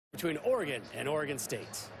between Oregon and Oregon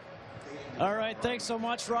State. All right, thanks so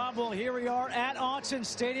much, Rob. Well, here we are at Autzen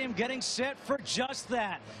Stadium getting set for just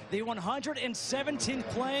that, the 117th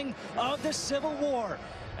playing of the Civil War,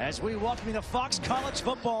 as we welcome you to Fox College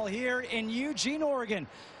football here in Eugene, Oregon.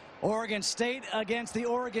 Oregon State against the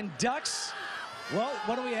Oregon Ducks. Well,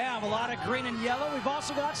 what do we have? A lot of green and yellow. We've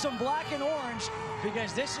also got some black and orange,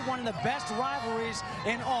 because this is one of the best rivalries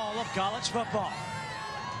in all of college football.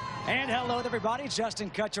 And hello, everybody.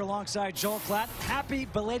 Justin Kutcher alongside Joel Klatt. Happy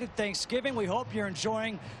belated Thanksgiving. We hope you're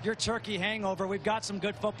enjoying your turkey hangover. We've got some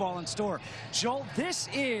good football in store. Joel, this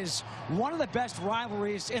is one of the best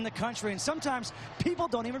rivalries in the country, and sometimes people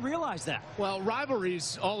don't even realize that. Well,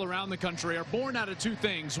 rivalries all around the country are born out of two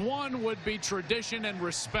things. One would be tradition and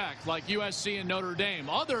respect, like USC and Notre Dame.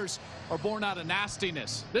 Others are born out of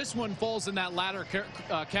nastiness. This one falls in that latter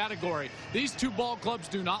category. These two ball clubs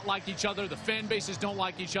do not like each other. The fan bases don't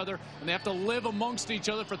like each other, and they have to live amongst each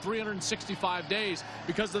other for 365 days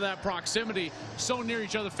because of that proximity. So near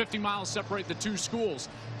each other, 50 miles separate the two schools.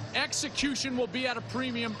 Execution will be at a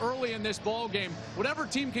premium early in this ball game. Whatever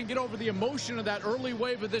team can get over the emotion of that early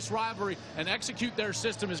wave of this rivalry and execute their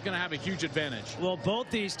system is going to have a huge advantage. Well, both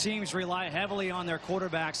these teams rely heavily on their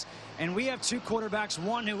quarterbacks, and we have two quarterbacks,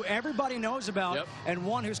 one who everybody knows about, and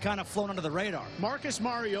one who's kind of flown under the radar. Marcus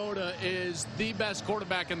Mariota is the best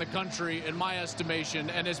quarterback in the country in my estimation,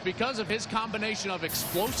 and it's because of his combination of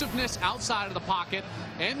explosiveness outside of the pocket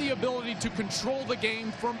and the ability to control the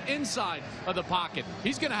game from inside of the pocket.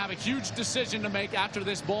 He's going to have a huge decision to make after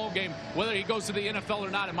this ball game, whether he goes to the NFL or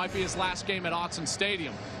not. It might be his last game at Autzen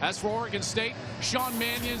Stadium. As for Oregon State, Sean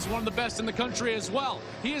Mannion is one of the best in the country as well.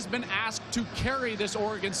 He has been asked to carry this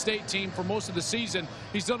Oregon State team for most of the season.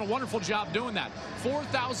 He's done a wonderful job doing that.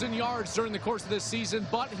 4,000 yards during the course of this season,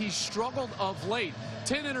 but he's struggled of late.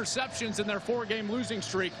 10 interceptions in their 4-game losing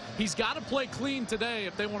streak. He's got to play clean today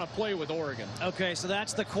if they want to play with Oregon. Okay, so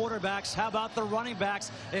that's the quarterbacks. How about the running backs,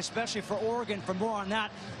 especially for Oregon? For more on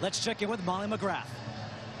that, let's check in with Molly McGrath.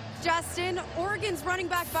 Justin, Oregon's running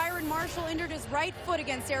back Byron Marshall injured his right foot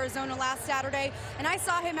against Arizona last Saturday, and I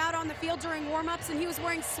saw him out on the field during warm-ups, and he was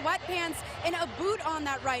wearing sweatpants and a boot on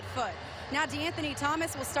that right foot. Now, DeAnthony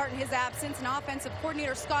Thomas will start in his absence, and offensive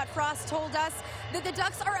coordinator Scott Frost told us that the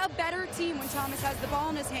Ducks are a better team when Thomas has the ball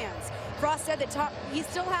in his hands. Frost said that he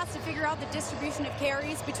still has to figure out the distribution of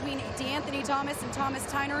carries between DeAnthony Thomas and Thomas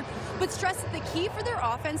Tyner, but stressed that the key for their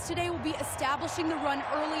offense today will be establishing the run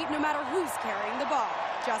early, no matter who's carrying the ball.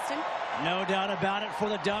 Justin? No doubt about it for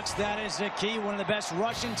the Ducks. That is the key. One of the best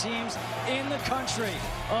rushing teams in the country.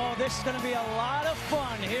 Oh, this is going to be a lot of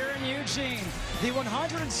fun here in Eugene. The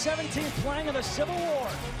 117th playing of the Civil War.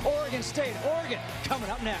 Oregon State, Oregon,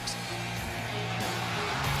 coming up next.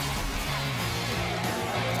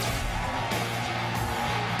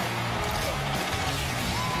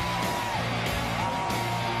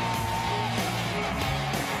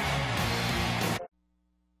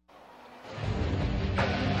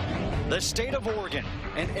 The state of Oregon,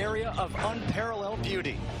 an area of unparalleled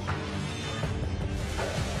beauty.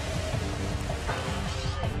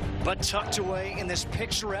 But tucked away in this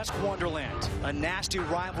picturesque wonderland, a nasty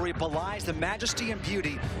rivalry belies the majesty and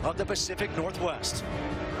beauty of the Pacific Northwest.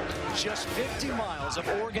 Just 50 miles of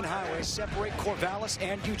Oregon highway separate Corvallis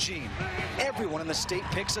and Eugene. Everyone in the state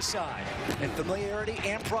picks a side, and familiarity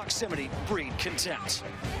and proximity breed contempt.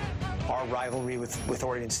 Our rivalry with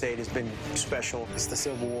Oregon State has been special. It's the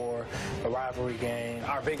Civil War, a rivalry game,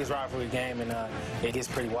 our biggest rivalry game, and it gets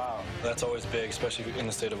pretty wild. That's always big, especially in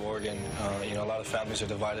the state of Oregon. You know, a lot of families are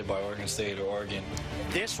divided by Oregon State or Oregon.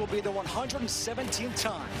 This will be the 117th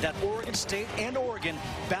time that Oregon State and Oregon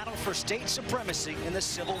battle for state supremacy in the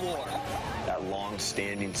Civil War. That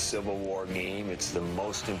long-standing Civil War game, it's the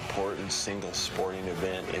most important single sporting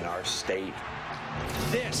event in our state.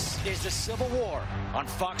 This is the Civil War on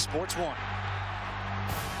Fox Sports 1.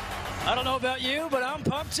 I don't know about you, but I'm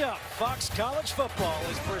pumped up. Fox College football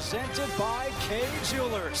is presented by Kay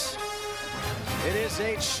Jewelers. It is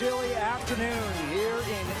a chilly afternoon here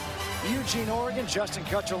in Eugene, Oregon. Justin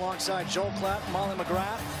Kutcher alongside Joel Klatt, Molly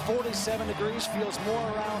McGrath. 47 degrees, feels more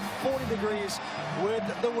around 40 degrees with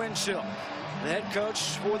the wind chill. The head coach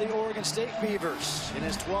for the Oregon State Beavers in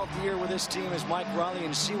his 12th year with this team is Mike Riley,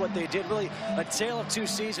 and see what they did. Really a tale of two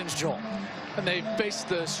seasons, Joel. And they faced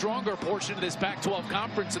the stronger portion of this Pac-12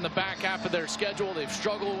 conference in the back half of their schedule. They've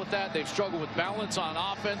struggled with that. They've struggled with balance on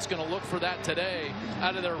offense. Going to look for that today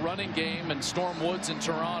out of their running game and Storm Woods and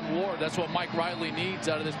Teron Ward. That's what Mike Riley needs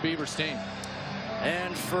out of this Beavers team.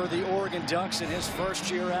 And for the Oregon Ducks in his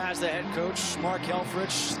first year as the head coach, Mark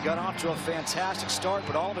Helfrich got off to a fantastic start,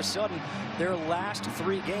 but all of a sudden, their last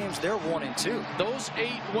 3 games, they're 1-2. Those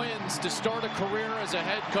 8 wins to start a career as a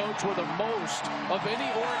head coach were the most of any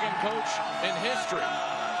Oregon coach in history.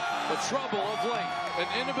 The trouble of late, an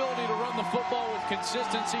inability to run the football with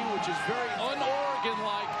consistency, which is very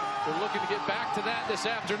un-Oregon-like. They're looking to get back to that this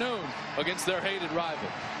afternoon against their hated rival.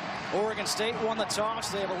 Oregon State won the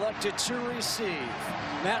toss. They have elected to receive.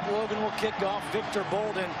 Matt Logan will kick off. Victor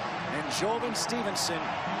Bolden and Jovan Stevenson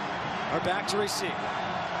are back to receive.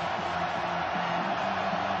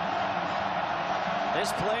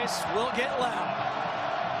 This place will get loud.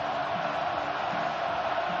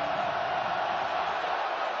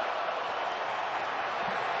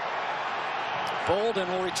 Bolden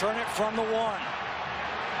will return it from the 1.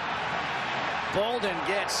 Bolden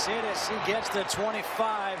gets hit as he gets the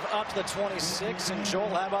 25 up to the 26. And Joel,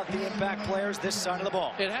 how about the impact players this side of the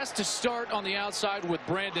ball? It has to start on the outside with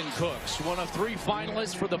Brandon Cooks, one of 3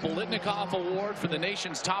 finalists for the Bolitnikoff Award for the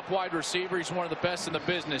nation's top wide receiver. He's one of the best in the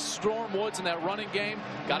business. Storm Woods in that running game,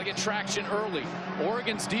 got to get traction early.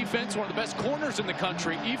 Oregon's defense, one of the best corners in the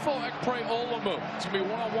country. Ifo Ekpre-Olomu. It's going to be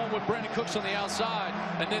one-on-one with Brandon Cooks on the outside.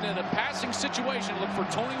 And then in a passing situation, look for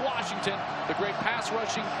Tony Washington, the great pass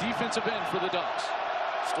rushing defensive end for the Ducks.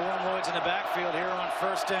 Storm Woods in the backfield here on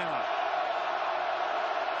first down.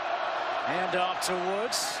 Hand off to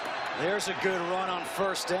Woods. There's a good run on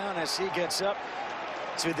first down as he gets up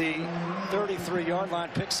to the 33-yard line,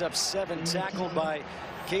 picks up 7, tackled by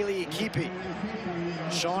Kaylee Ikipi.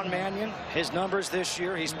 Sean Mannion, his numbers this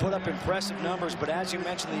year, he's put up impressive numbers, but as you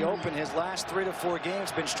mentioned the open, his last 3 to 4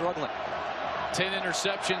 games been struggling. 10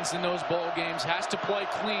 interceptions in those bowl games, has to play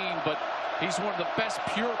clean, but he's one of the best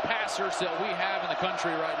pure passers that we have in the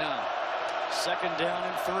country right now. Second down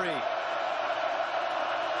and 3.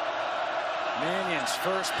 Mannion's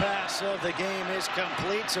first pass of the game is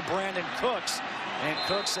complete to Brandon Cooks. And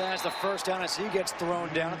Cooks has the first down as he gets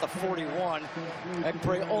thrown down at the 41.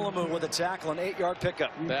 Ekpre-Olomu with a tackle, an 8-yard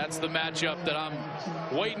pickup. That's the matchup that I'm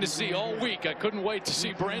waiting to see all week. I couldn't wait to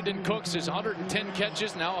see Brandon Cooks, his 110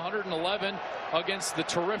 catches, now 111, against the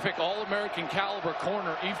terrific All-American caliber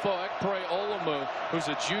corner, Ifo Ekpre-Olomu, who's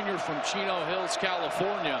a junior from Chino Hills,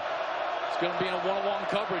 California. It's going to be in a one-on-one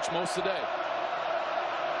coverage most of the day.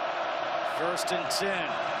 First and 10.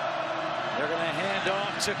 They're going to hand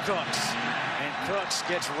off to Cooks. And Cooks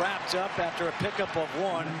gets wrapped up after a pickup of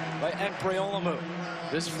 1 by Ekpre-Olomu.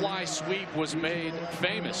 This fly sweep was made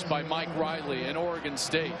famous by Mike Riley in Oregon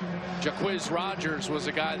State. Jaquiz Rogers was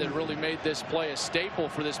a guy that really made this play a staple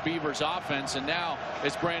for this Beavers offense, and now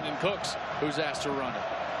it's Brandon Cooks who's asked to run it.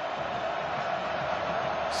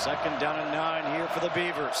 Second down and 9 here for the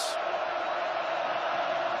Beavers.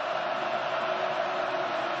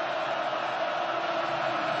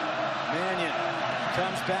 Mannion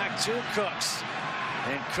comes back to Cooks.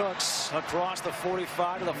 And Cooks across the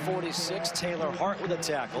 45 to the 46. Taylor Hart with a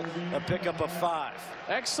tackle. A pickup of 5.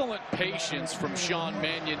 Excellent patience from Sean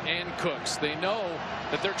Mannion and Cooks. They know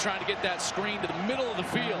that they're trying to get that screen to the middle of the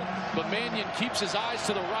field. But Mannion keeps his eyes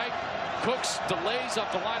to the right. Cooks delays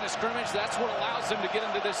up the line of scrimmage. That's what allows them to get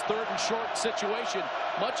into this 3rd and short situation.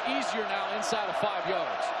 Much easier now inside of 5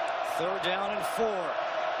 yards. 3rd down and 4.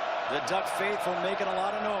 The Duck faithful making a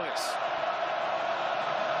lot of noise.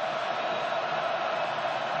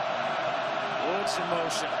 Woods in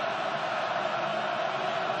motion.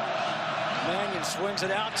 Mannion swings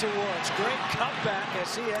it out to Woods. Great cutback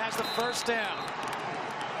as he has the first down.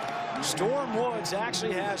 Storm Woods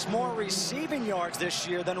actually has more receiving yards this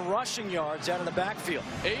year than rushing yards out of the backfield.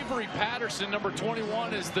 Avery Patterson, number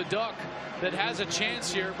 21, is the Duck that has a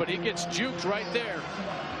chance here, but he gets juked right there.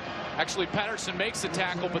 Actually, Patterson makes the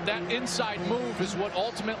tackle, but that inside move is what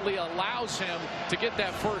ultimately allows him to get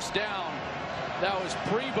that first down. That was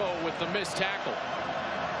Prevo with the missed tackle.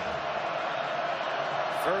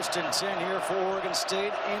 First and 10 here for Oregon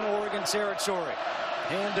State in Oregon territory.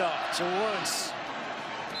 Handoff to Woods.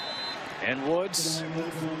 And Woods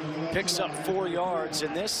picks up 4 yards.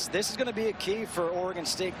 And this is going to be a key for Oregon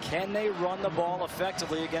State. Can they run the ball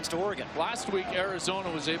effectively against Oregon? Last week,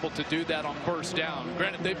 Arizona was able to do that on first down.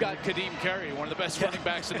 Granted, they've got Kadeem Carey, one of the best running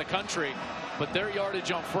backs in the country. But their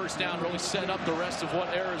yardage on first down really set up the rest of what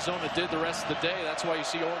Arizona did the rest of the day. That's why you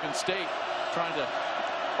see Oregon State trying to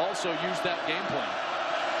also use that game plan.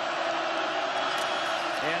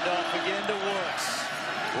 Handoff again to Woods.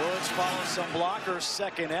 Woods follows some blockers.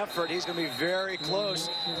 Second effort. He's going to be very close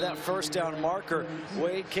to that first down marker.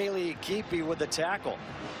 Wade Kaylee Ikipi with the tackle.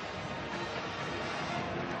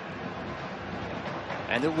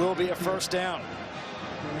 And it will be a first down.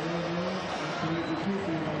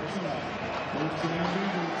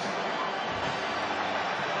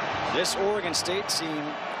 This Oregon State team,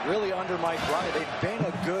 really under Mike Riley, they've been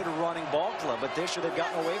a good running ball club, but this year they've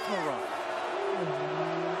gotten away from the run.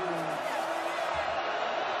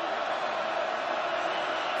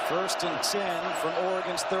 First and 10 from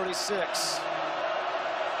Oregon's 36.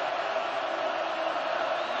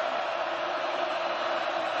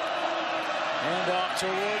 And off to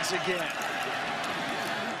Woods again.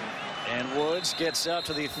 And Woods gets up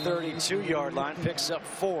to the 32-yard line, picks up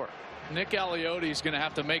 4. Nick Aliotti is going to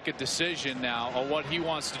have to make a decision now on what he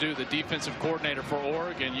wants to do, the defensive coordinator for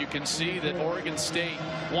Oregon. You can see that Oregon State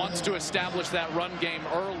wants to establish that run game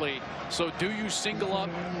early. So do you single up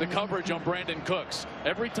the coverage on Brandon Cooks?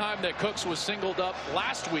 Every time that Cooks was singled up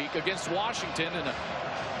last week against Washington in a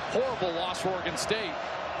horrible loss for Oregon State,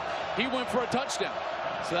 he went for a touchdown.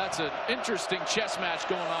 So that's an interesting chess match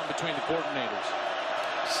going on between the coordinators.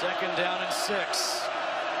 Second down and 6.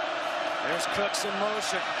 There's Cooks in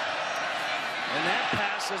motion. And that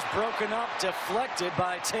pass is broken up, deflected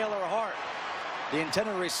by Taylor Hart. The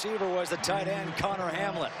intended receiver was the tight end, Connor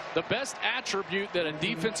Hamlet. The best attribute that a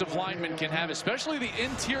defensive lineman can have, especially the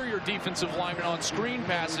interior defensive lineman on screen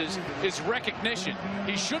passes, is recognition.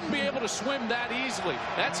 He shouldn't be able to swim that easily.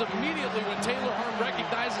 That's immediately when Taylor Hart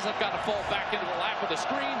recognizes I've got to fall back into the lap of the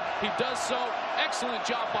screen. He does so. Excellent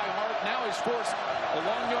job by Hart. Now he's forced a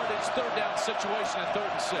long yardage third down situation at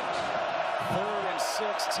 3rd and 6. 3rd and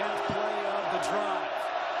 6, 10th play of the drive.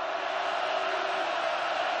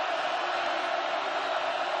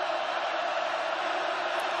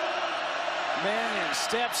 Mannion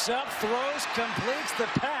steps up, throws, completes the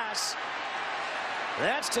pass.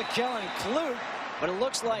 That's to Kellen Clute, but it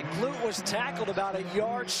looks like Clute was tackled about a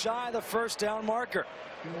yard shy of the first down marker.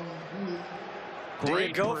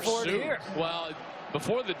 Great go pursuit. for it here? Well,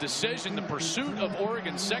 before the decision, the pursuit of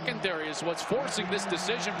Oregon's secondary is what's forcing this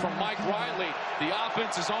decision from Mike Riley. The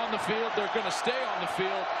offense is on the field. They're going to stay on the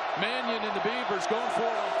field. Mannion and the Beavers going for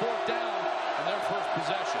it on 4th down and their first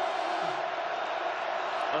possession.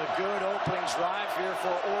 A good opening drive here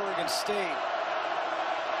for Oregon State.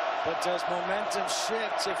 But does momentum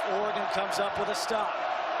shift if Oregon comes up with a stop?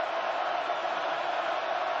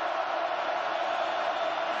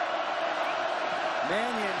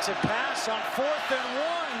 Mannion to pass on 4th and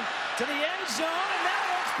 1 to the end zone, and that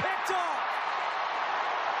one's picked off.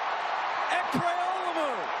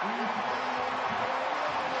 Ekpreolumu.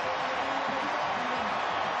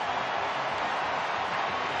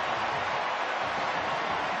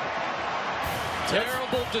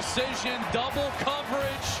 Terrible decision, double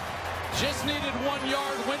coverage. Just needed 1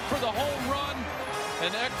 yard, went for the home run,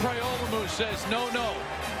 and Ekpreolumu says no, no.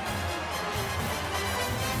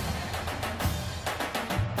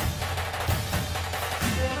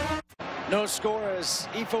 No score as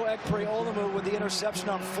Ifo Ekpreolumu with the interception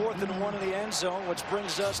on 4th and 1 in the end zone, which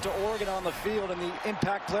brings us to Oregon on the field and the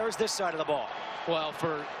impact players this side of the ball. Well,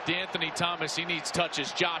 for DeAnthony Thomas, he needs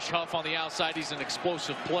touches. Josh Huff on the outside, he's an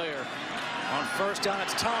explosive player. On 1st down,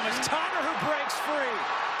 it's Thomas. Tyner who breaks free.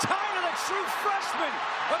 Tyner, the true freshman,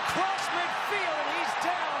 across midfield, and he's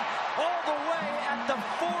down all the way at the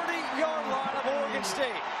 40-yard line of Oregon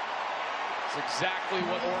State. It's exactly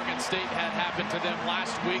what Oregon State had happened to them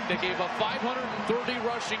last week. They gave up 530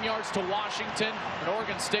 rushing yards to Washington, an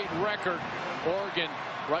Oregon State record. Oregon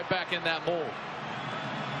right back in that mold.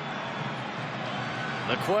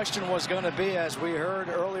 The question was going to be, as we heard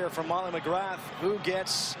earlier from Molly McGrath, who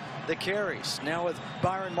gets the carries? Now with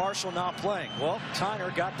Byron Marshall not playing. Well,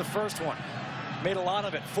 Tyner got the first one. Made a lot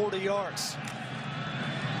of it, 40 yards.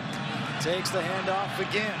 Takes the handoff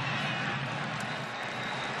again.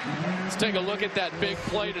 Let's take a look at that big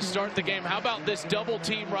play to start the game. How about this double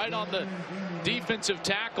team right on the defensive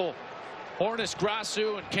tackle? Hornus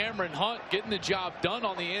Grasu and Cameron Hunt getting the job done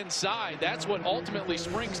on the inside. That's what ultimately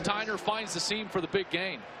springs. Tyner finds the seam for the big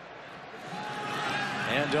gain.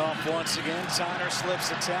 And off once again. Tyner slips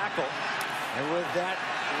a tackle. And with that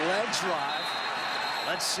leg drive,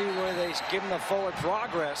 let's see where they give him the forward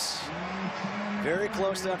progress. Very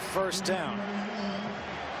close to that 1st down.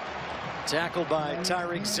 Tackled by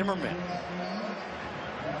Tyreek Zimmerman.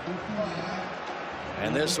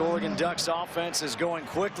 And this Oregon Ducks offense is going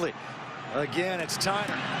quickly. Again, it's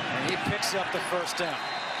Tyner, and he picks up the 1st down.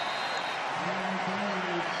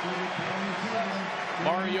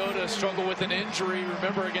 Mariota struggled with an injury.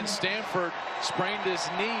 Remember, against Stanford, sprained his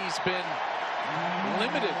knee. He's been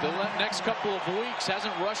limited the next couple of weeks.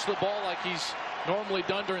 Hasn't rushed the ball like he's normally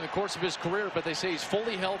done during the course of his career, but they say he's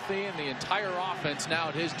fully healthy and the entire offense now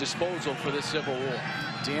at his disposal for this Civil War.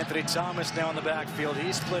 DeAnthony Thomas now in the backfield.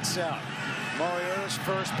 He splits out. Mariota's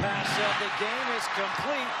first pass of the game is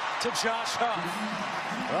complete to Josh Huff.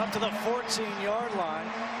 Up to the 14-yard line.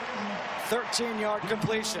 13-yard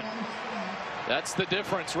completion. That's the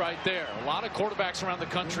difference right there. A lot of quarterbacks around the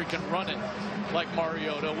country can run it like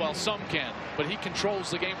Mariota. Well, some can, but he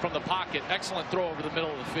controls the game from the pocket. Excellent throw over the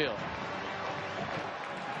middle of the field.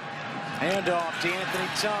 Handoff to Anthony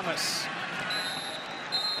Thomas.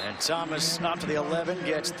 And Thomas up to the 11,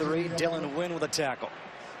 gets 3. Dylan Wynn with a tackle.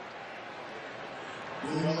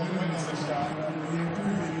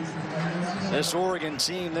 This Oregon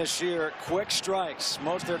team this year, quick strikes.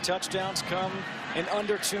 Most of their touchdowns come in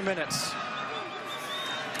under 2 minutes.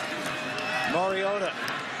 Mariota,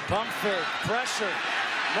 pump fake, pressure.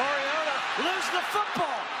 Mariota loses the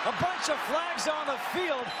football. A bunch of flags on the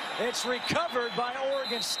field. It's recovered by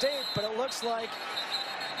Oregon State, but it looks like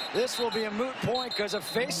this will be a moot point because of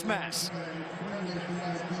face mask.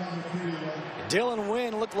 Dylan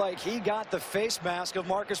Wynn looked like he got the face mask of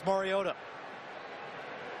Marcus Mariota.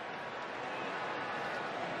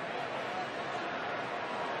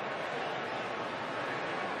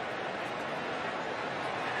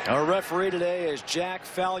 Our referee today is Jack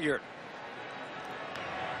Falliard.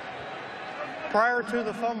 Prior to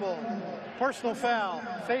the fumble, personal foul,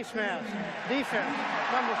 face mask, defense,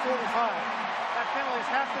 number 45. That penalty is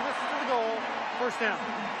half the distance to the goal, first down.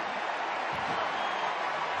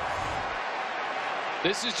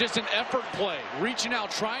 This is just an effort play, reaching out,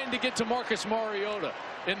 trying to get to Marcus Mariota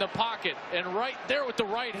in the pocket, and right there with the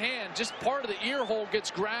right hand, just part of the ear hole gets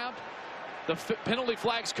grabbed. The penalty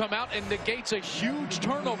flags come out and negates a huge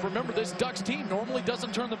turnover. Remember, this Ducks team normally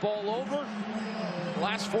doesn't turn the ball over. The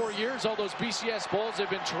last 4 years, all those BCS bowls have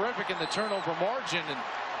been terrific in the turnover margin,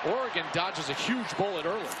 and Oregon dodges a huge bullet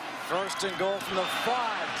early. First and goal from the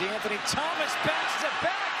 5. D'Anthony Thomas backs it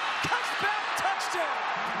back. Touchback, touchdown.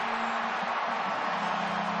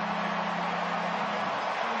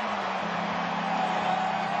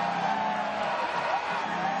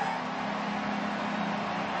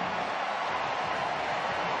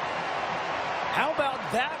 How about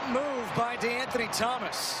that move by D'Anthony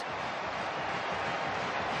Thomas?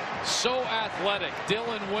 So athletic.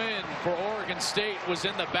 Dylan Wynn for Oregon State was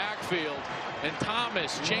in the backfield, and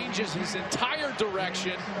Thomas changes his entire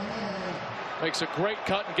direction, makes a great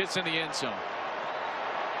cut and gets in the end zone.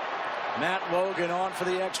 Matt Logan on for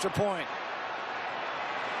the extra point.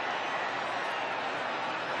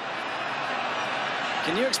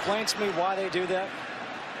 Can you explain to me why they do that?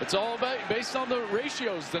 It's all about based on the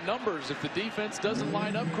ratios, the numbers. If the defense doesn't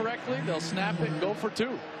line up correctly, they'll snap it and go for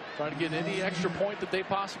 2. Trying to get any extra point that they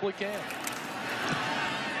possibly can.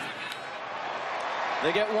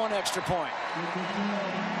 They get 1 extra point.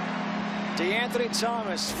 D'Anthony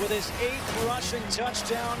Thomas with his 8th rushing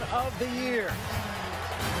touchdown of the year.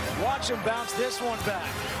 Watch him bounce this one back.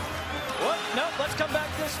 What? No, let's come back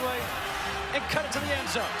this way and cut it to the end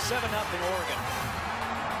zone. 7-0 Oregon.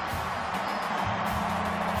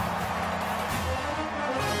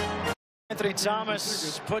 Anthony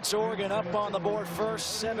Thomas puts Oregon up on the board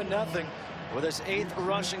first, 7-0, with his 8th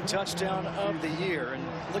rushing touchdown of the year. And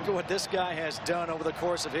look at what this guy has done over the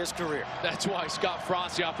course of his career. That's why Scott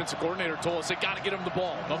Frost, the offensive coordinator, told us they got to get him the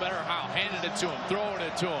ball, no matter how. Handing it to him, throwing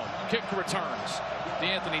it to him, kick returns.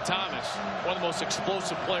 D'Anthony Thomas, one of the most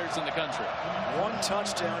explosive players in the country. 1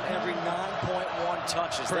 touchdown every 9.1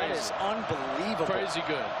 touches. Crazy. That is unbelievable. Crazy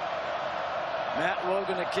good. Matt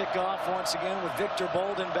Logan to kick off once again with Victor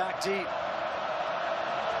Bolden back deep.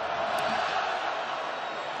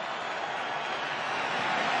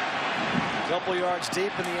 Couple yards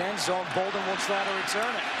deep in the end zone. Bolden will try to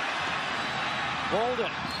return it.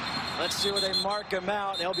 Bolden. Let's see where they mark him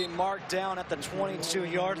out. He'll be marked down at the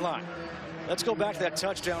 22-yard line. Let's go back to that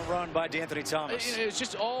touchdown run by D'Anthony Thomas. It's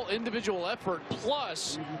just all individual effort,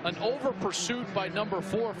 plus an over pursuit by number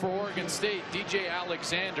 4 for Oregon State, DJ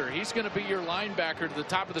Alexander. He's going to be your linebacker to the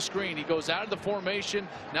top of the screen. He goes out of the formation.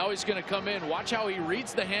 Now he's going to come in. Watch how he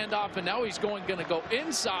reads the handoff, and now he's going to go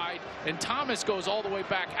inside, and Thomas goes all the way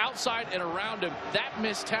back outside and around him. That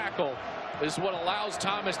missed tackle is what allows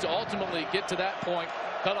Thomas to ultimately get to that point,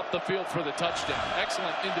 cut up the field for the touchdown.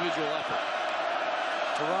 Excellent individual effort.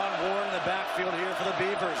 Teron Ward in the backfield here for the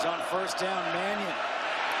Beavers on first down. Mannion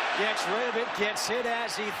gets rid of it, gets hit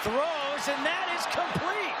as he throws, and that is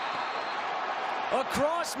complete.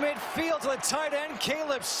 Across midfield to the tight end,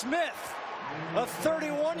 Caleb Smith. A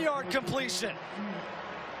 31-yard completion.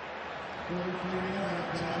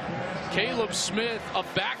 Caleb Smith, a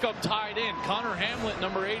backup tight end. Connor Hamlet,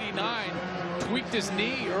 number 89, tweaked his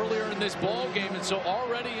knee earlier in this ball game, and so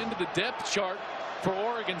already into the depth chart for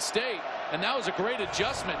Oregon State. and that was a great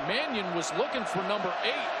adjustment. Mannion was looking for number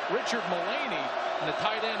 8, Richard Mullaney, and the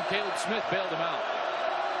tight end, Caleb Smith, bailed him out.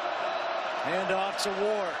 Hand off to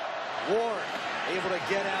Ward. Ward able to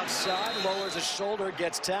get outside, lowers his shoulder,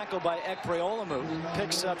 gets tackled by Ekpreolomu,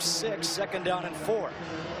 picks up 6, 2nd down and 4.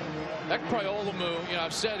 Ekpreolomu, you know,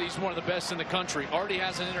 I've said he's one of the best in the country. Already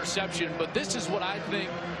has an interception, but this is what I think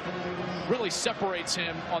really separates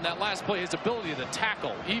him on that last play, his ability to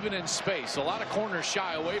tackle, even in space. A lot of corners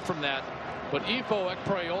shy away from that, but Ifo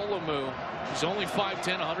Ekpreolomu, he's only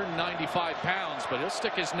 5'10", 195 pounds, but he'll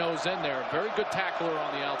stick his nose in there. Very good tackler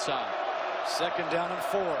on the outside. 2nd down and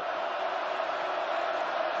 4.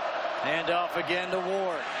 Hand off again to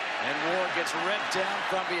Ward, and Ward gets ripped down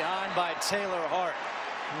from behind by Taylor Hart.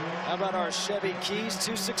 How about our Chevy keys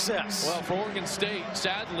to success? Well, for Oregon State,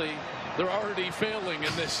 sadly, they're already failing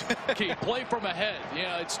in this key. Play from ahead.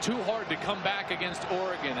 Yeah, it's too hard to come back against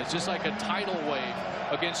Oregon. It's just like a tidal wave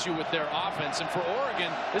against you with their offense. And for Oregon,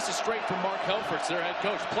 this is straight from Mark Helfrich, their head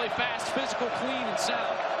coach. Play fast, physical, clean, and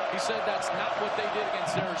sound. He said that's not what they did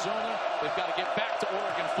against Arizona. They've got to get back to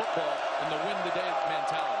Oregon football and the win-the-day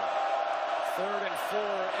mentality. 3rd and 4,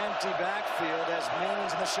 empty backfield as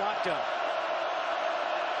Mannion's in the shotgun.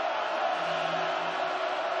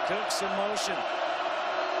 Cooks in motion.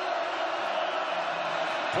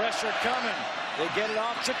 Pressure coming. They get it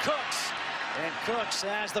off to Cooks. And Cooks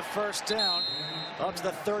has the 1st down up to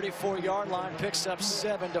the 34-yard line. Picks up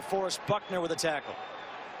 7 to Forrest Buckner with a tackle.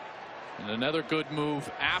 And another good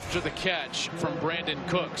move after the catch from Brandon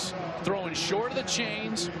Cooks. Throwing short of the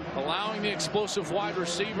chains, allowing the explosive wide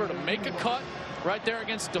receiver to make a cut right there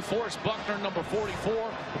against DeForest Buckner, number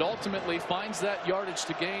 44, but ultimately finds that yardage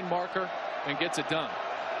to gain marker and gets it done.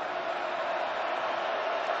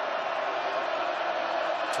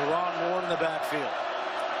 Teron Ward in the backfield.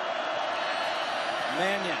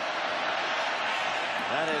 Mannion.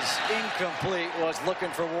 That is incomplete. Was looking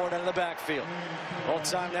for Ward out of the backfield. All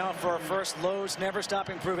time now for our first Lowe's Never Stop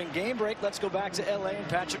Improving game break. Let's go back to LA and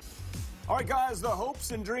Patrick. All right, guys, the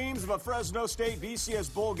hopes and dreams of a Fresno State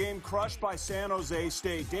BCS bowl game crushed by San Jose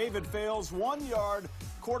State. David Fales, 1-yard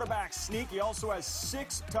quarterback sneak. He also has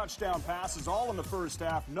 6 touchdown passes, all in the first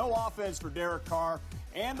half. No offense for Derek Carr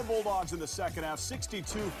and the Bulldogs in the second half.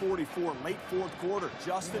 62-44, late 4th quarter.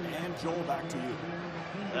 Justin and Joel, back to you.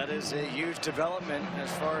 That is a huge development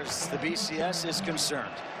as far as the BCS is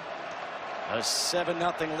concerned. A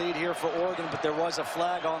 7-0 lead here for Oregon, but there was a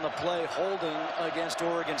flag on the play, holding against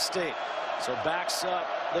Oregon State. So backs up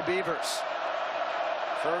the Beavers.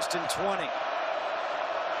 1st and 20.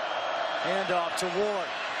 Handoff to Ward.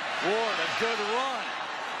 Ward, a good run.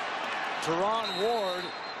 Teron Ward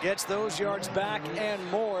gets those yards back and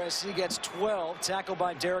more as he gets 12, tackled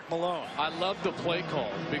by Derek Malone. I love the play call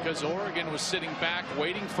because Oregon was sitting back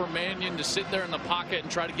waiting for Mannion to sit there in the pocket and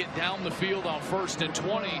try to get down the field on 1st and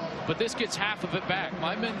 20, but this gets half of it back.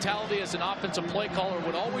 My mentality as an offensive play caller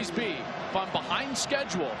would always be, if I'm behind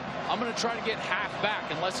schedule, I'm going to try to get half back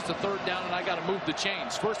unless it's a 3rd down and I got to move the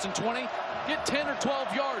chains. 1st and 20, get 10 or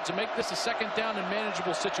 12 yards and make this a 2nd down and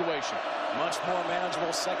manageable situation. Much more manageable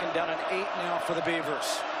 2nd down and 8 now for the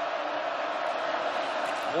Beavers.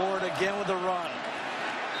 Ward again with the run.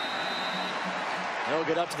 They'll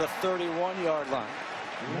get up to the 31-yard line.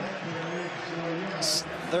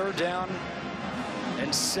 3rd down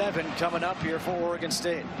and 7 coming up here for Oregon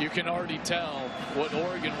State. You can already tell what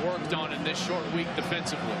Oregon worked on in this short week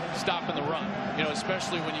defensively, stopping the run. You know,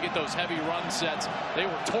 especially when you get those heavy run sets. They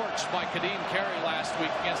were torched by Kadeem Carey last week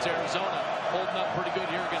against Arizona, holding up pretty good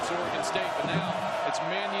here against Oregon State. But now it's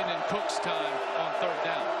Mannion and Cook's time on 3rd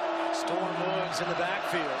down. Storm Woods in the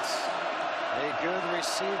backfield. A good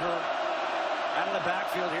receiver out of the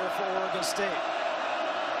backfield here for Oregon State.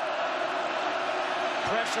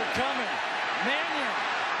 Pressure coming. Mannion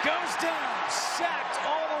goes down, sacked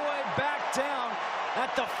all the way back down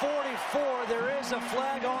at the 44. There is a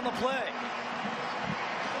flag on the play.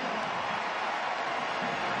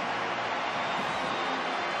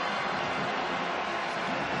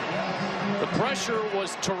 The pressure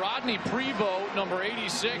was to Rodney Prevost, number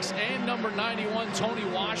 86, and number 91, Tony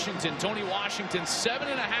Washington. Tony Washington,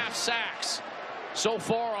 7.5 sacks so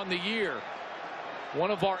far on the year. One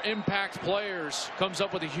of our impact players comes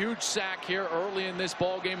up with a huge sack here early in this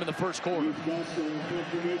ball game in the 1st quarter.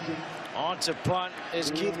 On to punt is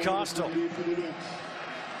Keith Costal.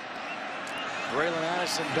 Braylon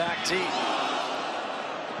Addison back deep.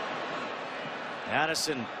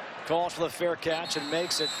 Addison calls for the fair catch and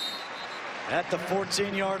makes it at the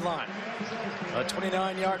 14-yard line. A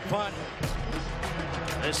 29-yard punt.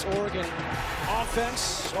 This Oregon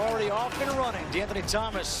offense already off and running. D'Anthony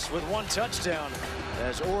Thomas with 1 touchdown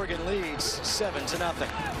as Oregon leads 7-0.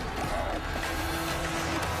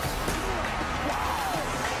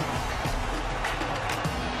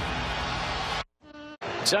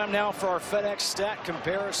 Time now for our FedEx stat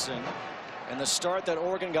comparison and the start that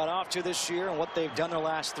Oregon got off to this year and what they've done their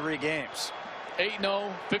last 3 games. 8-0,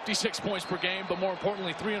 56 points per game, but more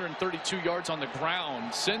importantly 332 yards on the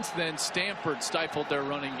ground. Since then, Stanford stifled their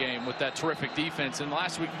running game with that terrific defense, and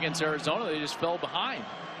last week against Arizona they just fell behind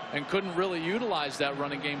and couldn't really utilize that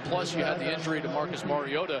running game. Plus you had the injury to Marcus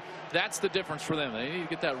Mariota. That's the difference for them. They need to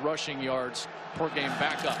get that rushing yards per game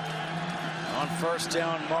back up. On first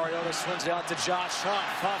down, Mariota swings out to Josh Huff.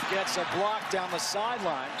 Huff gets a block down the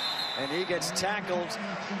sideline, and he gets tackled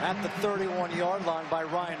at the 31-yard line by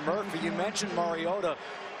Ryan Murphy. You mentioned Mariota.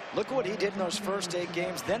 Look what he did in those first 8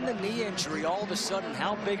 games. Then the knee injury, all of a sudden,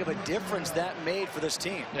 how big of a difference that made for this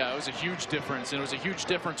team. Yeah, it was a huge difference, and it was a huge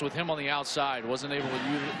difference with him on the outside. Wasn't able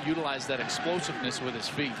to utilize that explosiveness with his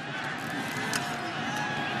feet.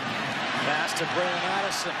 Pass to Brandon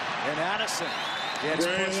Addison, and Addison gets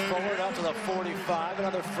pushed forward up to the 45.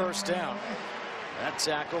 Another first down. That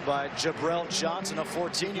tackle by Jabril Johnson, a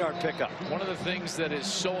 14-yard pickup. One of the things that is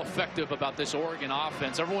so effective about this Oregon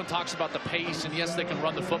offense, everyone talks about the pace, and yes, they can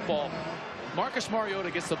run the football. Marcus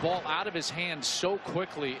Mariota gets the ball out of his hands so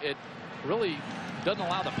quickly, it really doesn't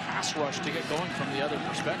allow the pass rush to get going from the other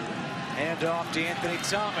perspective. Hand off to Anthony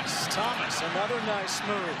Thomas. Thomas, another nice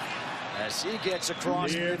move as he gets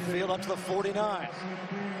across midfield up to the 49.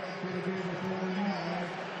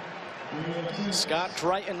 Scott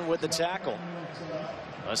Crichton with the tackle.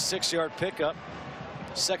 A 6-yard pickup.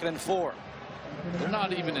 2nd and 4. They're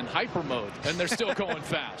not even in hyper mode, and they're still going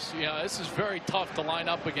fast. You know, this is very tough to line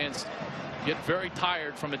up against. Get very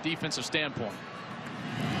tired from a defensive standpoint.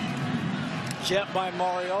 Kept by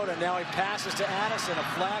Mariota. Now he passes to Addison. A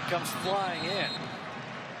flag comes flying in.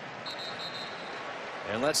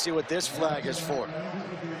 And let's see what this flag is for.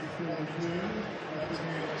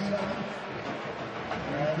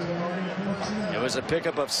 It was a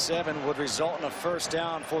pickup of 7, would result in a first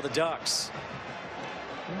down for the Ducks.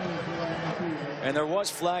 And there was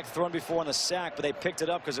flag thrown before on the sack, but they picked it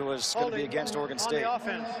up because it was going to be against Oregon State. On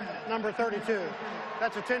the offense, number 32.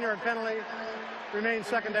 That's a 10-yard penalty. Remains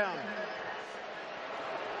 2nd down.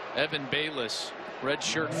 Evan Bayless,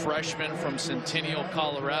 redshirt freshman from Centennial,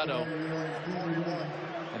 Colorado.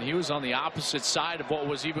 And he was on the opposite side of what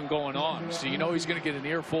was even going on. So you know he's going to get an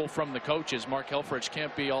earful from the coaches. Mark Helfrich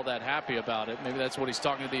can't be all that happy about it. Maybe that's what he's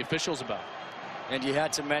talking to the officials about. And you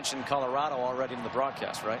had to mention Colorado already in the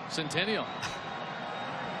broadcast, right? Centennial.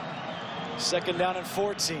 2nd down and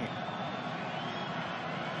 14.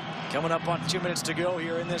 Coming up on 2 minutes to go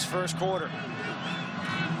here in this first quarter.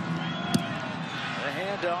 The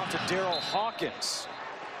handoff to Daryl Hawkins.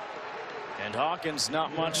 And Hawkins,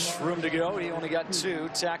 not much room to go. He only got 2.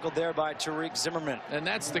 Tackled there by Tariq Zimmerman. And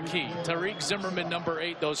that's the key. Tariq Zimmerman, number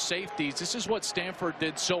 8, those safeties. This is what Stanford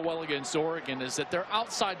did so well against Oregon, is that they're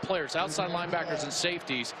outside players, outside linebackers and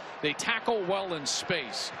safeties. They tackle well in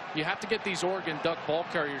space. You have to get these Oregon Duck ball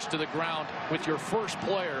carriers to the ground with your first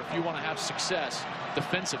player if you want to have success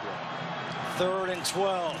defensively. 3rd and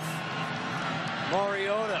 12.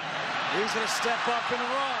 Mariota. He's going to step up and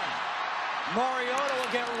run. Mariota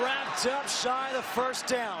will get wrapped up shy of the first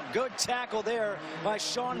down. Good tackle there by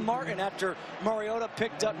Sean Martin after Mariota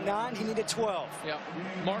picked up 9. He needed 12. Yeah,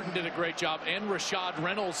 Martin did a great job. And Rashad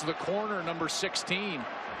Reynolds, the corner, number 16.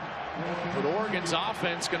 But Oregon's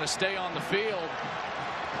offense going to stay on the field.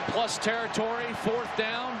 Plus territory, 4th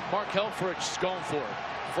down. Mark Helfrich is going for it.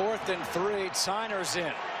 4th and 3. Tyner's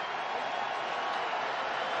in.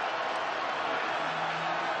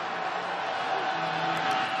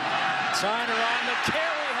 Tyner on the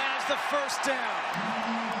carry, has the first down.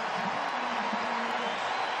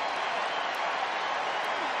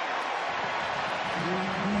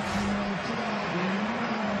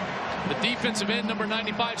 The defensive end, number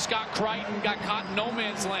 95, Scott Crichton, got caught in no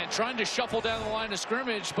man's land, trying to shuffle down the line of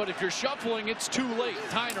scrimmage, but if you're shuffling, it's too late.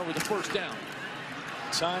 Tyner with the first down.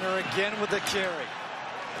 Tyner again with the carry.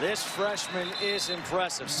 This freshman is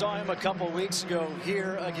impressive. Saw him a couple weeks ago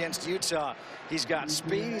here against Utah. He's got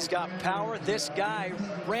speed, he's got power. This guy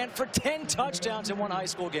ran for 10 touchdowns in one high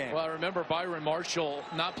school game. Well, I remember Byron Marshall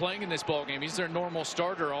not playing in this ball game. He's their normal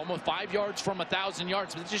starter, almost 5 yards from 1,000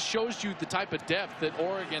 yards. But it just shows you the type of depth that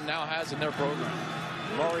Oregon now has in their program.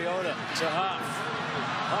 Mariota to Huff.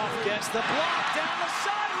 Huff gets the block down the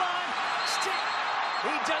sideline.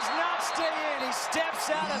 He does not stay in. He steps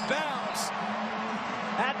out of bounds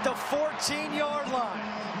at the 14-yard line.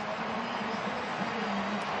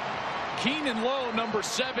 Keenan Lowe, number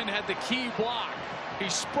 7, had the key block. He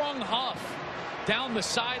sprung Huff down the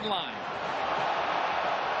sideline.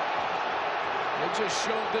 They just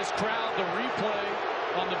showed this crowd the replay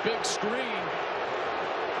on the big screen.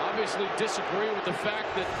 Obviously disagree with the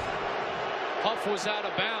fact that Huff was out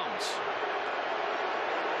of bounds.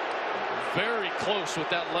 Very close with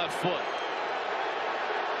that left foot.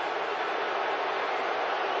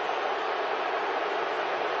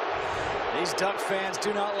 These Duck fans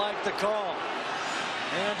do not like the call.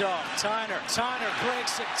 Handoff. Tyner. Tyner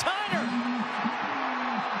breaks it. Tyner!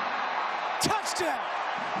 Touchdown!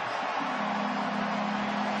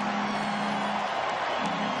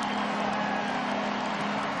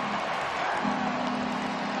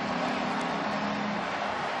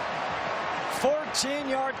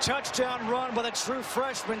 Yard touchdown run by the true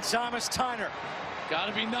freshman Thomas Tyner. Got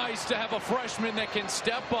to be nice to have a freshman that can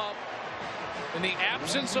step up in the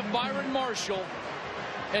absence of Byron Marshall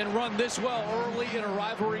and run this well early in a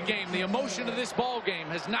rivalry game. The emotion of this ball game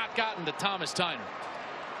has not gotten to Thomas Tyner.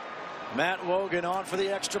 Matt Wogan on for the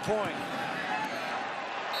extra point.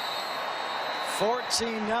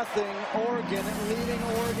 14-0 Oregon leading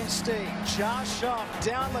Oregon State. Josh Huff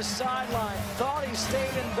down the sideline. Thought he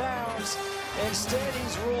stayed in bounds. Instead,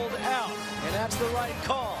 he's ruled out, and that's the right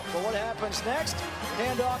call. But what happens next?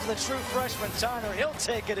 Hand off to the true freshman Tyner. He'll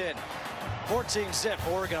take it in.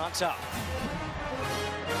 14-0, Oregon on top.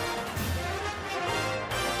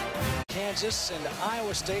 Kansas and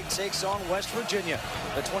Iowa State takes on West Virginia.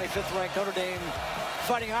 The 25th ranked Notre Dame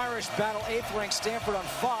Fighting Irish battle 8th ranked Stanford on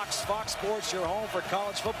Fox. Fox Sports, your home for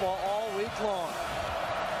college football all week long.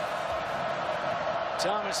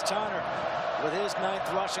 Thomas Tyner with his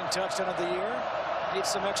 9th rushing touchdown of the year. Needs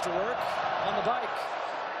some extra work on the bike.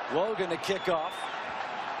 Wogan to kick off.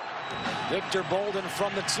 Victor Bolden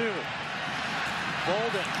from the 2.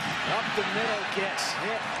 Bolden up the middle, gets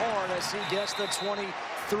hit hard as he gets the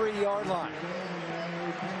 23-yard line.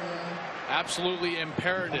 Absolutely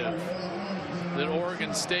imperative that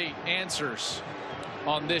Oregon State answers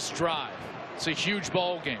on this drive. It's a huge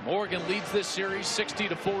ball game. Oregon leads this series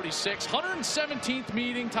 60-46. 117th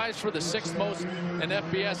meeting, ties for the 6th most in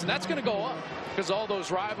FBS, and that's going to go up because all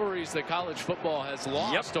those rivalries that college football has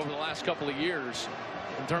lost over the last couple of years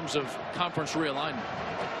in terms of conference realignment.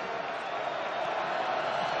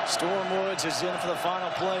 Storm Woods is in for the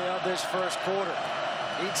final play of this first quarter.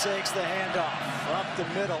 He takes the handoff up the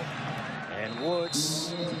middle, and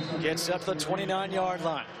Woods gets up the 29-yard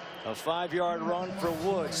line. A 5-yard run for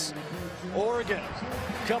Woods. Oregon,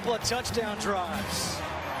 couple of touchdown drives.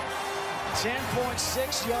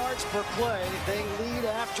 10.6 yards per play. They lead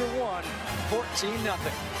after one, 14-0.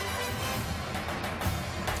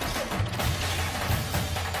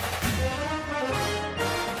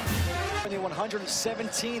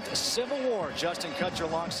 117th Civil War. Justin Kutcher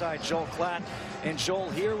alongside Joel Klatt. And Joel,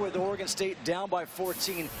 here with Oregon State down by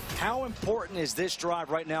 14. How important is this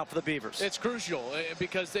drive right now for the Beavers? It's crucial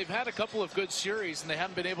because they've had a couple of good series and they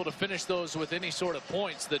haven't been able to finish those with any sort of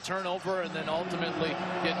points. The turnover and then ultimately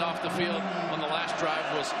getting off the field on the last drive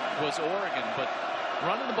was Oregon. But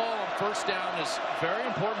running the ball on first down is very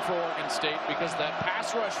important for Oregon State because that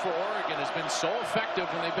pass rush for Oregon has been so effective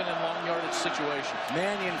when they've been in long yardage situations.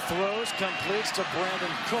 Mannion throws, completes to Brandon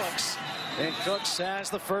Cooks, and Cooks has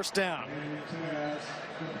the first down.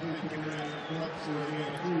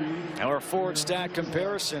 Our forward stat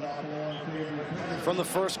comparison from the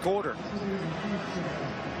first quarter.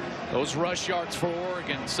 Those rush yards for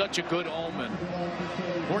Oregon, such a good omen.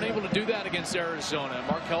 Weren't able to do that against Arizona.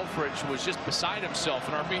 Mark Helfrich was just beside himself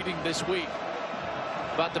in our meeting this week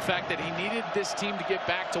about the fact that he needed this team to get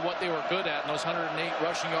back to what they were good at, and those 108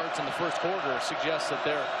 rushing yards in the first quarter suggests that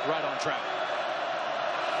they're right on track.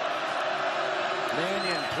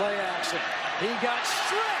 Mannion, play action. He got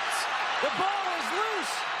stripped. The ball is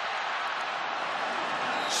loose.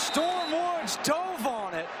 Storm Woods dove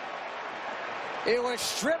on it. It was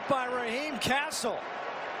stripped by Raheem Castle.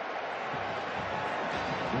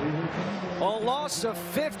 A loss of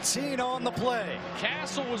 15 on the play.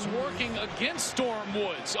 Castle was working against Storm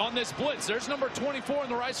Woods on this blitz. There's number 24 on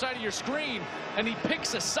the right side of your screen, and he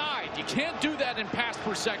picks a side. You can't do that in pass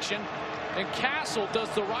protection. And Castle does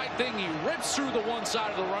the right thing. He rips through the one side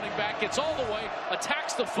of the running back, gets all the way,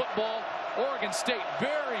 attacks the football. Oregon State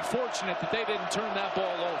very fortunate that they didn't turn that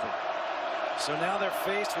ball over. So now they're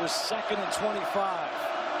faced with 2nd and 25.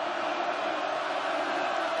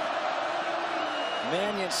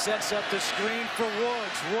 Mannion sets up the screen for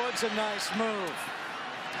Woods. Woods, a nice move.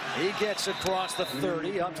 He gets across the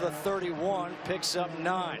 30, up to the 31, picks up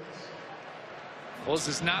 9. Well, this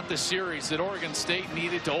is not the series that Oregon State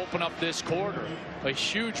needed to open up this quarter. A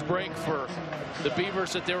huge break for the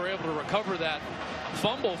Beavers that they were able to recover that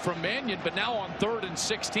fumble from Mannion, but now on 3rd and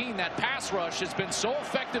 16, that pass rush has been so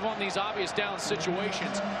effective on these obvious down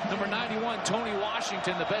situations. Number 91, Tony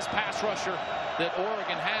Washington, the best pass rusher that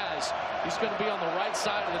Oregon has. He's going to be on the right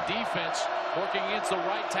side of the defense, working against the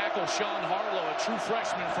right tackle, Sean Harlow, a true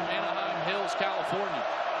freshman from Anaheim Hills, California.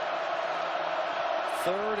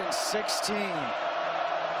 3rd and 16.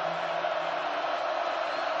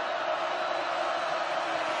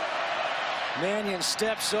 Mannion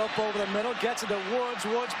steps up over the middle, gets it to Woods.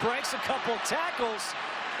 Woods breaks a couple tackles,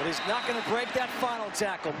 but he's not going to break that final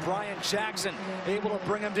tackle. Brian Jackson able to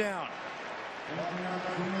bring him down.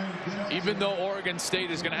 Even though Oregon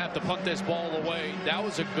State is going to have to punt this ball away, that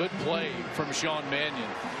was a good play from Sean Mannion.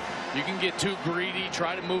 You can get too greedy,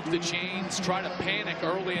 try to move the chains, try to panic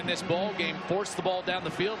early in this ball game, force the ball down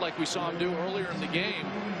the field like we saw him do earlier in the game.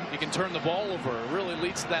 You can turn the ball over. It really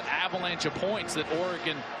leads to that avalanche of points that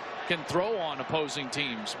Oregon can throw on opposing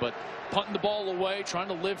teams. But punting the ball away, trying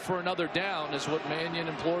to live for another down is what Mannion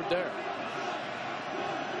implored there.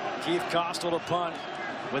 Keith Costal to punt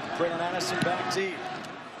with Braylon Addison back deep.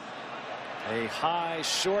 A high,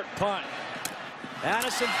 short punt.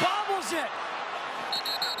 Addison bobbles it.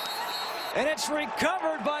 And it's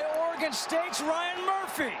recovered by Oregon State's Ryan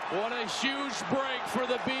Murphy. What a huge break for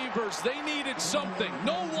the Beavers. They needed something.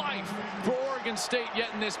 No life for Oregon State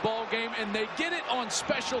yet in this ball game, and they get it on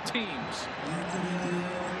special teams.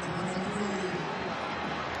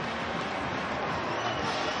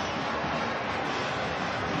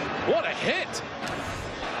 What a hit.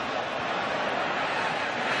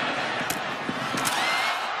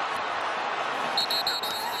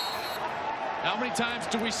 How many times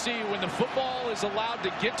do we see when the football is allowed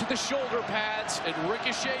to get to the shoulder pads, it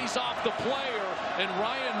ricochets off the player, and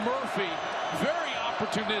Ryan Murphy, very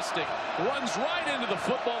opportunistic, runs right into the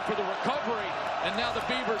football for the recovery, and now the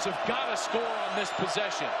Beavers have got to score on this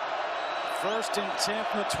possession. 1st and 10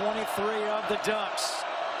 from the 23 of the Ducks.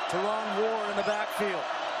 Teron Ward in the backfield.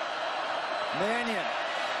 Mannion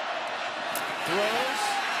throws.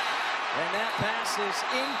 And that pass is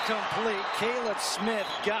incomplete. Caleb Smith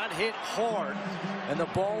got hit hard, and the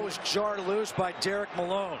ball was jarred loose by Derek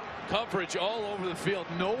Malone. Coverage all over the field,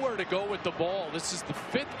 nowhere to go with the ball. This is the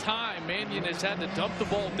 5th time Mannion has had to dump the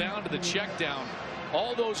ball down to the check down.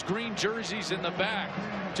 All those green jerseys in the back,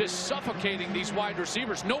 just suffocating these wide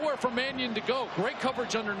receivers. Nowhere for Mannion to go. Great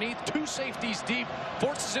coverage underneath, 2 safeties deep,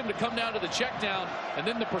 forces him to come down to the check down, and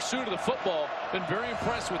then the pursuit of the football. Been very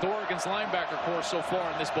impressed with Oregon's linebacker corps so far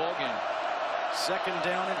in this ball game. 2nd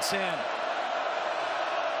down and 10.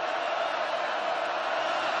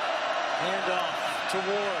 Handoff to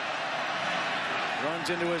Ward. Runs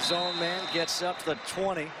into his own man, gets up to the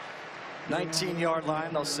 20. 19-yard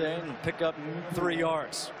line, they'll say, and pick up 3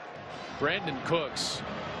 yards. Brandon Cooks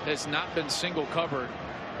has not been single covered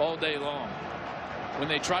all day long. When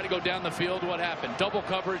they try to go down the field, what happened? Double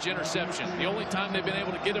coverage, interception. The only time they've been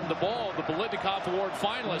able to get him the ball, the Biletnikoff Award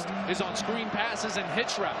finalist, is on screen passes and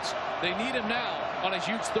hitch routes. They need him now on a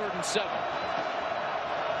huge 3rd and 7.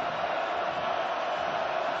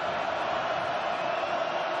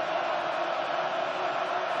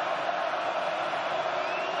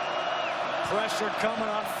 Pressure coming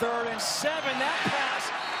on 3rd and 7. That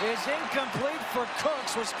pass is incomplete for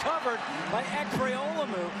Cooks. Was covered by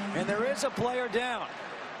Ekpreolamu, and there is a player down.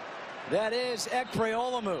 That is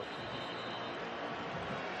Ekpreolamu.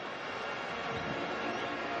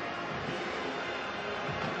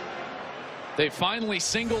 They finally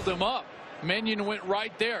singled him up. Mannion went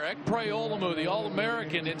right there. Ekpreolamu, the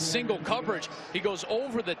All-American, in single coverage. He goes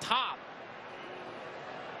over the top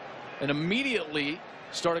and immediately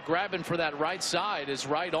started grabbing for that right side, his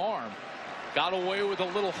right arm. Got away with a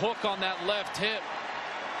little hook on that left hip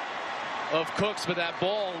of Cooks, but that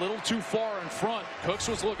ball a little too far in front. Cooks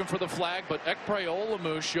was looking for the flag, but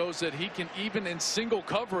Ekpreolamu shows that he can, even in single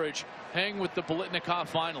coverage, hang with the Biletnikoff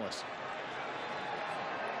finalist.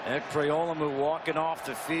 Ekpreolamu walking off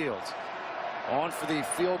the field. On for the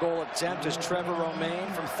field goal attempt is Trevor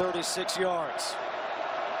Romaine from 36 yards.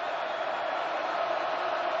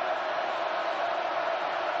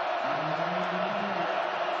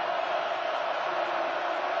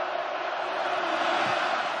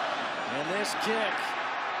 This kick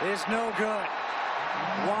is no good.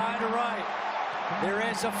 Wide right. There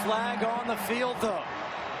is a flag on the field, though.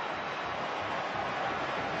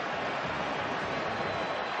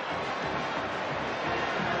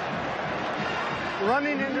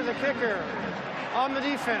 Running into the kicker on the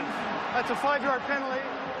defense. That's a 5-yard penalty.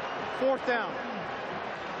 4th down.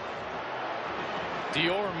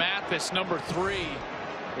 Dior Mathis, number 3,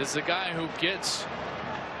 is the guy who gets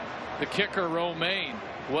the kicker, Romaine.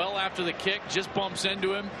 well after the kick, just bumps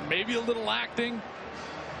into him. Maybe a little acting,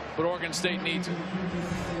 but Oregon State needs it.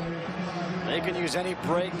 They can use any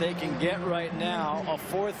break they can get right now. A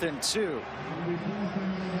 4th and 2.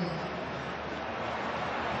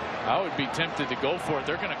 I would be tempted to go for it.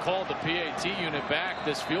 They're going to call the PAT unit back,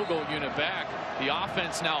 this field goal unit back. The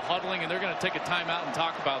offense now huddling, and they're going to take a timeout and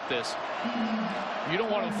talk about this. You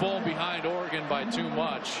don't want to fall behind Oregon by too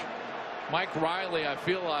much. Mike Riley, I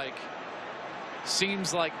feel like,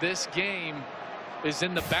 seems like this game is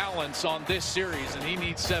in the balance on this series, and he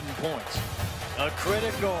needs 7 points. A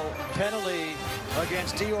critical penalty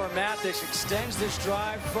against Dior Mathis extends this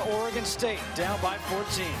drive for Oregon State, down by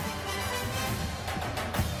 14.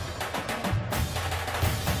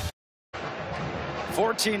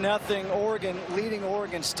 (14-0) Oregon leading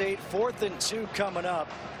Oregon State. 4th and 2 coming up.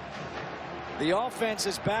 The offense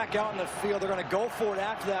is back out in the field. They're going to go for it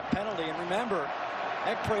after that penalty. And remember,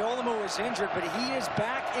 Ekpreolimo is injured, but he is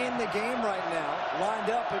back in the game right now, lined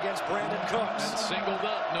up against Brandon Cooks. And singled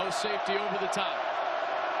up, no safety over the top.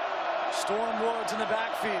 Storm Woods in the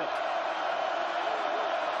backfield.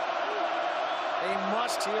 A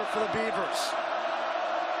must here for the Beavers.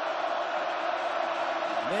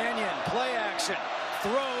 Mannion, play action.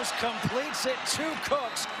 Throws, completes it to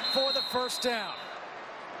Cooks for the first down.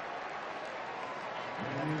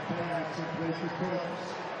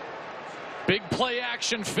 Big play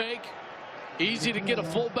action fake. Easy to get a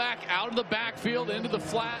fullback out of the backfield into the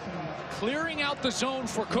flat. Clearing out the zone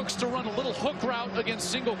for Cooks to run a little hook route against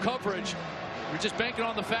single coverage. We're just banking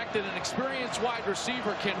on the fact that an experienced wide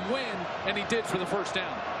receiver can win, and he did for the first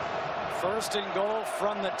down. 1st and goal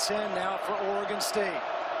from the 10 now for Oregon State.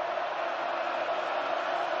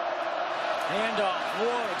 Handoff,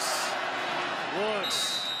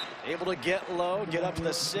 Woods able to get low, get up to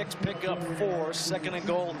the 6, pick up 4. 2nd and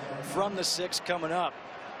goal from the 6 coming up.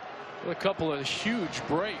 A couple of huge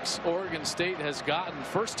breaks Oregon State has gotten.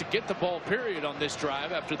 First to get the ball, period, on this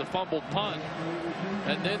drive after the fumbled punt.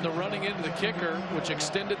 And then the running into the kicker, which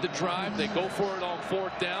extended the drive. They go for it on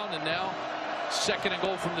 4th down, and now 2nd and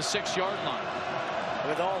goal from the 6-yard line.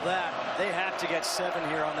 With all that, they have to get 7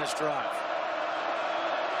 here on this drive.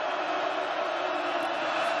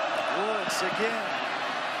 Woods again,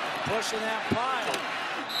 pushing that pile.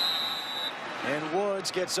 And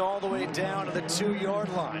Woods gets all the way down to the 2-yard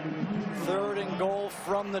line. 3rd and goal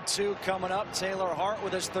from the 2 coming up. Taylor Hart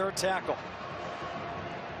with his 3rd tackle.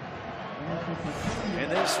 In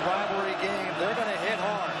this rivalry game, they're going to hit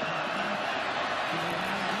hard.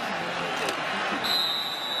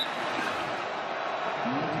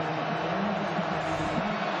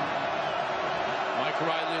 Mike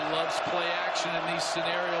Riley loves play action in these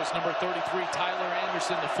scenarios. Number 33, Tyler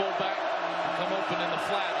Anderson, the fullback, come open in the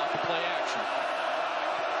flat off the play action.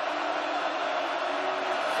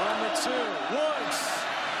 From the 2, Woods,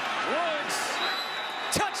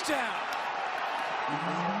 touchdown.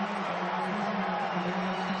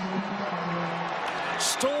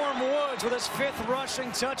 Storm Woods with his 5th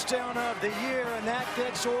rushing touchdown of the year, and that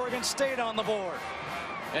gets Oregon State on the board.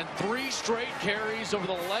 And 3 straight carries over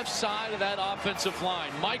the left side of that offensive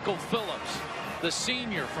line. Michael Phillips, the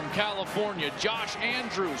senior from California. Josh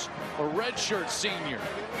Andrews, a redshirt senior,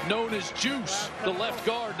 known as Juice, the left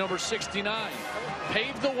guard, number 69.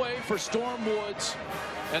 Paved the way for Storm Woods,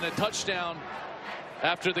 and a touchdown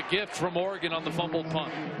after the gift from Oregon on the fumbled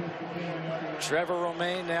punt. Trevor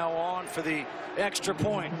Romaine now on for the extra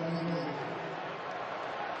point.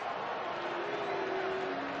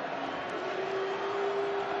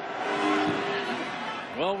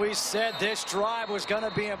 Well, we said this drive was going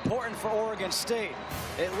to be important for Oregon State.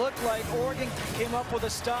 It looked like Oregon came up with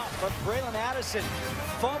a stop, but Braylon Addison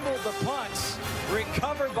fumbled the punts,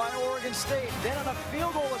 recovered by Oregon State. Then on a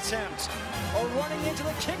field goal attempt, or running into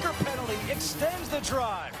the kicker penalty, extends the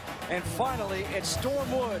drive. And finally, it's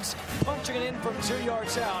Storm Woods punching it in from 2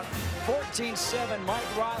 yards out. 14-7,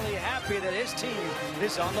 Mike Riley happy that his team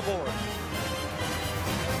is on the board.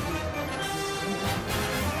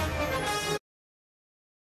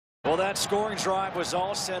 Well, that scoring drive was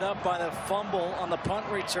all set up by the fumble on the punt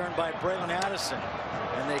return by Braylon Addison.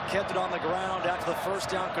 And they kept it on the ground after the first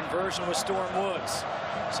down conversion with Storm Woods.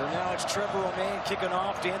 So now it's Trevor Romaine kicking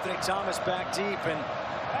off to Anthony Thomas back deep. And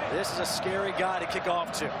this is a scary guy to kick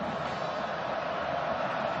off to.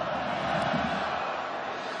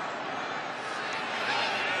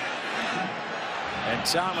 And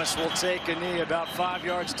Thomas will take a knee about 5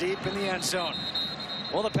 yards deep in the end zone.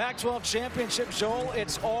 Well, the Pac-12 championship, Joel,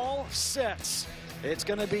 it's all set. It's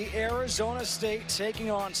going to be Arizona State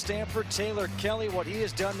taking on Stanford. Taylor Kelly, what he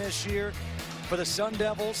has done this year for the Sun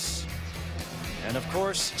Devils. And, of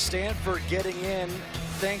course, Stanford getting in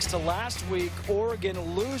thanks to last week Oregon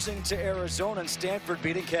losing to Arizona and Stanford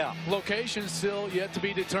beating Cal. Location still yet to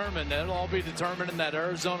be determined. That'll all be determined in that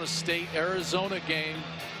Arizona State-Arizona game.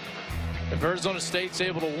 If Arizona State's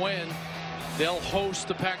able to win, they'll host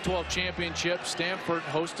the Pac-12 championship. Stanford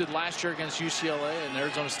hosted last year against UCLA, and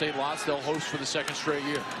Arizona State lost. They'll host for the second straight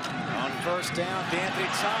year. On first down, D'Anthony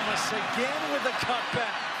Thomas again with the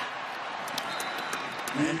cutback.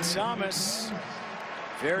 And Thomas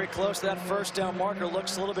very close to that first down marker.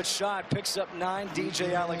 Looks a little bit shy. Picks up 9.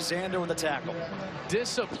 DJ Alexander with a tackle.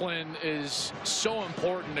 Discipline is so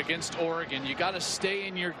important against Oregon. You got to stay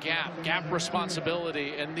in your gap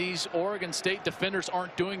responsibility, and these Oregon State defenders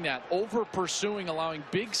aren't doing that. Over pursuing, allowing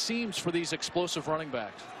big seams for these explosive running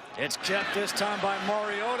backs. It's kept this time by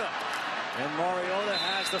Mariota. And Mariota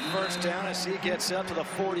has the first down as he gets up to the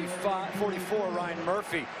 44. Ryan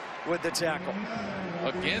Murphy with the tackle.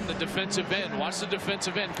 Again, the defensive end. Watch the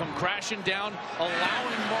defensive end come crashing down,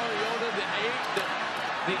 allowing Mariota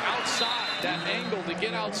the outside, that angle to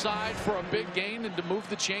get outside for a big gain and to move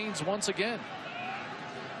the chains once again.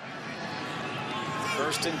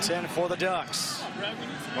 First and 10 for the Ducks.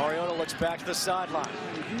 Mariota looks back to the sideline.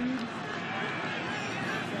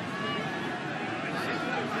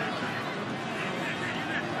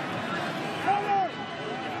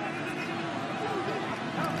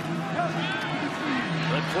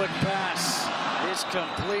 The quick pass is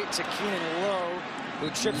complete to Keenan Lowe, who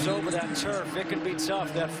trips over that turf. It can be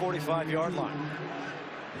tough, that 45-yard line.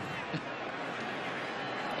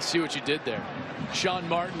 I see what you did there. Sean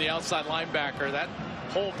Martin, the outside linebacker, that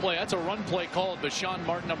whole play, that's a run play called, but Sean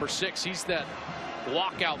Martin, number 6, he's that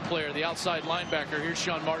walkout player, the outside linebacker. Here's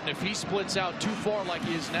Sean Martin. If he splits out too far like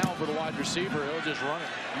he is now for the wide receiver, he'll just run it.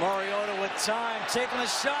 Mariota with time, taking a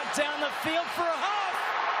shot down the field for a Huff.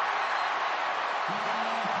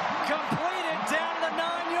 Completed down to the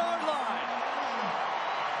 9-yard line.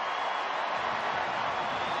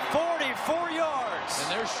 44 yards.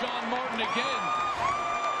 And there's Sean Martin again.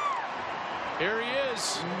 Here he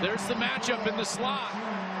is. There's the matchup in the slot.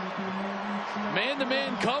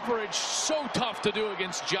 Man-to-man coverage, so tough to do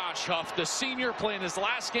against Josh Huff, the senior, playing his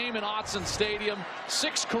last game in Autzen Stadium.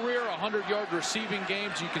 6 career 100-yard receiving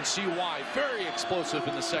games. You can see why. Very explosive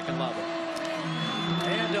in the second level.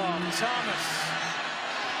 And Thomas.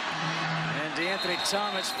 And D'Anthony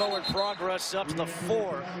Thomas, forward progress up to the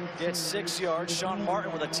 4. Gets 6 yards. Sean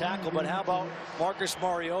Martin with a tackle, but how about Marcus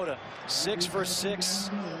Mariota? 6 for 6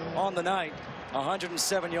 on the night.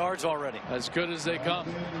 107 yards already. As good as they come.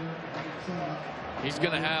 He's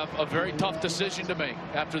going to have a very tough decision to make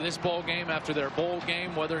after this bowl game, after their bowl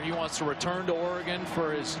game, whether he wants to return to Oregon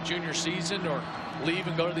for his junior season or leave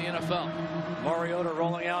and go to the NFL. Mariota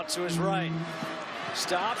rolling out to his right.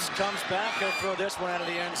 Stops, comes back, he'll throw this one out of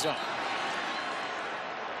the end zone.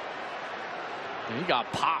 And he got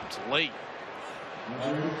popped late.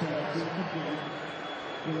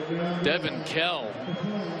 Devin Kell,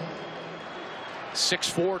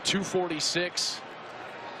 6'4", 246.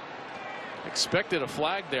 Expected a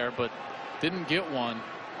flag there, but didn't get one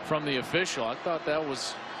from the official. I thought that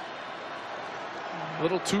was a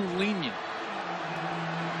little too lenient.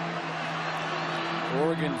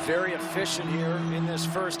 Oregon very efficient here in this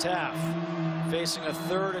first half, facing a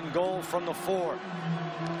 3rd and goal from the 4.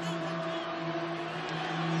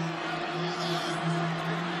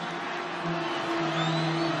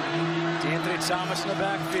 D'Anthony Thomas in the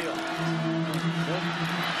backfield.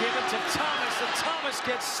 Give it to Thomas, and Thomas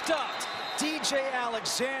gets stopped. DJ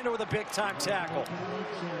Alexander with a big-time tackle.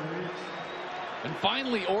 And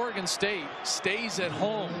finally, Oregon State stays at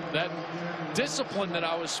home. That discipline that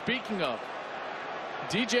I was speaking of.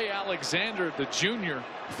 DJ Alexander, the junior,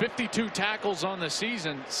 52 tackles on the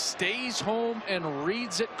season, stays home and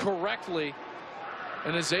reads it correctly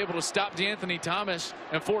and is able to stop D'Anthony Thomas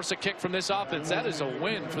and force a kick from this offense. That is a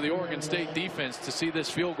win for the Oregon State defense to see this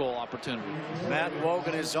field goal opportunity. Matt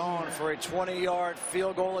Wogan is on for a 20-yard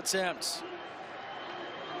field goal attempt.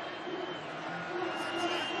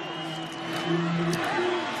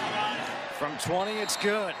 From 20, it's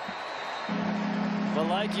good. But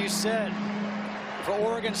like you said, for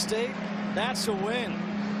Oregon State, that's a win.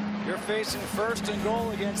 You're facing 1st and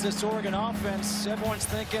goal against this Oregon offense. Everyone's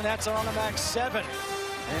thinking that's an automatic 7.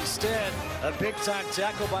 Instead, a big-time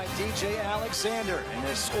tackle by DJ Alexander. And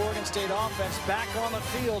this Oregon State offense back on the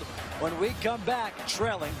field when we come back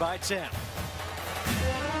trailing by 10.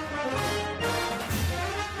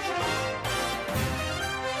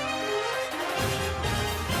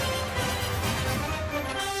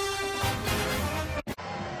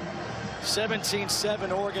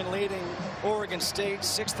 (17-7) Oregon leading Oregon State.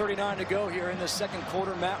 6:39 to go here in the second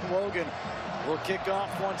quarter. Matt Wogan will kick off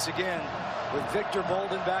once again. with Victor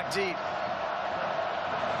Bolden back deep.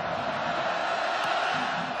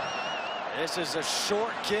 This is a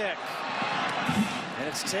short kick, and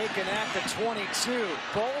it's taken at the 22.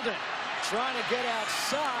 Bolden trying to get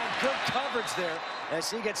outside. Good coverage there as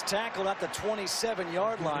he gets tackled at the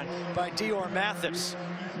 27-yard line by Dior Mathis.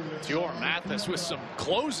 Dior Mathis with some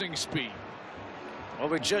closing speed. Well,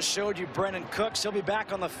 we just showed you Brennan Cooks. He'll be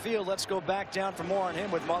back on the field. Let's go back down for more on him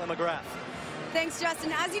with Molly McGrath. Thanks,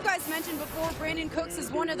 Justin. As you guys mentioned before, Brandon Cooks is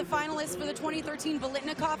one of the finalists for the 2013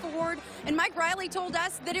 Biletnikoff Award. And Mike Riley told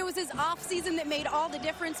us that it was his offseason that made all the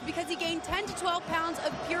difference because he gained 10 to 12 pounds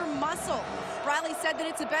of pure muscle. Riley said that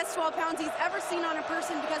it's the best 12 pounds he's ever seen on a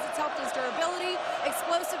person because it's helped his durability,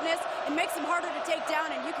 explosiveness, and makes him harder to take down,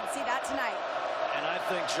 and you can see that tonight. And I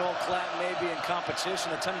think Joel Klatt may be in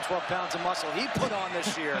competition. The 10 to 12 pounds of muscle he put on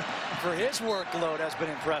this year for his workload has been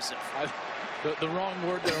impressive. The wrong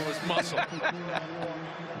word there was muscle.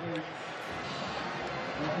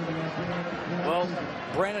 Well,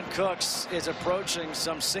 Brandon Cooks is approaching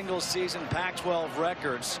some single-season Pac-12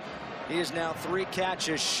 records. He is now 3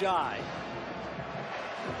 catches shy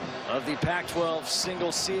of the Pac-12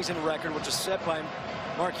 single-season record, which is set by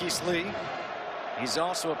Marquise Lee. He's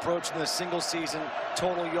also approaching the single-season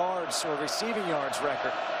total yards or receiving yards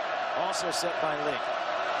record, also set by Lee.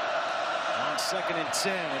 On 2nd and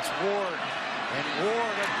 10, it's Ward. And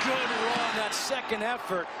Ward, a good run, that second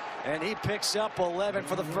effort. And he picks up 11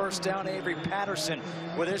 for the first down. Avery Patterson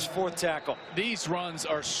with his 4th tackle. These runs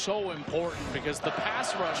are so important because the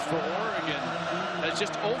pass rush for Oregon has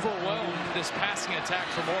just overwhelmed this passing attack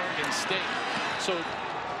from Oregon State. So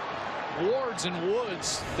Ward's and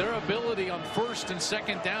Woods, their ability on 1st and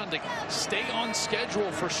 2nd down to stay on schedule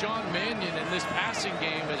for Sean Mannion in this passing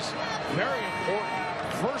game is very important.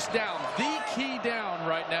 First down, the key down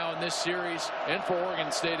right now in this series and for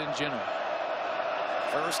Oregon State in general.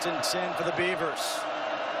 1st and 10 for the Beavers.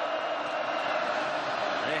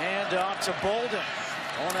 They hand off to Bolden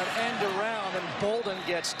on an end around, and Bolden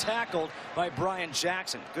gets tackled by Brian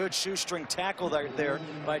Jackson. Good shoestring tackle there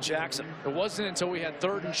by Jackson. It wasn't until we had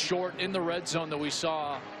 3rd and short in the red zone that we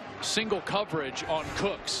saw single coverage on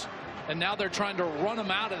Cooks. And now they're trying to run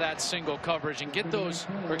him out of that single coverage and get those,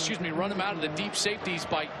 or excuse me, run him out of the deep safeties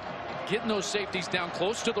by getting those safeties down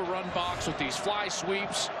close to the run box with these fly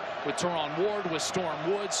sweeps, with Teron Ward, with Storm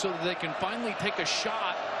Woods, so that they can finally take a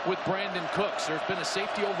shot with Brandon Cooks. There's been a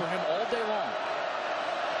safety over him all day long.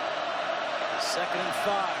 2nd and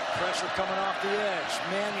 5. Pressure coming off the edge.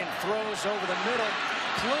 Mannion throws over the middle.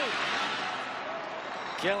 Clute.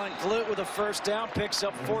 Kellen Clute with a first down, picks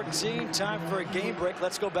up 14. Time for a game break.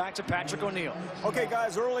 Let's go back to Patrick O'Neill. Okay,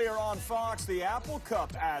 guys, earlier on Fox, the Apple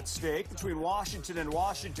Cup at stake between Washington and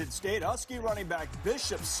Washington State. Husky running back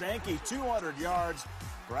Bishop Sankey, 200 yards.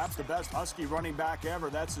 Perhaps the best Husky running back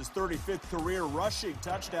ever. That's his 35th career rushing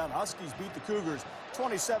touchdown. Huskies beat the Cougars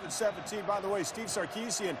 27-17. By the way, Steve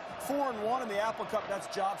Sarkisian 4-1 in the Apple Cup. That's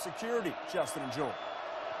job security. Justin and Joel.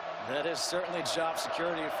 That is certainly job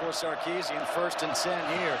security for Sarkisian. 1st and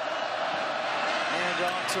 10 here. And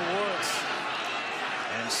on to Woods.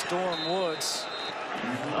 And Storm Woods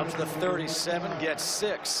up to the 37, gets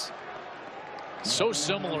 6. So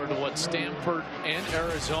similar to what Stanford and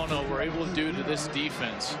Arizona were able to do to this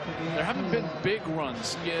defense. There haven't been big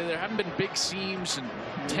runs. Yeah, there haven't been big seams and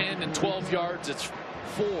 10 and 12 yards. It's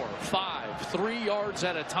 4, 5, 3 yards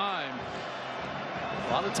at a time.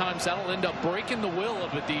 A lot of times that'll end up breaking the will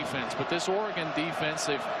of a defense. But this Oregon defense,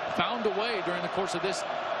 they've found a way during the course of this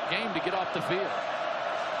game to get off the field.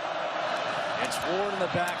 It's Ward in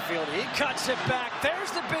the backfield. He cuts it back.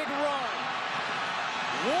 There's the big run.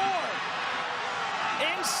 Ward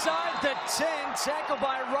inside the 10, tackled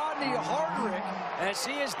by Rodney Hardrick as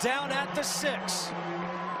he is down at the 6.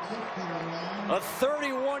 A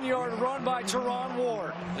 31-yard run by Teron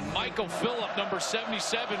Ward. And Michael Phillip, number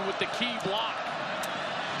 77, with the key block.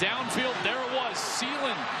 Downfield, there it was,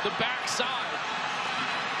 sealing the backside.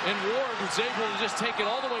 And Ward was able to just take it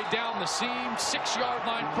all the way down the seam. 6-yard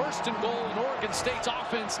line, 1st and goal. And Oregon State's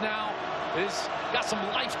offense now is got some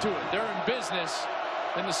life to it. They're in business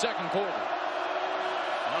in the 2nd quarter.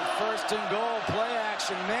 On 1st and goal, play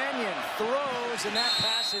action. Mannion throws, and that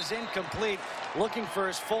pass is incomplete. Looking for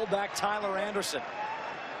his fullback, Tyler Anderson.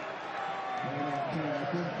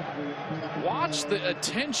 Watch the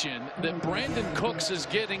attention that Brandon Cooks is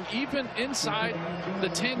getting even inside the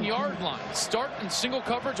 10-yard line. Start in single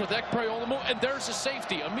coverage with Ekpe-Olumu, and there's a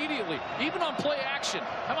safety immediately. Even on play action.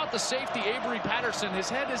 How about the safety, Avery Patterson? His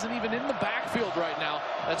head isn't even in the backfield right now.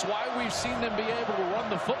 That's why we've seen them be able to run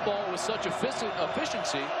the football with such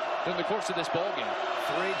efficiency during the course of this ball game.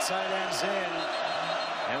 3 tight ends in.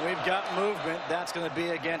 And we've got movement. That's going to be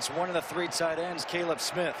against one of the 3 tight ends, Caleb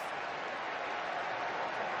Smith.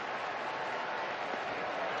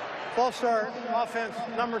 False start, offense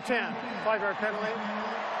number 10, 5-yard penalty.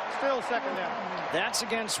 Still second down. That's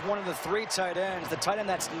against one of the 3 tight ends. The tight end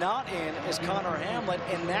that's not in is Connor Hamlet,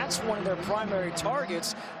 and that's one of their primary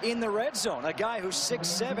targets in the red zone, a guy who's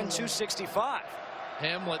 6'7", 265.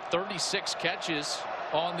 Hamlet, 36 catches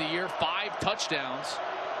on the year, 5 touchdowns.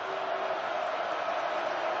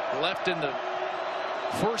 Left in the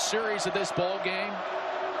first series of this ball game,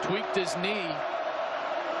 tweaked his knee.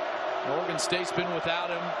 Oregon State's been without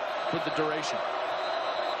him for the duration.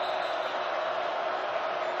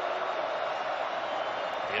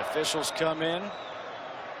 The officials come in.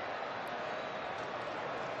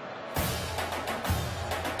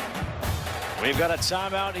 We've got a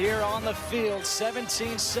timeout here on the field.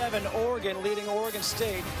 17-7 Oregon leading Oregon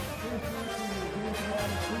State.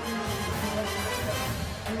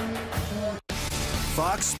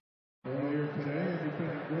 Fox. Earlier today,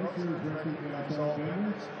 independent grocers recognized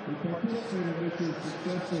Alabama who participated in this year's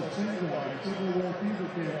successful single-line Civil War fever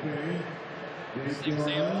campaign.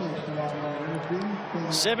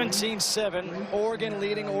 17-7 Oregon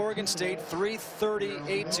leading Oregon State.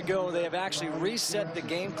 3:38 to go. They have actually reset the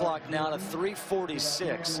game clock now to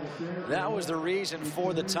 3:46. That was the reason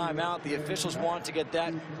for the timeout. The officials want to get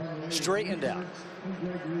that straightened out.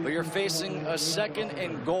 But you're facing a 2nd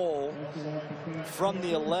and goal from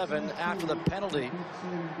the 11 after the penalty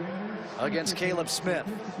against Caleb Smith.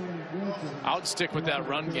 I would stick with that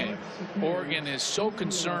run game. Oregon is so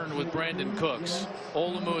concerned with Brandon Cooks.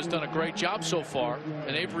 Olumu has done a great job so far,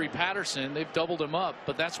 and Avery Patterson, they've doubled him up,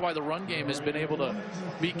 but that's why the run game has been able to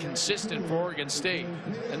be consistent for Oregon State.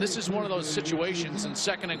 And this is one of those situations in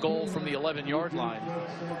 2nd and goal from the 11-yard line.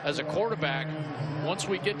 As a quarterback, once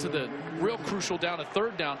we get to the real crucial down to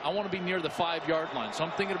 3rd down, I want to be near the 5-yard line. So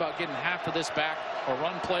I'm thinking about getting half of this back. A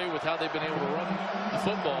run play with how they've been able to run the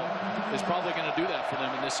football is probably going to do that for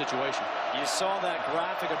them in this situation. You saw that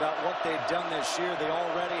graphic about what they've done this year. They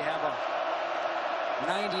already have a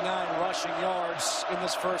 99 rushing yards in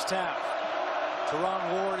this first half.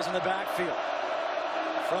 Teron Ward is in the backfield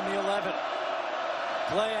from the 11.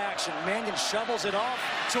 Play action. Mannion shovels it off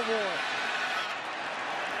to Ward.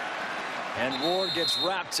 And Ward gets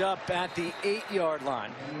wrapped up at the 8-yard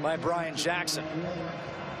line by Brian Jackson.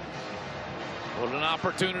 What an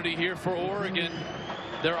opportunity here for Oregon.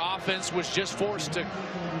 Their offense was just forced to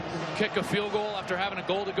kick a field goal after having a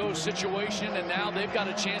goal-to-go situation, and now they've got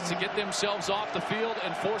a chance to get themselves off the field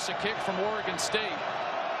and force a kick from Oregon State.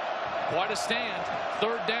 Quite a stand.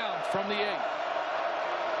 3rd down from the 8.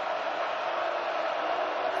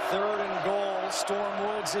 3rd and goal. Storm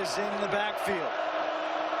Woods is in the backfield.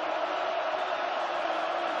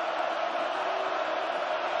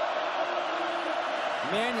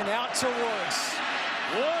 Mannion out to Woods.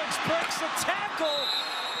 Woods breaks the tackle.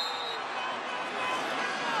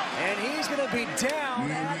 And he's going to be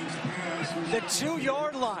down at the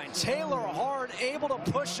 2-yard line. Taylor Hard able to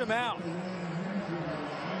push him out.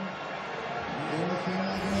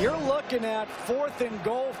 You're looking at 4th and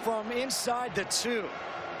goal from inside the 2.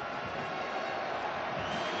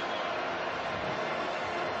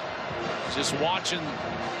 Just watching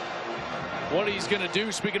what he's going to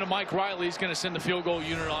do. Speaking of Mike Riley, he's going to send the field goal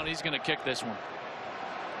unit on. He's going to kick this one.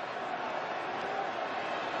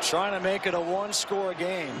 Trying to make it a 1-score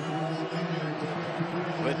game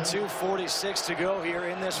with 2:46 to go here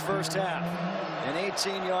in this first half. An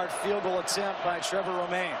 18-yard field goal attempt by Trevor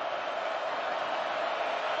Romaine.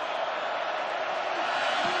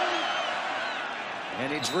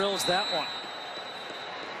 And he drills that one.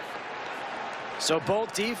 So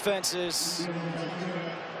both defenses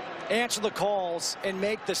answer the calls and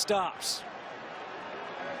make the stops.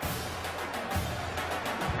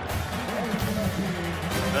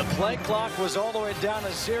 The play clock was all the way down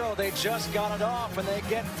to 0. They just got it off, and they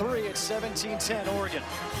get 3 at 17-10 Oregon.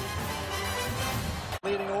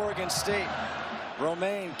 Leading Oregon State.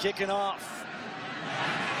 Romaine kicking off.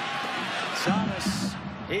 Thomas,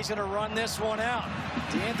 he's going to run this one out.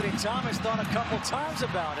 DeAnthony Thomas thought a couple times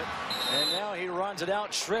about it, and now he runs it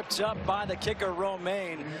out, tripped up by the kicker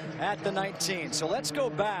Romaine at the 19. So let's go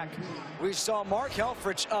back. We saw Mark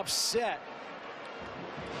Helfrich upset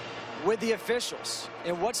with the officials.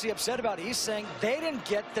 And what's he upset about? He's saying they didn't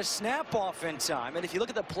get the snap off in time. And if you look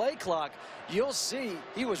at the play clock, you'll see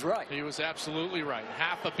he was right. He was absolutely right.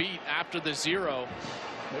 Half a beat after the 0,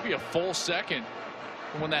 maybe a full second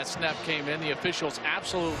when that snap came in. The officials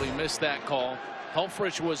absolutely missed that call.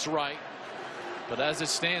 Helfrich was right. But as it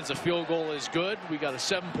stands, the field goal is good. We got a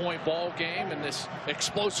 7-point ball game, and this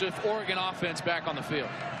explosive Oregon offense back on the field.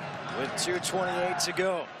 with 2:28 to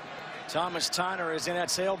go. Thomas Tyner is in at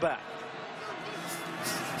tailback.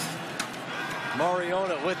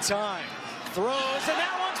 Mariota with time. Throws, and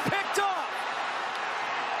that one's picked off.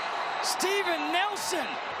 Steven Nelson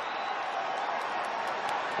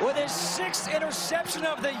with his 6th interception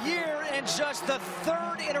of the year and just the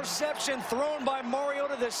 3rd interception thrown by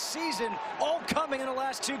Mariota this season, all coming in the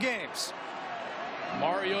last 2 games.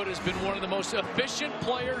 Mariota's been one of the most efficient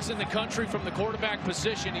players in the country from the quarterback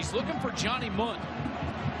position. He's looking for Johnny Mundt,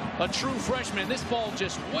 a true freshman. This ball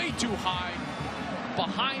just way too high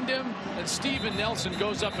behind him, and Steven Nelson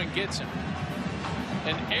goes up and gets him.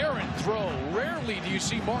 An errant throw. Rarely do you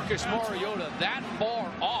see Marcus Mariota that far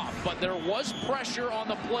off, but there was pressure on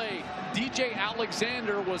the play. DJ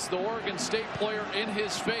Alexander was the Oregon State player in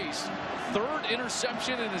his face. 3rd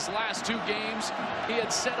interception in his last 2 games. He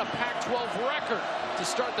had set a Pac-12 record to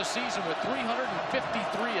start the season with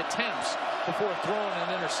 353 attempts before throwing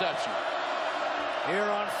an interception. Here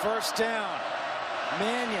on 1st down,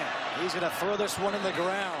 Mannion, he's going to throw this one in the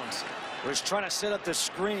ground. Was trying to set up the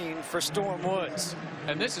screen for Storm Woods.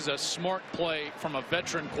 And this is a smart play from a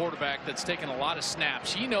veteran quarterback that's taken a lot of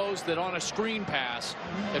snaps. He knows that on a screen pass,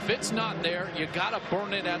 if it's not there, you got to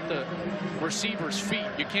burn it at the receiver's feet.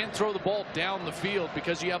 You can't throw the ball down the field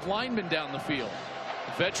because you have linemen down the field.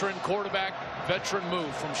 Veteran quarterback, veteran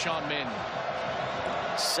move from Sean Mannion.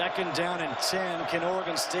 2nd down and 10. Can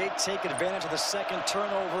Oregon State take advantage of the 2nd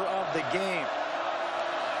turnover of the game?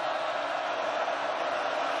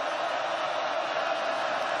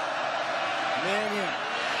 Mannion.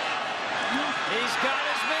 He's got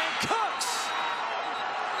his man Cooks.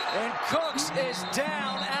 And Cooks is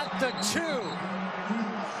down at the 2.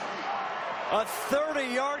 A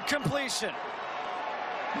 30-yard completion.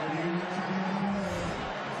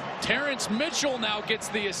 Terrence Mitchell now gets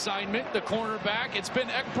the assignment, the cornerback. It's been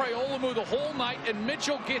Ekpreolumu the whole night, and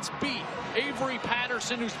Mitchell gets beat. Avery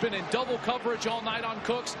Patterson, who's been in double coverage all night on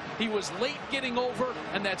Cooks, he was late getting over,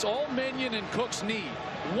 and that's all Mannion and Cooks need.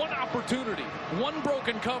 One opportunity, one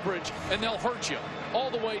broken coverage, and they'll hurt you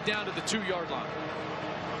all the way down to the 2-yard line.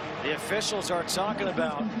 The officials are talking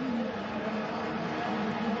about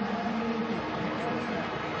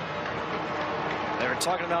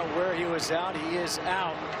where he was out. He is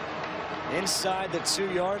out inside the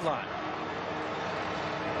 2-yard line.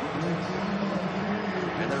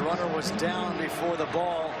 And the runner was down before the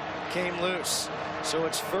ball came loose. So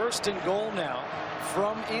it's 1st and goal now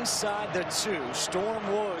from inside the 2. Storm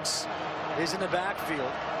Woods is in the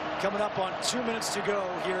backfield. Coming up on 2 minutes to go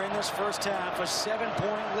here in this 1st half. A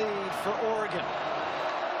 7-point lead for Oregon.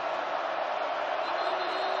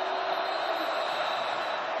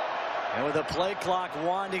 And with the play clock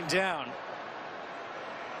winding down.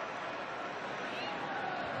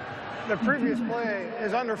 The previous play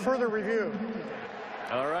is under further review.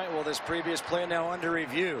 All right, well, this previous play now under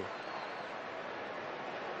review.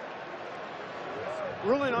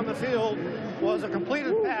 Ruling on the field was a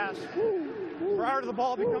completed pass prior to the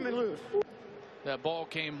ball becoming loose. That ball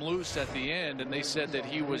came loose at the end, and they said that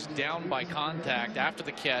he was down by contact after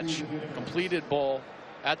the catch. Completed ball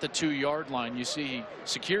at the 2-yard line. You see he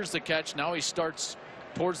secures the catch. Now he starts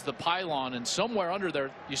towards the pylon, and somewhere under there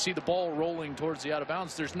you see the ball rolling towards the out of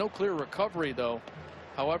bounds. There's no clear recovery though.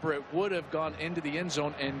 However, it would have gone into the end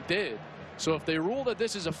zone and did. So if they rule that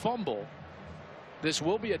this is a fumble, this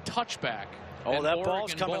will be a touchback. Oh, that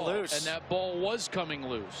ball's coming loose. And that ball was coming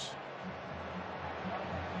loose.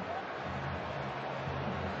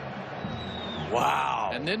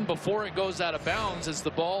 Wow. And then before it goes out of bounds, as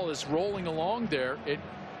the ball is rolling along there, it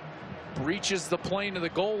breaches the plane of the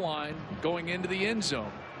goal line going into the end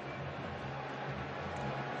zone.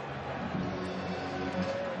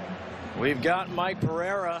 We've got Mike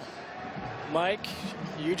Pereira. Mike,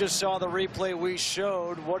 you just saw the replay we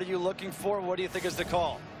showed. What are you looking for? What do you think is the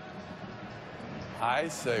call? I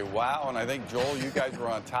say wow, and I think, Joel, you guys were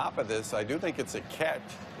on top of this. I do think it's a catch.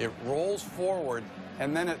 It rolls forward,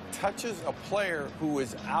 and then it touches a player who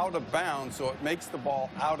is out of bounds, so it makes the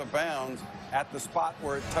ball out of bounds at the spot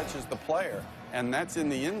where it touches the player. And that's in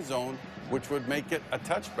the end zone, which would make it a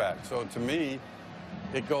touchback. So to me,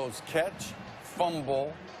 it goes catch,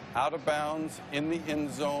 fumble, out of bounds, in the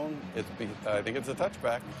end zone. I think it's a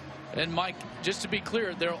touchback. And Mike, just to be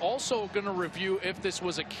clear, they're also going to review if this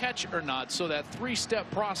was a catch or not. So that 3-step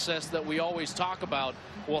process that we always talk about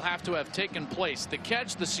will have to have taken place. The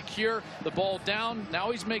catch, the secure, the ball down.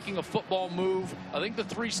 Now he's making a football move. I think the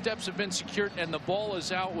 3 steps have been secured, and the ball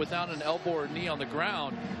is out without an elbow or knee on the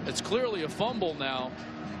ground. It's clearly a fumble now.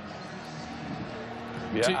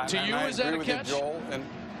 Yeah, to you, is that a catch? Joel, and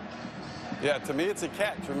Yeah, to me it's a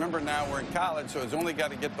catch. Remember, now we're in college, so he's only got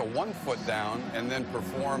to get the 1 foot down and then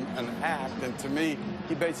perform an act. And to me,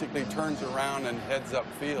 he basically turns around and heads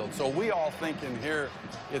upfield. So we all think in here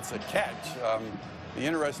it's a catch. The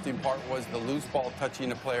interesting part was the loose ball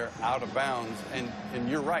touching a player out of bounds. And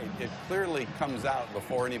you're right, it clearly comes out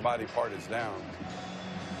before anybody parted down.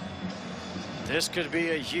 This could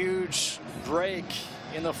be a huge break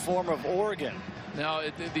in the form of Oregon. Now,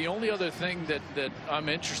 the only other thing that I'm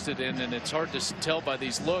interested in, and it's hard to tell by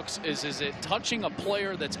these looks, is it touching a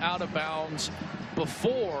player that's out of bounds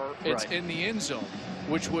before it's in the end zone,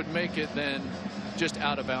 which would make it then just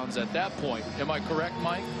out of bounds at that point. Am I correct,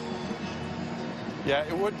 Mike? Yeah,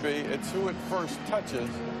 it would be. It's who it first touches,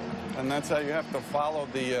 and that's how you have to follow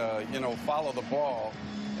the, follow the ball.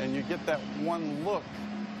 And you get that one look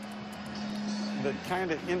that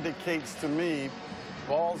kind of indicates to me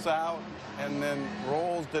ball's out, and then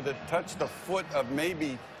rolls. Did it touch the foot of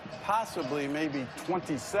possibly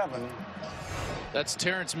 27? That's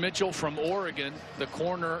Terrence Mitchell from Oregon, the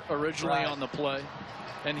corner originally on the play.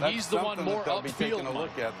 And he's the one more they'll be upfield. taking a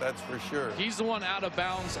look at, that's for sure. He's the one out of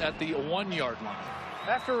bounds at the 1 yard line.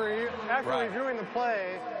 After reviewing the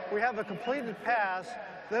play, we have a completed pass,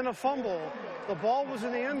 then a fumble. The ball was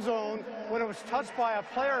in the end zone when it was touched by a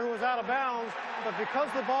player who was out of bounds, but because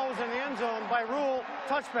the ball was in the end zone, by rule,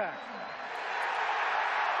 touchback.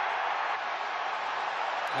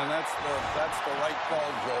 And that's the right call,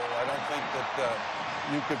 Joel. I don't think that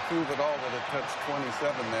you could prove at all that it touched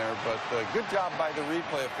 27 there, but good job by the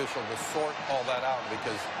replay official to sort all that out,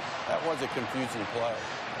 because that was a confusing play.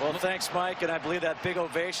 Well, thanks, Mike, and I believe that big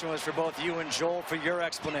ovation was for both you and Joel for your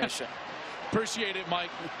explanation. Appreciate it, Mike.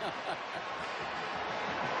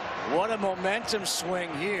 What a momentum swing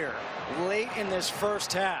here late in this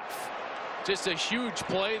first half. Just a huge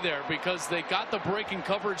play there, because they got the breaking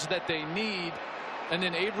coverage that they need, and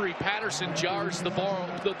then Avery Patterson jars the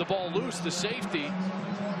ball loose, the safety.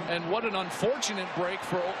 And what an unfortunate break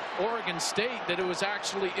for Oregon State that it was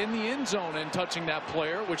actually in the end zone and touching that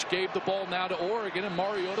player, which gave the ball now to Oregon, and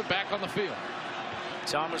Mariota back on the field.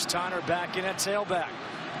 Thomas Tyner back in at tailback.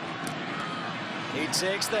 He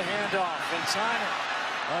takes the handoff, and Tyner,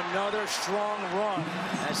 another strong run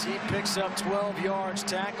as he picks up 12 yards,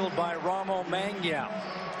 tackled by Ramo Mangiao.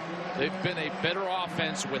 They've been a better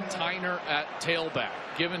offense with Tyner at tailback,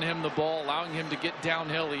 giving him the ball, allowing him to get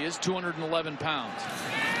downhill. He is 211 pounds.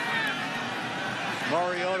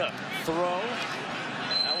 Mariota throw.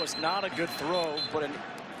 That was not a good throw, but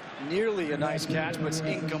nearly a nice catch, but it's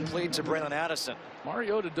incomplete to Braylon Addison.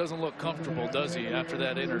 Mariota doesn't look comfortable, does he, after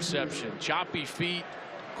that interception? Choppy feet,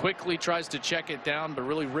 quickly tries to check it down, but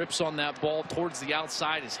really rips on that ball towards the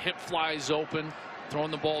outside. His hip flies open,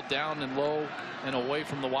 throwing the ball down and low and away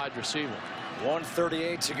from the wide receiver.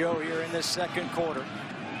 1:38 to go here in this second quarter.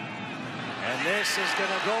 And this is going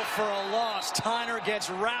to go for a loss. Tyner gets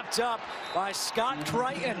wrapped up by Scott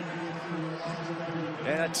Crichton.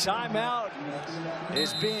 And a timeout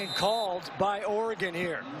is being called by Oregon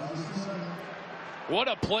here. What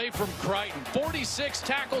a play from Crichton. 46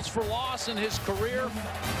 tackles for loss in his career.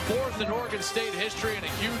 4th in Oregon State history, and a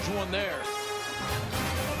huge one there.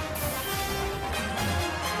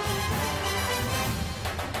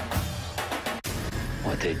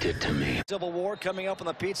 What they did to me. Civil War coming up on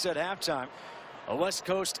the pizza at halftime. A West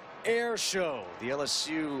Coast air show. The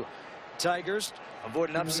LSU Tigers avoid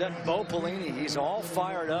an upset. Bo Pelini, he's all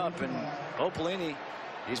fired up, and Bo Pelini,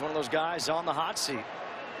 he's one of those guys on the hot seat.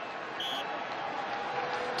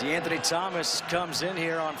 DeAnthony Thomas comes in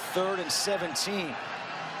here on 3rd and 17.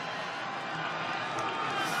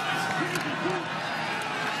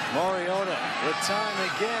 Mariota with time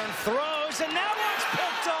again, throws, and that one's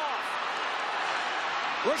picked off.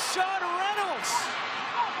 Rashad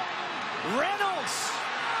Reynolds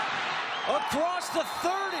across the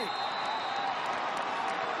 30.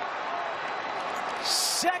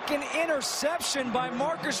 Second interception by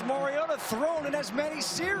Marcus Mariota, thrown in as many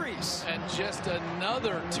series. And just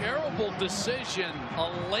another terrible decision.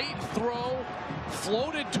 A late throw,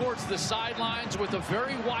 floated towards the sidelines with a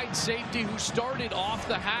very wide safety who started off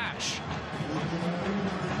the hash.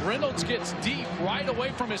 Reynolds gets deep right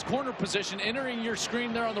away from his corner position, entering your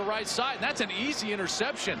screen there on the right side. And that's an easy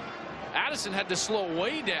interception. Addison had to slow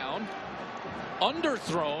way down.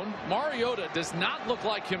 Underthrown. Mariota does not look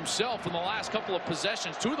like himself in the last couple of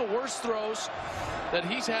possessions. 2 of the worst throws that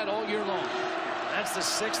he's had all year long. That's the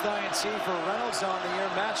 6th INT for Reynolds on the year,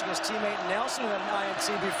 matching his teammate Nelson with an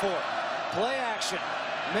INT before. Play action.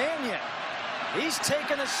 Mannion. He's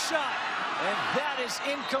taken a shot, and that is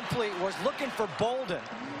incomplete. Was looking for Bolden.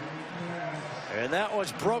 And that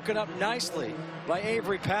was broken up nicely by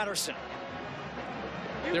Avery Patterson.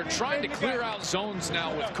 They're trying to clear out zones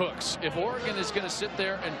now with Cooks. If Oregon is going to sit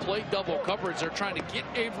there and play double coverage, they're trying to get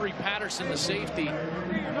Avery Patterson, the safety,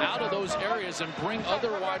 out of those areas and bring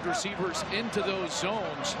other wide receivers into those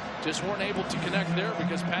zones. Just weren't able to connect there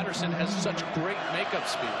because Patterson has such great makeup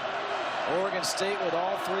speed. Oregon State with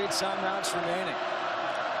all 3 timeouts remaining.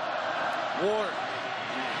 Ward.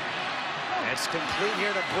 It's complete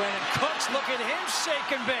here to Brandon Cooks. Look at him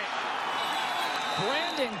shake and bake.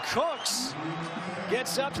 Brandon Cooks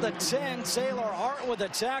gets up to the 10. Taylor Hart with a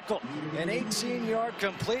tackle. An 18-yard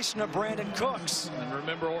completion of Brandon Cooks. And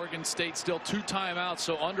remember, Oregon State still 2 timeouts,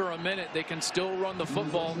 so under a minute they can still run the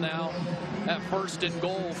football now at 1st and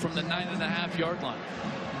goal from the 9.5-yard line.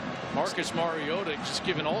 Marcus Mariota just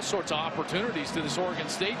giving all sorts of opportunities to this Oregon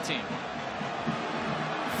State team.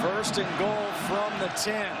 1st and goal from the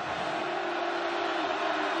 10.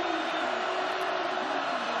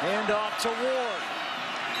 Hand off to Ward.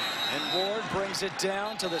 And Ward brings it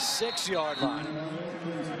down to the 6-yard line.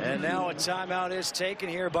 And now a timeout is taken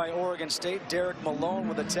here by Oregon State. Derek Malone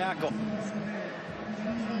with a tackle.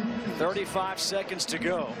 35 seconds to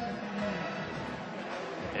go.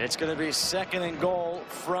 It's going to be 2nd and goal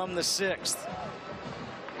from the 6th.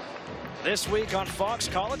 This week on Fox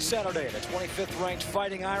College Saturday, the 25th ranked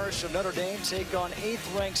Fighting Irish of Notre Dame take on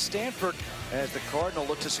 8th ranked Stanford as the Cardinal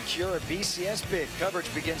look to secure a BCS bid.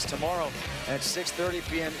 Coverage begins tomorrow at 6:30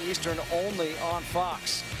 p.m. Eastern only on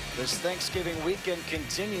Fox. This Thanksgiving weekend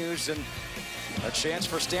continues, and a chance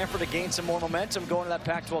for Stanford to gain some more momentum going to that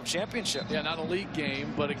Pac-12 championship. Yeah, not a league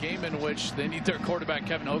game, but a game in which they need their quarterback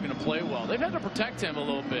Kevin Hogan to play well. They've had to protect him a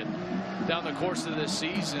little bit down the course of this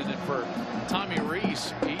season. And for Tommy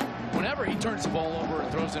Rees, whenever he turns the ball over and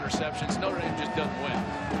throws interceptions, Notre Dame just doesn't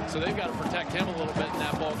win. So they've got to protect him a little bit in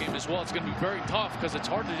that ball game as well. It's going to be very tough because it's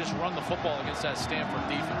hard to just run the football against that Stanford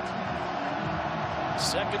defense.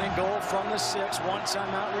 2nd and goal from the 6. 1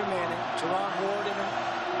 timeout remaining. Teron Ward in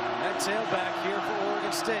at tailback here for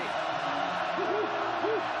Oregon State.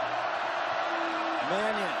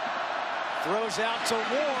 Mannion throws out to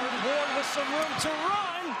Ward. Ward with some room to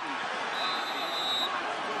run.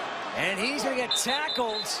 And he's going to get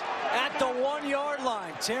tackled at the 1-yard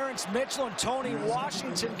line. Terrence Mitchell and Tony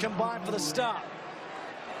Washington combined for the stop.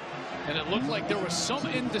 And it looked like there was some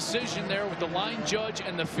indecision there with the line judge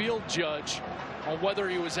and the field judge on whether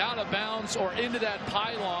he was out of bounds or into that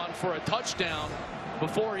pylon for a touchdown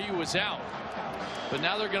before he was out. But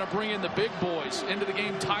now they're going to bring in the big boys into the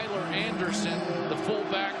game. Tyler Anderson, the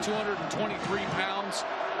fullback, 223 pounds,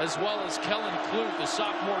 as well as Kellen Clute, the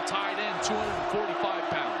sophomore tight end, 245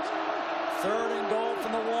 pounds. 3rd and goal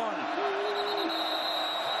from the 1.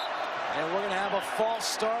 And we're going to have a false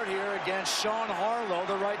start here against Sean Harlow,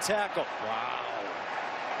 the right tackle. Wow.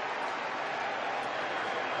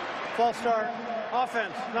 False start.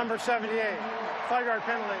 Offense, number 78. 5-yard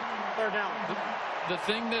penalty. 3rd down. The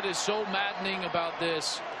thing that is so maddening about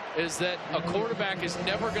this is that a quarterback is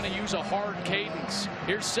never going to use a hard cadence.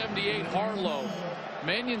 Here's 78 Harlow.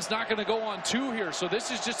 Mannion's not going to go on 2 here, so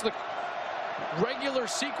this is just the regular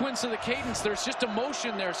sequence of the cadence. There's just a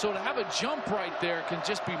motion there, so to have a jump right there can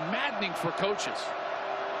just be maddening for coaches.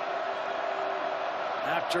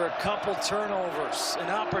 After a couple turnovers, an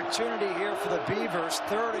opportunity here for the Beavers.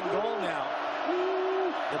 3rd and goal now.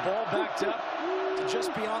 The ball backed up to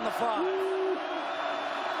just beyond the 5.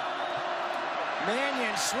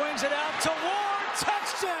 Mannion swings it out to Ward.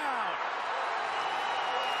 Touchdown!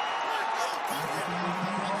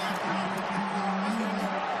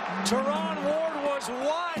 Teron Ward was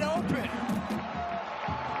wide open.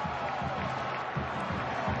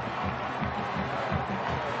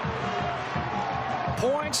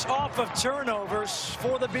 Points off of turnovers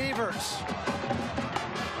for the Beavers.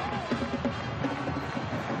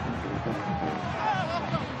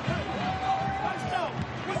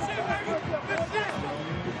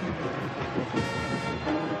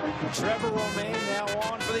 Trevor Romaine now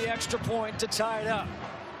on for the extra point to tie it up.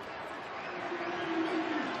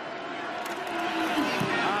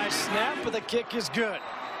 Nice snap, but the kick is good.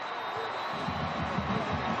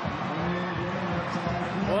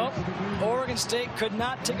 Well, Oregon State could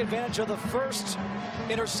not take advantage of the first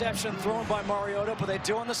interception thrown by Mariota, but they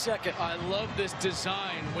do on the 2nd. I love this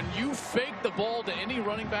design. When you fake the ball to any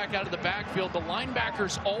running back out of the backfield, the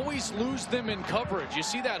linebackers always lose them in coverage. You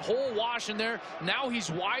see that whole wash in there. Now he's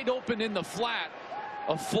wide open in the flat.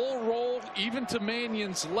 A full roll even to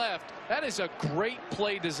Mannion's left. That is a great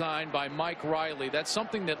play design by Mike Riley. That's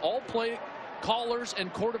something that all play callers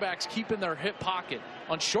and quarterbacks keep in their hip pocket.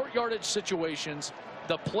 On short yardage situations,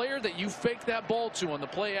 the player that you fake that ball to on the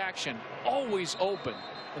play action always open,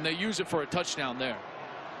 and they use it for a touchdown there.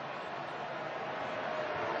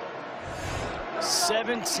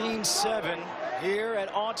 17-7 here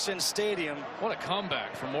at Autzen Stadium. What a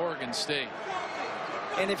comeback from Oregon State.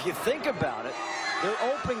 And if you think about it, their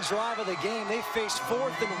opening drive of the game, they faced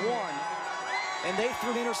 4th and 1, and they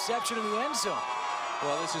threw an interception in the end zone.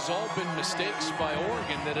 Well, this has all been mistakes by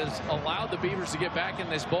Oregon that has allowed the Beavers to get back in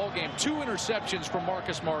this ball game. 2 interceptions from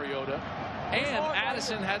Marcus Mariota, and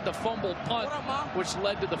Addison had the fumble punt, which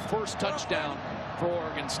led to the first touchdown for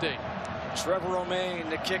Oregon State. Trevor Romaine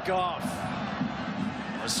to kick off.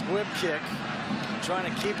 A squib kick, trying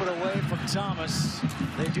to keep it away from Thomas.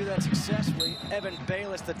 They do that successfully. Evan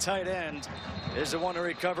Bayless, the tight end, is the one who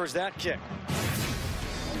recovers that kick.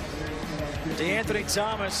 DeAnthony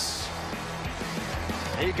Thomas,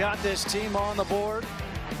 he got this team on the board.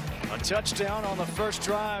 A touchdown on the first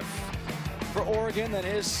drive for Oregon. Then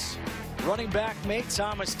his running back mate,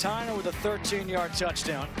 Thomas Tyner, with a 13-yard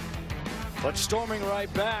touchdown. But storming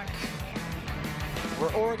right back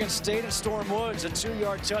for Oregon State and Storm Woods, a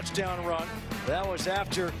 2-yard touchdown run. That was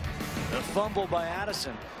after the fumble by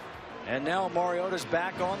Addison. And now Mariota's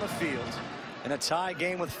back on the field in a tie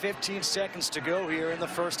game with 15 seconds to go here in the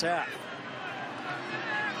first half.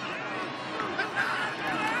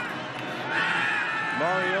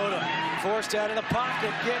 Mariota forced out of the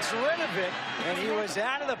pocket, gets rid of it, and he was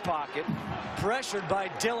out of the pocket, pressured by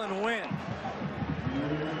Dylan Wynn.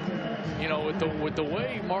 You know, with the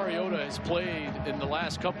way Mariota has played in the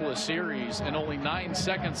last couple of series and only 9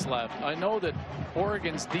 seconds left, I know that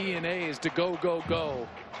Oregon's DNA is to go, go, go,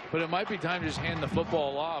 but it might be time to just hand the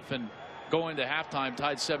football off and go into halftime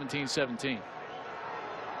tied 17-17.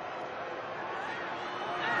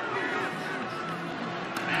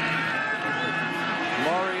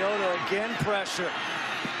 Mariota again pressure.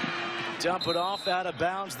 Dump it off out of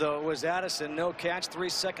bounds, though. It was Addison. No catch, 3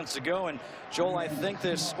 seconds to go. And Joel, I think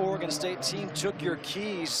this Oregon State team took your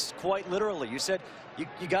keys quite literally. You said you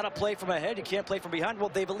got to play from ahead. You can't play from behind.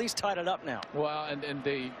 Well, they've at least tied it up now. Well, and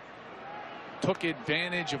they took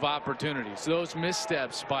advantage of opportunities. Those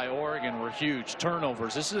missteps by Oregon were huge.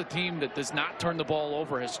 Turnovers. This is a team that does not turn the ball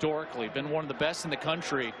over historically. Been one of the best in the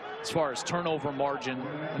country as far as turnover margin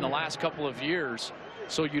in the last couple of years.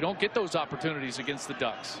 So you don't get those opportunities against the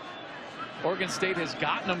Ducks. Oregon State has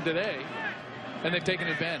gotten them today, and they've taken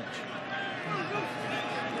advantage.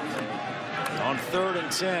 On 3rd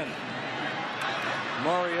and 10,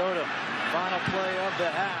 Mariota, final play of the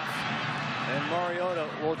half, and Mariota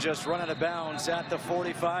will just run out of bounds at the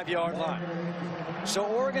 45-yard line. So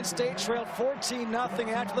Oregon State trailed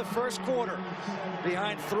 14-0 after the first quarter.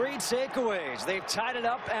 Behind 3 takeaways, they've tied it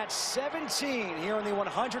up at 17 here in the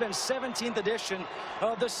 117th edition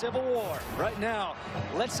of the Civil War. Right now,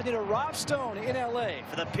 let's send you to Rob Stone in LA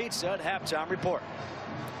for the Pizza at Halftime Report.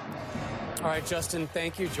 All right, Justin,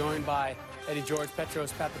 thank you. Joined by Eddie George,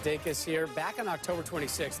 Petros Papadakis here. Back on October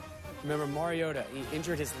 26th, remember Mariota, he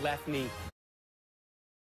injured his left knee.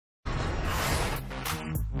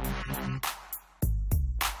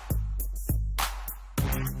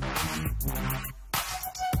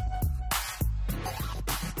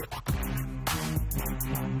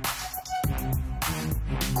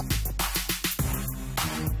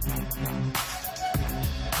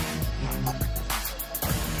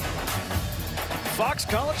 Fox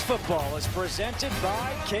College Football is presented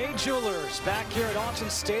by Kay Jewelers. Back here at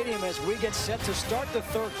Autzen Stadium as we get set to start the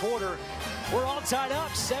third quarter. We're all tied up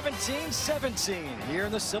 17-17 here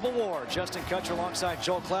in the Civil War. Justin Kutcher alongside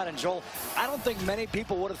Joel Klatt. And Joel, I don't think many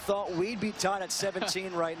people would have thought we'd be tied at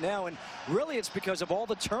 17 right now. And really it's because of all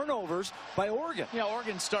the turnovers by Oregon. Yeah,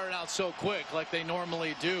 Oregon started out so quick like they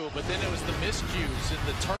normally do, but then it was the miscues and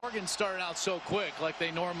the Oregon started out so quick like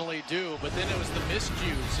they normally do, but then it was the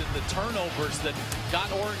miscues and the turnovers that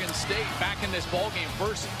got Oregon State back in this ballgame.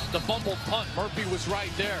 First, the fumbled punt. Murphy was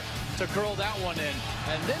right there to curl that one in.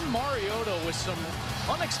 And then Mariota with some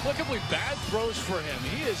inexplicably bad throws for him.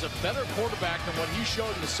 He is a better quarterback than what he showed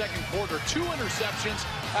in the second quarter. 2 interceptions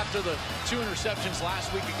after the 2 interceptions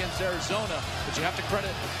last week against Arizona. But you have to credit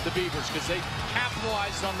the Beavers because they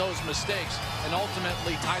capitalized on those mistakes and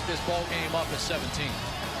ultimately tied this ball game up at 17.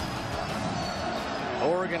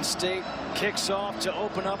 Oregon State kicks off to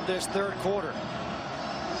open up this third quarter.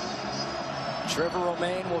 Trevor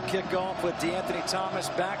Romaine will kick off with DeAnthony Thomas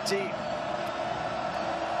back deep.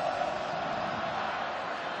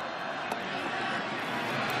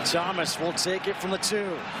 Thomas will take it from the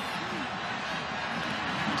 2.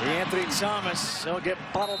 D'Anthony Thomas, he'll get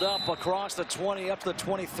bottled up across the 20 up to the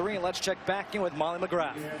 23. And let's check back in with Molly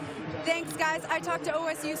McGrath. Thanks, guys. I talked to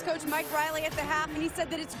OSU's coach Mike Riley at the half, and he said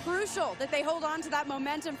that it's crucial that they hold on to that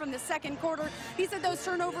momentum from the second quarter. He said those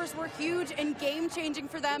turnovers were huge and game-changing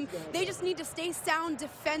for them. They just need to stay sound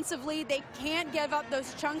defensively. They can't give up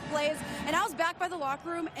those chunk plays. And I was back by the locker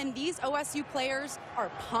room, and these OSU players are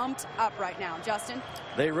pumped up right now. Justin?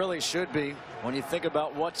 They really should be. When you think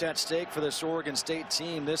about what's at stake for this Oregon State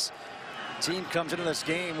team, this team comes into this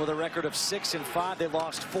game with a record of 6-5. They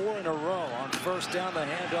lost 4 in a row. On first down, the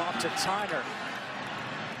handoff to Tyner.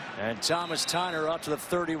 And Thomas Tyner up to the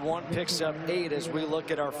 31, picks up 8 as we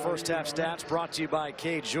look at our first half stats brought to you by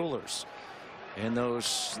Kay Jewelers. And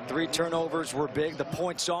those 3 turnovers were big. The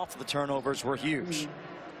points off of the turnovers were huge.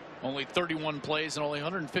 Only 31 plays and only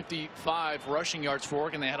 155 rushing yards for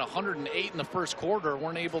Oregon. They had 108 in the first quarter.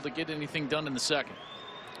 Weren't able to get anything done in the second.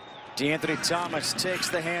 D'Anthony Thomas takes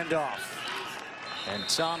the handoff. And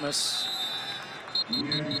Thomas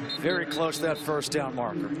very close to that first down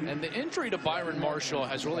marker. And the injury to Byron Marshall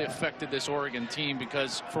has really affected this Oregon team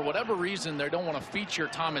because for whatever reason they don't want to feature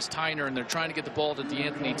Thomas Tyner, and they're trying to get the ball to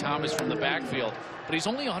D'Anthony Thomas from the backfield. But he's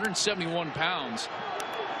only 171 pounds.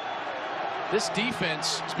 This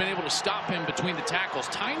defense has been able to stop him between the tackles.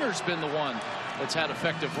 Tyner's been the one that's had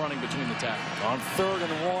effective running between the tackles. On 3rd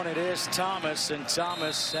and 1, it is Thomas, and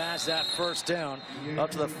Thomas has that first down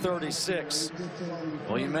up to the 36.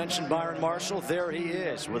 Well, you mentioned Byron Marshall. There he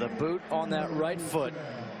is with a boot on that right foot.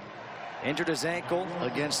 Injured his ankle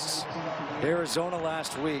against Arizona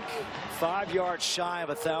last week. 5 yards shy of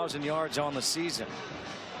 1,000 yards on the season.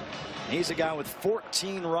 He's a guy with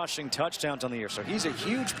 14 rushing touchdowns on the year, so he's a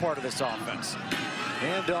huge part of this offense.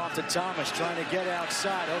 Hand off to Thomas, trying to get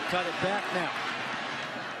outside. He'll cut it back now.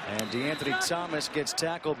 And D'Anthony Thomas gets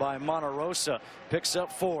tackled by Monterosa, picks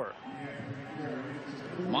up 4.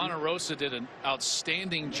 Monterosa did an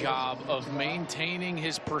outstanding job of maintaining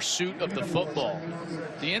his pursuit of the football.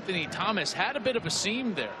 D'Anthony Thomas had a bit of a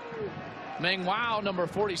seam there. Meng Wow, number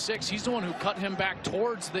 46, he's the one who cut him back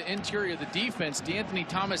towards the interior of the defense. D'Anthony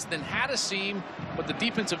Thomas then had a seam, but the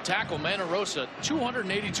defensive tackle, Monterosa,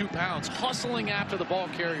 282 pounds, hustling after the ball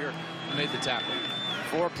carrier, and made the tackle.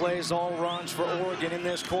 4 plays, all runs for Oregon in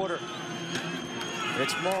this quarter.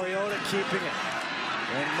 It's Mariota keeping it.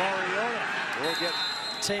 And Mariota will get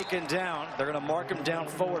taken down. They're going to mark him down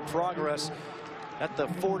forward progress at the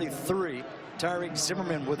 43. Tyreek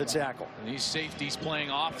Zimmerman with a tackle. And these safeties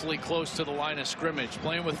playing awfully close to the line of scrimmage,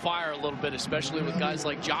 playing with fire a little bit, especially with guys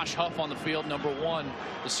like Josh Huff on the field, number 1,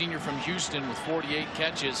 the senior from Houston with 48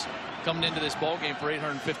 catches, coming into this ball game for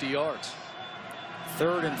 850 yards.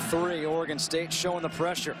 3rd and 3, Oregon State showing the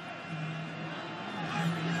pressure.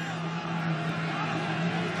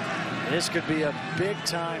 This could be a big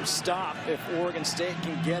time stop if Oregon State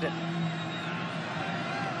can get it.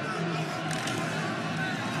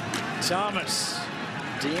 Thomas,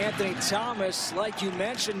 D'Anthony Thomas, like you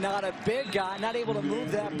mentioned, not a big guy, not able to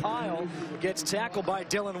move that pile, gets tackled by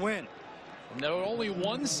Dylan Wynn. And there were only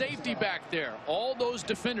 1 safety back there. All those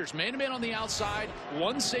defenders, man-to-man on the outside,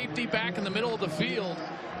 1 safety back in the middle of the field,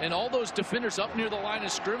 and all those defenders up near the line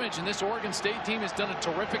of scrimmage. And this Oregon State team has done a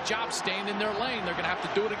terrific job staying in their lane. They're going to have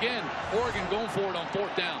to do it again. Oregon going for it on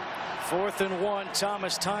 4th down. 4th and 1,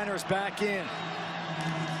 Thomas Tyner's back in.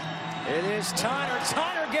 It is Tyner.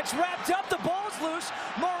 Tyner gets wrapped up. The ball's loose.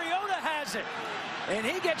 Mariota has it. And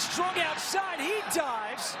he gets strung outside. He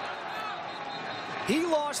dives. He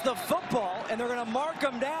lost the football, and they're going to mark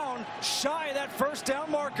him down shy of that first down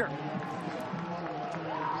marker.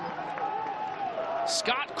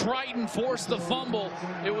 Scott Crichton forced the fumble.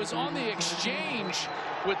 It was on the exchange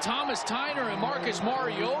with Thomas Tyner and Marcus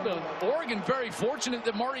Mariota. Oregon very fortunate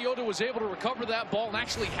that Mariota was able to recover that ball and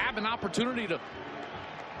actually have an opportunity to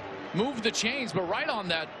move the chains, but right on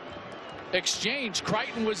that exchange,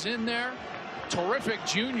 Crichton was in there. Terrific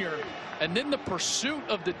junior. And then the pursuit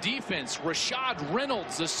of the defense. Rashad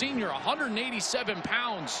Reynolds, the senior, 187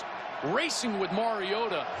 pounds, racing with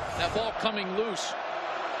Mariota. That ball coming loose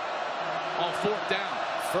on 4th down.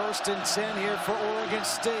 1st and 10 here for Oregon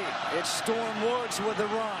State. It's Storm Woods with the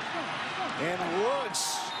run. And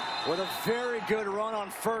Woods with a very good run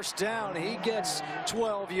on 1st down. He gets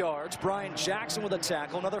 12 yards. Brian Jackson with a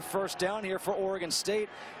tackle. Another 1st down here for Oregon State.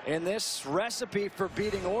 And this recipe for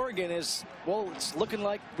beating Oregon is, well, it's looking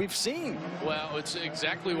like we've seen. Well, it's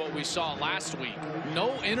exactly what we saw last week.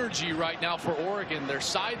 No energy right now for Oregon. They're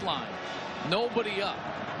sidelined. Nobody up.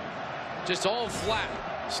 Just all flat.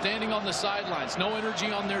 Standing on the sidelines. No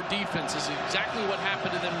energy on their defense. This is exactly what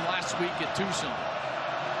happened to them last week at Tucson.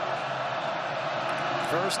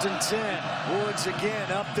 1st and 10. Woods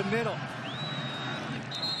again up the middle.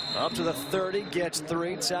 Up to the 30, gets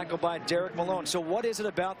 3, tackled by Derek Malone. So what is it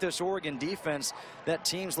about this Oregon defense that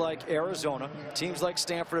teams like Arizona, teams like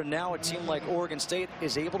Stanford, and now a team like Oregon State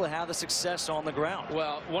is able to have the success on the ground?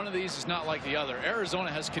 Well, one of these is not like the other.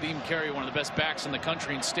 Arizona has Kadeem Carey, one of the best backs in the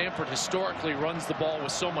country, and Stanford historically runs the ball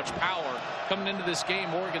with so much power. Coming into this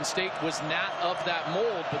game, Oregon State was not of that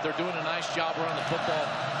mold, but they're doing a nice job around the football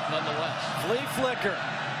nonetheless. Flea flicker.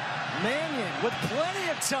 Mannion with plenty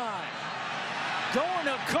of time. Going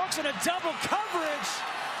to Cooks in a double coverage,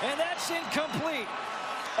 and that's incomplete.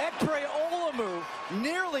 Ekpre Olumu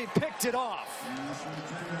nearly picked it off.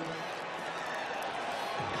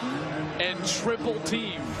 And triple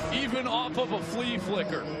team, even off of a flea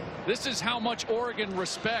flicker. This is how much Oregon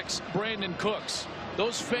respects Brandon Cooks.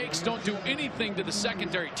 Those fakes don't do anything to the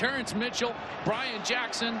secondary. Terrence Mitchell, Brian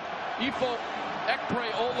Jackson, Ifo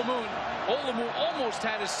Ekpre Olumu. Olumu almost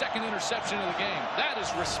had his second interception of the game. That is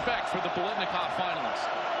respect for the Biletnikoff finalists.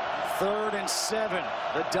 3rd and 7.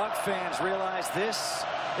 The Duck fans realize this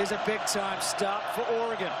is a big-time stop for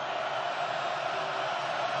Oregon.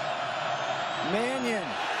 Mannion.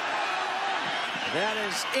 That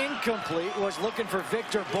is incomplete. Was looking for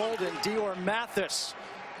Victor Bolden. Dior Mathis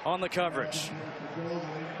on the coverage.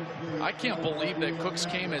 I can't believe that Cooks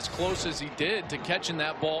came as close as he did to catching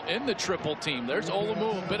that ball in the triple team. There's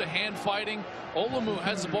Olumu, a bit of hand fighting. Olumu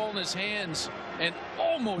has the ball in his hands and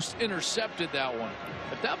almost intercepted that one.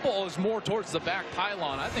 If that ball is more towards the back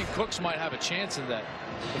pylon, I think Cooks might have a chance of that.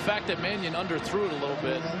 The fact that Mannion underthrew it a little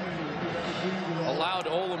bit allowed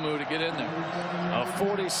Olumu to get in there. A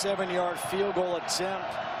 47-yard field goal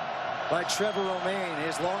attempt by Trevor Romaine.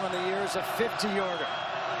 His long on the year is a 50-yarder.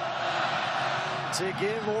 To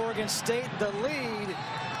give Oregon State the lead,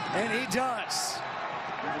 and he does.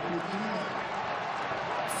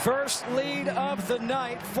 First lead of the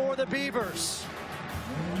night for the Beavers.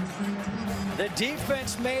 The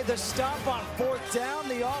defense made the stop on 4th down.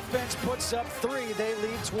 The offense puts up 3. They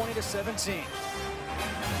lead 20-17.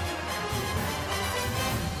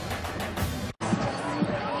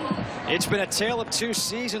 It's been a tale of 2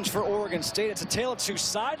 seasons for Oregon State. It's a tale of 2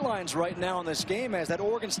 sidelines right now in this game, as that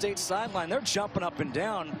Oregon State sideline, they're jumping up and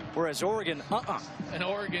down, whereas Oregon, And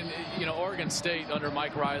Oregon, you know, Oregon State under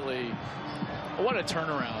Mike Riley, what a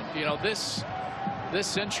turnaround. You know, this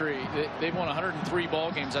century, they've won 103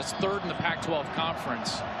 ball games. That's 3rd in the Pac-12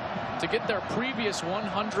 conference. To get their previous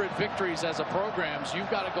 100 victories as a program,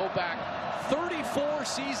 you've got to go back 34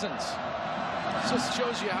 seasons. It just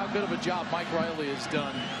shows you how good of a job Mike Riley has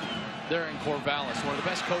done there in Corvallis, one of the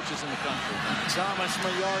best coaches in the country. Thomas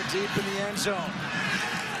Mayar deep in the end zone.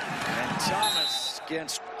 And Thomas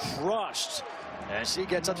gets crushed as he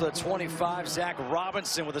gets up to the 25. Zach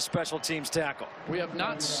Robinson with a special teams tackle. We have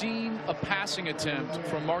not seen a passing attempt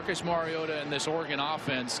from Marcus Mariota in this Oregon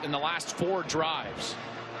offense in the last 4 drives.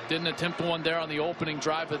 Didn't attempt one there on the opening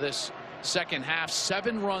drive of this second half.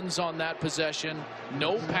 7 runs on that possession,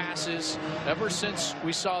 no passes. Ever since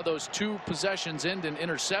we saw those 2 possessions end in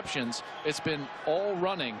interceptions, it's been all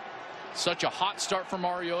running. Such a hot start for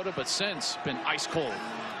Mariota, but since been ice cold.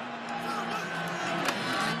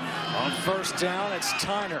 On 1st down, it's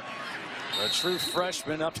Tyner, a true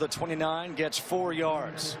freshman, up to the 29, gets 4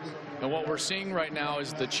 yards. And what we're seeing right now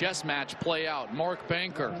is the chess match play out. Mark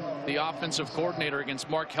Banker, the offensive coordinator, against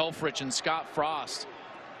Mark Helfrich and Scott Frost.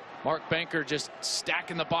 Mark Banker just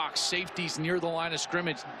stacking the box, safeties near the line of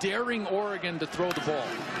scrimmage, daring Oregon to throw the ball.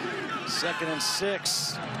 2nd and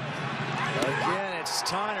 6. Again, it's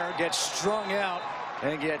Tyner, gets strung out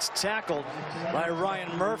and gets tackled by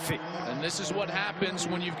Ryan Murphy. And this is what happens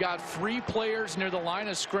when you've got free players near the line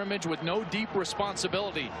of scrimmage with no deep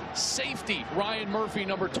responsibility. Safety Ryan Murphy,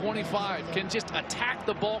 number 25, can just attack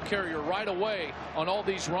the ball carrier right away on all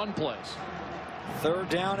these run plays. 3rd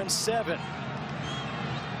down and 7.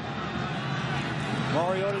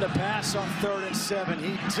 Mariota to pass on 3rd and 7.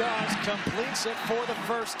 He does, completes it for the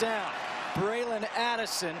 1st down. Braylon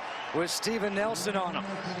Addison with Steven Nelson on him.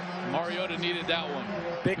 Mariota needed that one.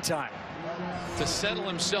 Big time. To settle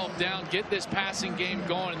himself down, get this passing game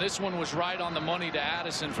going, and this one was right on the money to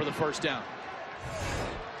Addison for the 1st down.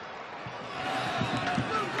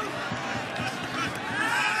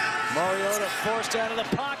 Mariota forced out of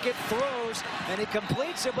the pocket, throws, and he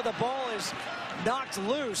completes it, but the ball is knocked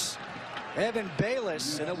loose. Evan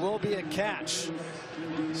Bayless, and it will be a catch.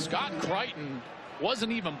 Scott Crichton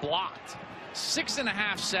wasn't even blocked.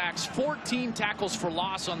 6.5 sacks, 14 tackles for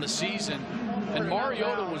loss on the season, and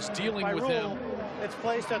Mariota was dealing with him. It's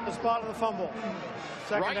placed at the spot of the fumble.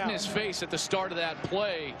 Right in his face at the start of that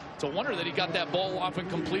play. It's a wonder that he got that ball off and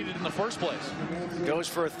completed in the first place. Goes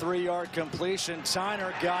for a 3-yard completion.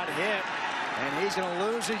 Tyner got hit, and he's going to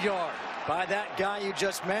lose a yard. by that guy you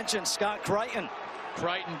just mentioned, Scott Crichton.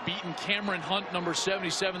 Crichton beating Cameron Hunt, number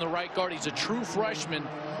 77, the right guard. He's a true freshman,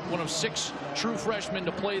 one of 6 true freshmen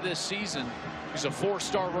to play this season. He's a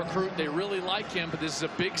 4-star recruit. They really like him, but this is a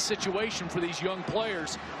big situation for these young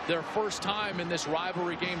players. Their first time in this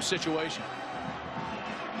rivalry game situation.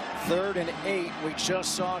 3rd and 8. We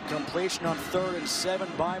just saw completion on 3rd and 7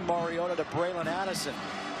 by Mariota to Braylon Addison.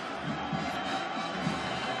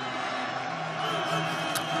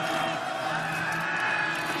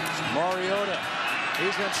 Mariota,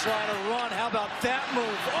 he's going to try to run. How about that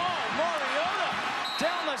move? Oh, Mariota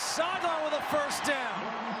down the sideline with a first down.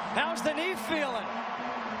 How's the knee feeling?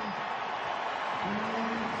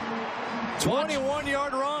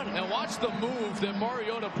 21-yard run. And watch the move that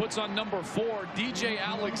Mariota puts on number 4, DJ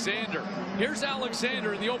Alexander. Here's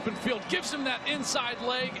Alexander in the open field, gives him that inside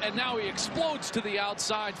leg, and now he explodes to the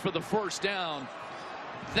outside for the first down.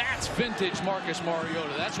 That's vintage Marcus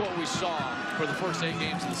Mariota. That's what we saw for the first 8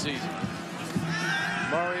 games of the season.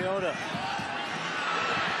 Mariota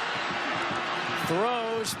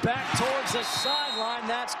throws back towards the sideline.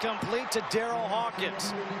 That's complete to Daryl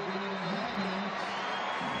Hawkins.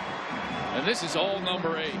 And this is all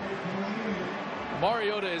number 8.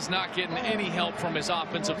 Mariota is not getting any help from his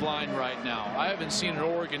offensive line right now. I haven't seen an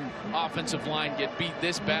Oregon offensive line get beat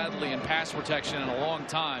this badly in pass protection in a long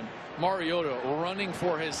time. Mariota running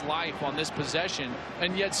for his life on this possession,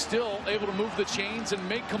 and yet still able to move the chains and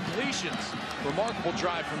make completions. Remarkable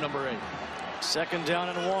drive from number 8. 2nd down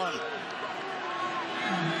and 1.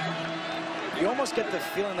 You almost get the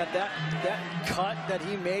feeling that that cut that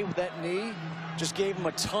he made with that knee just gave him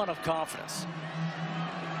a ton of confidence.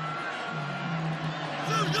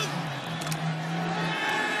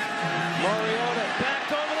 Mariota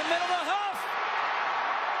back over the middle to Huff.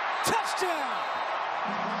 Touchdown.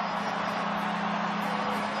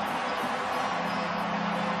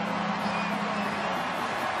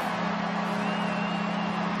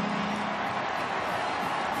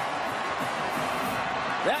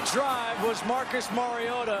 That drive was Marcus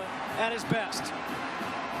Mariota at his best.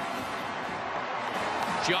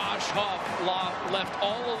 Josh Huff left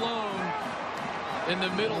all alone in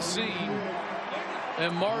the middle seam,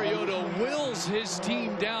 and Mariota wills his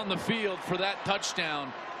team down the field for that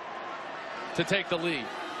touchdown to take the lead.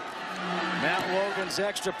 Matt Logan's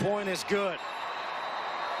extra point is good.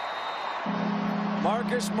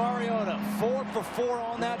 Marcus Mariota 4 for 4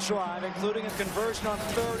 on that drive, including a conversion on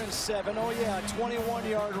 3rd and 7. Oh yeah,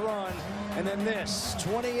 21-yard run, and then this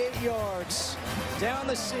 28 yards down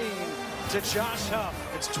the seam to Josh Huff.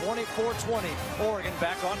 It's 24-20. Oregon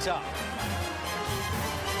back on top.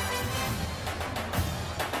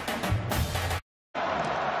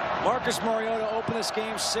 Marcus Mariota opened this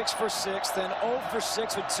game 6 for 6, then 0 for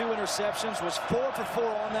 6 with 2 interceptions, was 4 for 4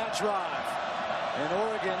 on that drive. And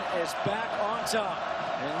Oregon is back on top.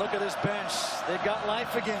 And look at this bench. They've got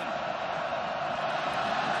life again.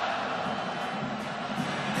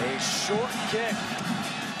 A short kick.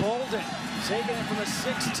 Bolden taking it from the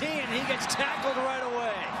 16, and he gets tackled right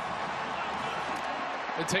away.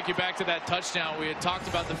 To take you back to that touchdown, we had talked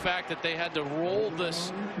about the fact that they had to roll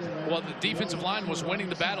this. Well, the defensive line was winning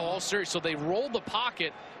the battle all series, so they rolled the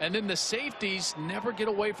pocket, and then the safeties never get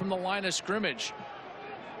away from the line of scrimmage.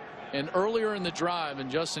 And earlier in the drive, and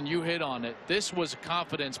Justin, you hit on it, this was a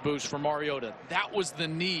confidence boost for Mariota. That was the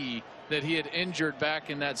knee that he had injured back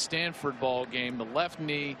in that Stanford ball game, the left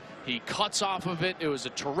knee. He cuts off of it. It was a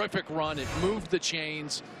terrific run. It moved the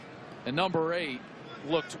chains. And number 8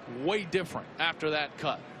 looked way different after that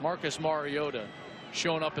cut. Marcus Mariota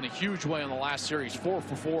showing up in a huge way in the last series, 4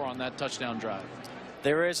 for 4 on that touchdown drive.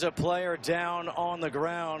 There is a player down on the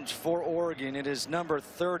ground for Oregon. It is number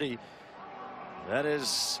 30. That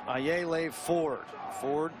is Ayele Ford.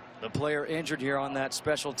 Ford, the player injured here on that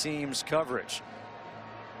special teams coverage.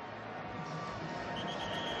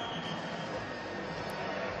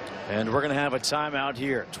 And we're going to have a timeout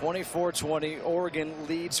here. 24-20. Oregon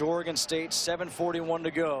leads Oregon State. 7:41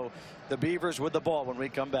 to go. The Beavers with the ball when we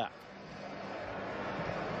come back.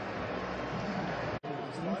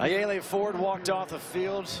 Ayele Ford walked off the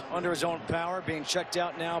field under his own power, being checked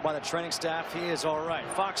out now by the training staff. He is all right.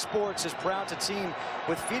 Fox Sports is proud to team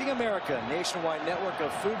with Feeding America, a nationwide network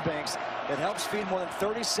of food banks that helps feed more than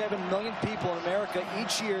 37 million people in America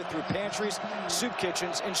each year through pantries, soup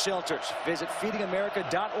kitchens, and shelters. Visit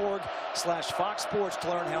feedingamerica.org/Fox Sports to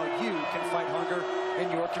learn how you can fight hunger in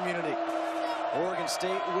your community. Oregon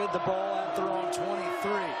State with the ball at their own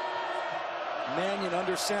 23. Mannion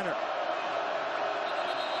under center.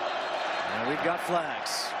 And we've got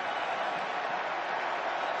flags.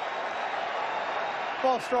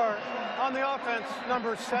 Ball start on the offense,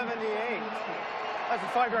 number 78. That's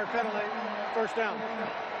a 5-yard penalty. First down.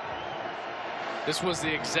 This was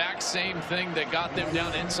the exact same thing that got them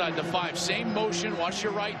down inside the 5. Same motion. Watch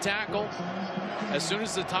your right tackle. As soon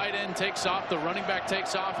as the tight end takes off, the running back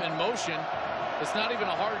takes off in motion. It's not even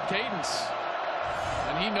a hard cadence.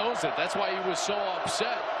 And he knows it. That's why he was so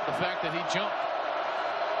upset, the fact that he jumped.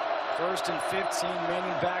 1st and 15.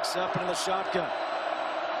 Manning backs up into the shotgun.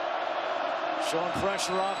 Showing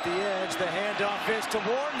pressure off the edge. The handoff is to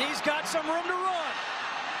Ward, and he's got some room to run.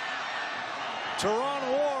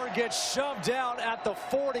 Teron Ward gets shoved out at the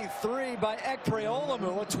 43 by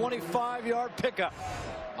Ekpreolemu, a 25-yard pickup.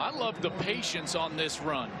 I love the patience on this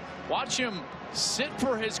run. Watch him sit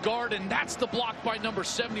for his guard, and that's the block by number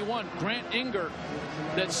 71, Grant Inger,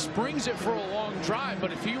 that springs it for a long drive.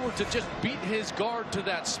 But if he were to just beat his guard to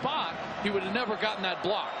that spot, he would have never gotten that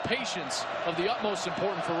block. Patience of the utmost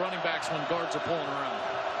importance for running backs when guards are pulling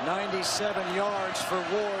around. 97 yards for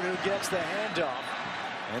Ward, who gets the handoff.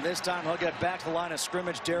 And this time he'll get back to the line of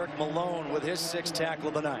scrimmage. Derek Malone with his 6th tackle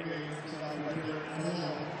of the night.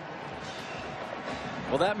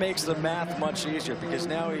 Well, that makes the math much easier because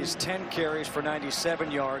now he's 10 carries for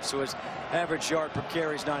 97 yards, so his average yard per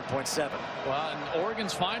carry is 9.7. Well, and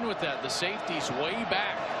Oregon's fine with that. The safety's way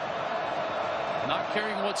back, not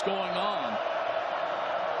caring what's going on,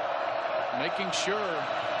 making sure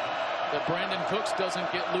that Brandon Cooks doesn't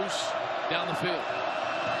get loose down the field.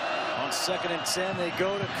 On 2nd and 10, they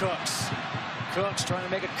go to Cooks. Cooks trying to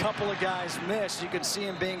make a couple of guys miss. You can see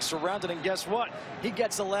him being surrounded, and guess what? He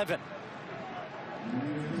gets 11.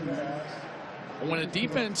 When a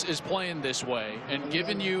defense is playing this way and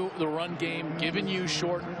giving you the run game, giving you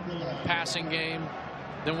short passing game,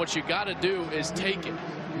 then what you got to do is take it,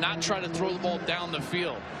 not try to throw the ball down the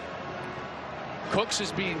field. Cooks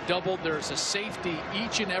is being doubled. There's a safety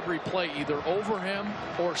each and every play, either over him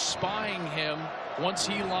or spying him once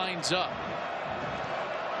he lines up.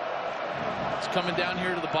 It's coming down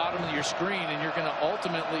here to the bottom of your screen, and you're going to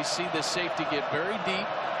ultimately see this safety get very deep.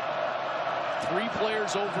 3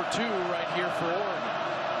 players over 2 right here for Oregon.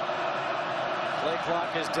 Play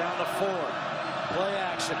clock is down to 4. Play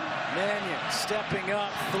action. Mannion stepping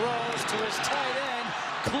up, throws to his tight end,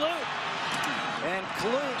 Clute. And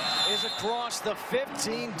Clute is across the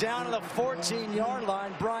 15 down to the 14-yard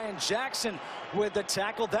line. Brian Jackson with the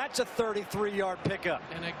tackle. That's a 33-yard pickup.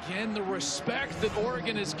 And again, the respect that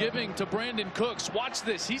Oregon is giving to Brandon Cooks. Watch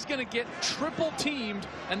this. He's going to get triple teamed,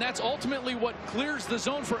 and that's ultimately what clears the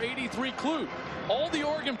zone for 83 Clute. All the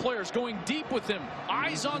Oregon players going deep with him.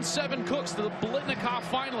 Eyes on 7 Cooks, the Blitnikoff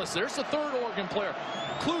finalist. There's the 3rd Oregon player.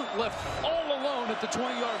 Clute left all alone at the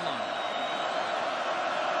 20-yard line.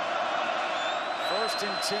 1st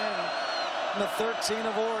and 10 from the 13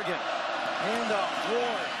 of Oregon. Handoff,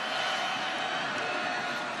 Ward.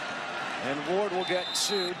 And Ward will get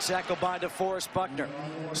 2, tackled by DeForest Buckner.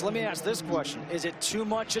 So let me ask this question. Is it too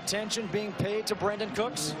much attention being paid to Brandon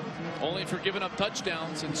Cooks? Only for giving up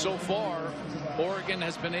touchdowns, and so far Oregon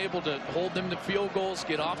has been able to hold them to field goals,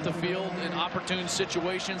 get off the field in opportune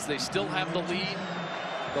situations. They still have the lead.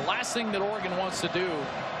 The last thing that Oregon wants to do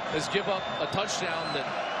is give up a touchdown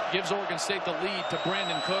that gives Oregon State the lead to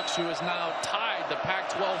Brandon Cooks, who has now tied the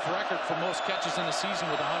Pac-12 record for most catches in a season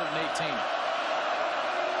with 118.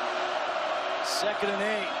 2nd and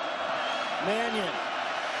 8. Mannion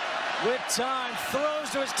with time throws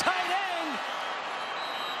to his tight end,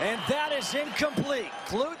 and that is incomplete.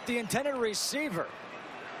 Clute, the intended receiver,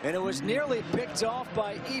 and it was nearly picked off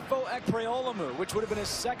by Ifo Ekpreolemu, which would have been his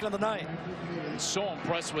 2nd of the night. So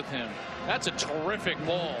impressed with him. That's a terrific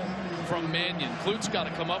ball from Mannion. Clute's got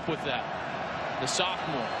to come up with that. The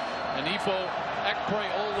sophomore. And Ifo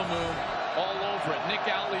Ekpreolemu all over it. Nick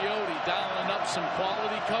Aliotti dialing up some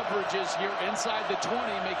quality coverages here inside the 20,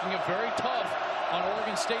 making it very tough on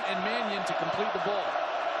Oregon State and Mannion to complete the ball.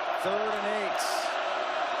 3rd and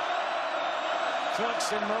 8.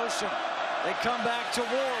 Cooks in motion. They come back to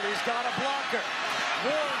Ward. He's got a blocker.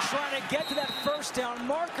 Ward trying to get to that 1st down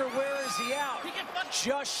marker. Where is he out?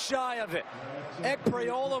 Just shy of it.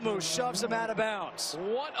 Ekpreolemu shoves him out of bounds.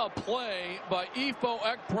 What a play by Ifo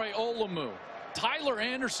Ekpreolemu. Tyler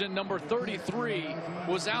Anderson, number 33,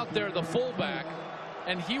 was out there, the fullback,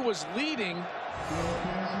 and he was leading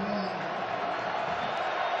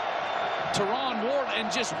Teron Ward and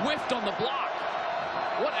just whiffed on the block.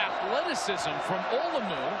 What athleticism from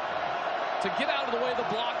Olemu to get out of the way of the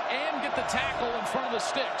block and get the tackle in front of the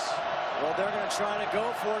sticks. Well, they're going to try to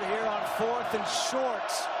go for it here on 4th and short.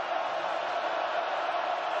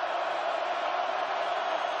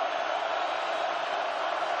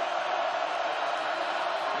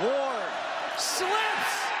 Ward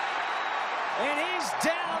slips, and he's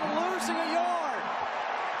down, losing a yard.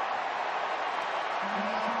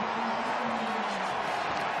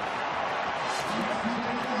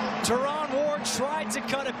 Teron Ward tried to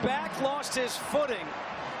cut it back, lost his footing,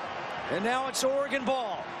 and now it's Oregon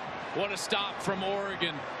ball. What a stop from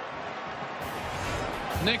Oregon.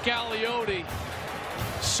 Nick Aliotti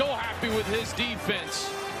so happy with his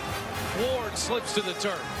defense. Ward slips to the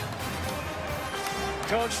turf.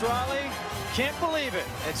 Coach Riley can't believe it.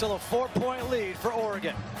 It's still a 4-point lead for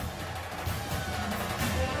Oregon.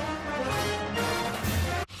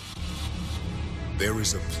 There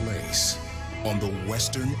is a place on the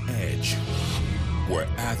western edge where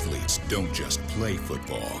athletes don't just play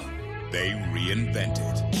football, they reinvent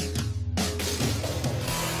it.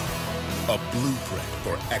 A blueprint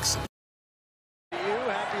for excellence.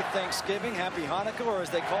 Happy Thanksgiving, happy Hanukkah, or as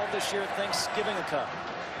they call it this year, Thanksgiving Cup.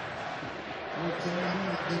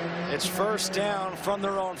 It's first down from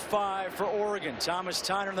their own 5 for Oregon. Thomas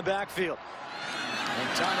Tyner in the backfield. And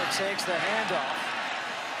Tyner takes the handoff.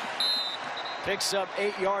 Picks up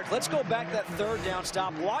 8 yards. Let's go back to that third down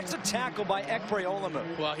stop. Watch the tackle by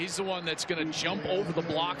Ekpre-Olumu. Well, he's the one that's going to jump over the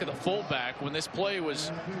block of the fullback when this play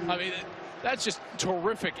was, I mean, that's just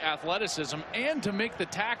terrific athleticism. And to make the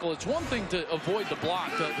tackle, it's one thing to avoid the block,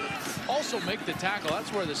 to also make the tackle.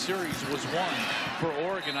 That's where the series was won for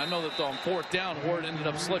Oregon. I know that on 4th down, Ward ended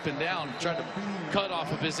up slipping down, trying to cut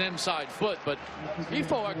off of his inside foot. But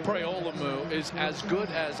Ifo Ekpre-Olumu is as good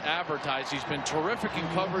as advertised. He's been terrific in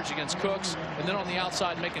coverage against Cooks, and then on the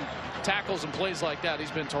outside making tackles and plays like that. He's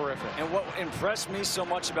been terrific. And what impressed me so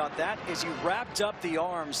much about that is he wrapped up the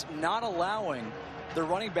arms, not allowing the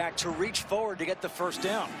running back to reach forward to get the first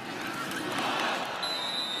down.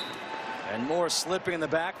 And more slipping in the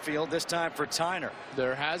backfield, this time for Tyner.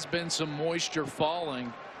 There has been some moisture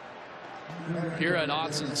falling here at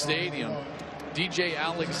Autzen Stadium. DJ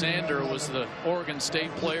Alexander was the Oregon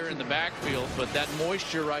State player in the backfield, but that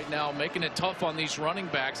moisture right now making it tough on these running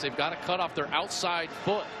backs. They've got to cut off their outside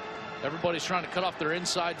foot. Everybody's trying to cut off their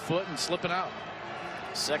inside foot and slipping out.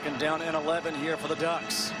 2nd down and 11 here for the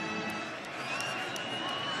Ducks.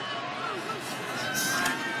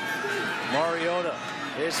 Mariota,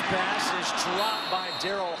 his pass is dropped by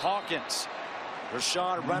Daryl Hawkins.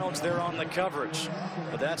 Rashad Reynolds there on the coverage,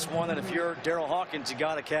 but that's one that if you're Daryl Hawkins, you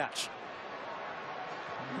got to catch.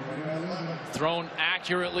 Thrown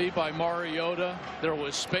accurately by Mariota. There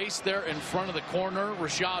was space there in front of the corner.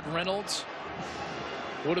 Rashad Reynolds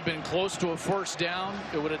would have been close to a first down.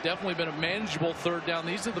 It would have definitely been a manageable 3rd down.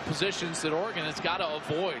 These are the positions that Oregon has got to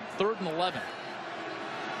avoid. 3rd and 11.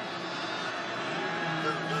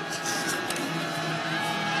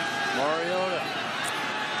 Mariota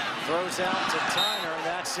throws out to Tyner, and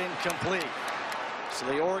that's incomplete. So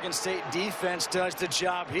the Oregon State defense does the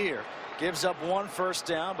job here. Gives up 1 first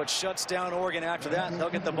down, but shuts down Oregon after that, and they'll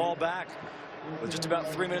get the ball back with just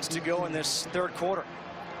about 3 minutes to go in this 3rd quarter.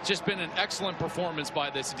 Just been an excellent performance by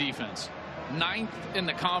this defense. 9th in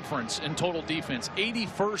the conference in total defense,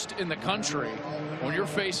 81st in the country. When you're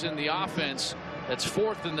facing the offense that's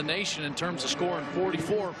 4th in the nation in terms of scoring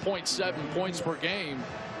 44.7 points per game,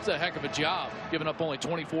 it's a heck of a job, giving up only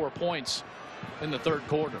 24 points in the 3rd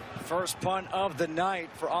quarter. First punt of the night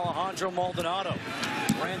for Alejandro Maldonado.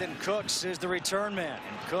 Brandon Cooks is the return man,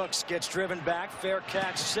 and Cooks gets driven back, fair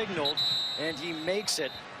catch signaled, and he makes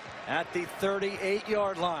it at the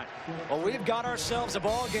 38-yard line. Well, we've got ourselves a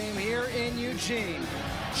ball game here in Eugene.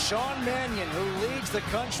 Sean Mannion, who leads the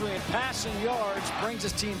country in passing yards, brings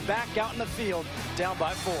his team back out in the field, down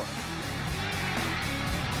by 4.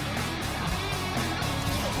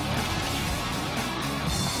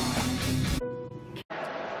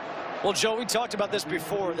 Well, Joe, we talked about this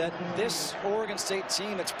before, that this Oregon State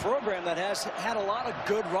team, it's a program that has had a lot of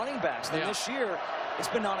good running backs. And this year, it's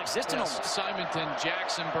been non-existent almost. Simonton,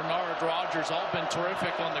 Jackson, Bernard, Rogers, all been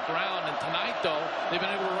terrific on the ground. And tonight, though, they've been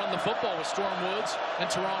able to run the football with Storm Woods and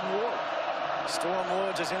Teron Ward. Storm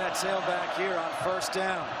Woods is in that tailback here on 1st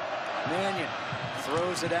down. Mannion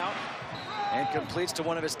throws it out and completes to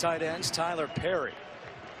one of his tight ends, Tyler Perry.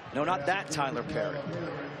 No, not that Tyler Perry.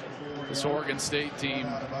 This Oregon State team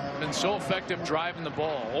been so effective driving the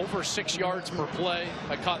ball. Over 6 yards per play.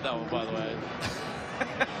 I caught that one, by the way.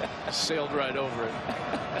 Sailed right over it.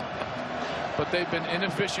 But they've been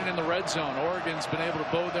inefficient in the red zone. Oregon's been able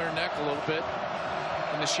to bow their neck a little bit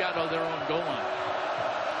in the shadow of their own goal line.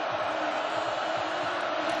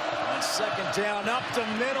 On 2nd down, up the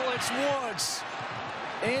middle, it's Woods.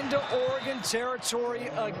 Into Oregon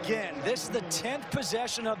territory again. This is the 10th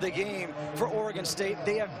possession of the game for Oregon State.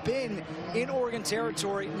 They have been in Oregon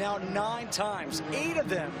territory now 9 times. 8 of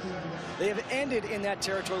them, they have ended in that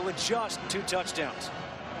territory with just 2 touchdowns.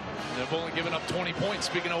 They've only given up 20 points.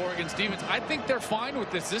 Speaking of Oregon's defense, I think they're fine with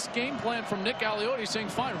this. This game plan from Nick Aliotti saying,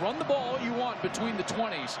 fine, run the ball all you want between the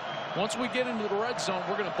 20s. Once we get into the red zone,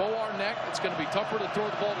 we're going to bow our neck. It's going to be tougher to throw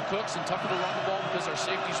the ball to Cooks and tougher to run the ball because our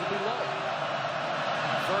safeties will be low.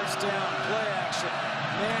 First down, play action.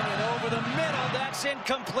 Mannion over the middle. That's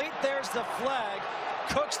incomplete. There's the flag.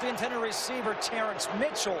 Cooks, the intended receiver, Terrence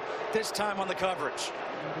Mitchell, this time on the coverage.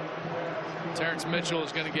 Terrence Mitchell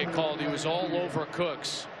is going to get called. He was all over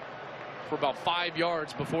Cooks for about 5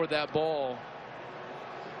 yards before that ball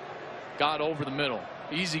got over the middle.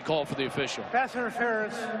 Easy call for the official. Pass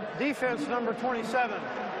interference, defense number 27.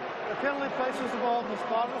 The penalty places the ball at the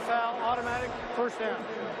spot of the foul, automatic first down.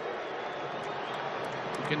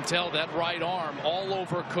 You can tell that right arm all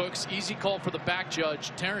over Cooks. Easy call for the back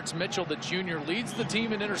judge. Terrence Mitchell, the junior, leads the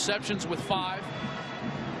team in interceptions with 5.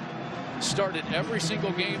 Started every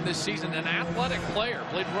single game this season. An athletic player,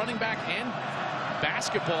 played running back and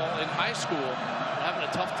basketball in high school. Having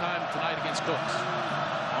a tough time tonight against Cooks.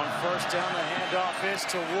 On first down, the handoff is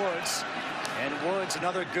to Woods. And Woods,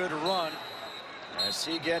 another good run as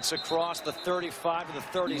he gets across the 35 to the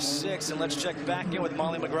 36. And let's check back in with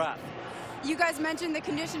Molly McGrath. You guys mentioned the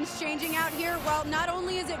conditions changing out here. Well, not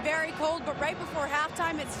only is it very cold, but right before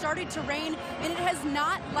halftime it started to rain, and it has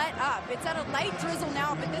not let up. It's at a light drizzle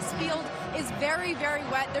now, but this field is very, very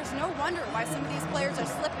wet. There's no wonder why some of these players are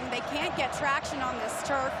slipping. They can't get traction on this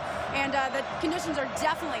turf, and the conditions are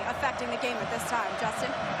definitely affecting the game at this time. Justin?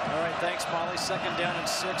 All right, thanks, Molly. Second down and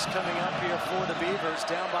 6 coming up here for the Beavers.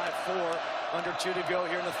 Down by 4, under 2 to go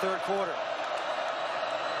here in the third quarter.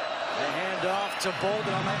 The handoff to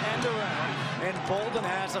Bolden on the end around, and Bolden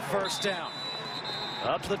has a first down.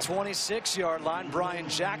 Up to the 26-yard line, Brian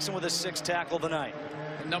Jackson with a 6th tackle of the night.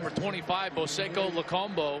 Number 25, Boseko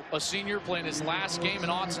Lacombo, a senior playing his last game in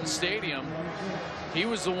Autzen Stadium. He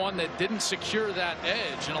was the one that didn't secure that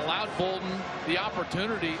edge and allowed Bolden the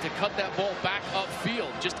opportunity to cut that ball back upfield.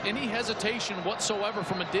 Just any hesitation whatsoever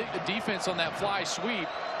from a defense on that fly sweep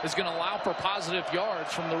is going to allow for positive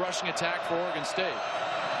yards from the rushing attack for Oregon State.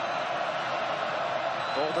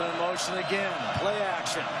 Bolden in motion again. Play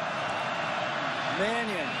action.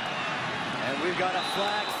 Mannion. And we've got a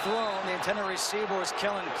flag thrown. The intended receiver is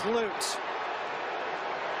Kellen Klute.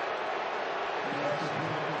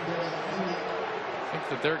 I think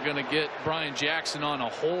that they're going to get Brian Jackson on a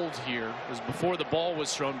hold here. It was before the ball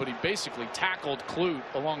was thrown, but he basically tackled Klute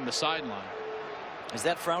along the sideline. Is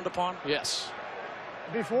that frowned upon? Yes.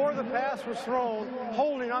 Before the pass was thrown,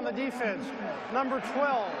 holding on the defense. Number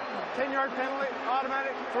 12, 10-yard penalty,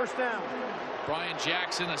 automatic first down. Brian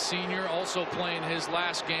Jackson, a senior, also playing his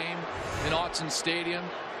last game in Autzen Stadium.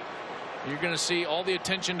 You're going to see all the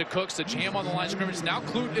attention to Cooks, the jam on the line of scrimmage. Now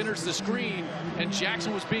Klute enters the screen, and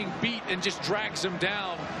Jackson was being beat and just drags him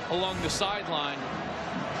down along the sideline.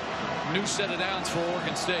 New set of downs for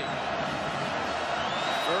Oregon State.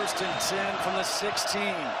 First and 10 from the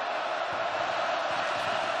 16.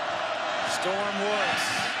 Storm Woods,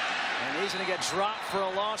 and he's going to get dropped for a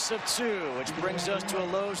loss of 2, which brings us to a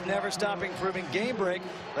Lowe's never-stopping proving game break.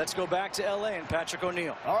 Let's go back to L.A. and Patrick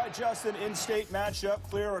O'Neill. All right, Justin, in-state matchup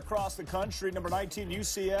clear across the country. Number 19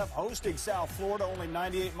 UCF hosting South Florida. Only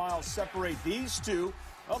 98 miles separate these two.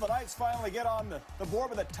 Well, the Knights finally get on the board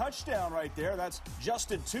with a touchdown right there. That's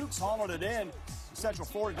Justin Tukes hauling it in. Central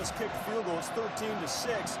Florida just kicked the field goal. It's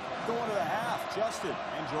 13-6 going to the half. Justin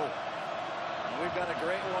and Joel. We've got a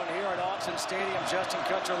great one here at Autzen Stadium. Justin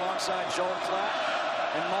Kutcher alongside Joel Klatt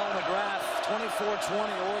and Molly McGrath.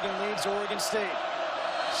 24-20. Oregon leads Oregon State.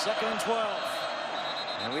 2nd and 12.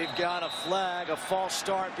 And we've got a flag, a false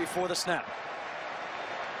start before the snap.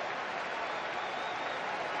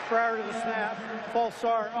 Prior to the snap, false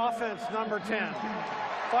start, offense number 10.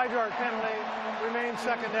 5-yard penalty, remains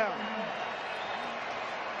 2nd down.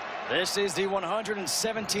 This is the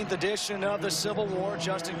 117th edition of the Civil War.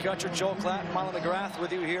 Justin Kutcher, Joel Klatt, Molly McGrath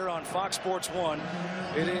with you here on Fox Sports 1.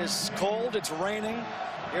 It is cold, it's raining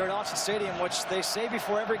here at Autzen Stadium, which they say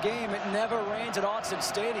before every game, it never rains at Autzen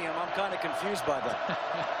Stadium. I'm kind of confused by that.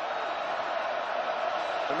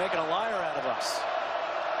 They're making a liar out of us.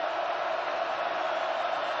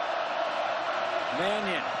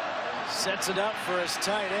 Mannion sets it up for his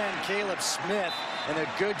tight end, Caleb Smith, and a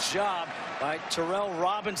good job by Terrell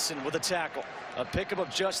Robinson with a tackle. A pickup of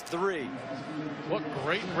just 3. What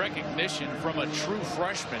great recognition from a true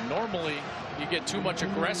freshman. Normally, you get too much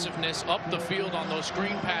aggressiveness up the field on those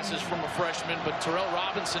screen passes from a freshman, but Terrell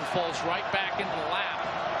Robinson falls right back into the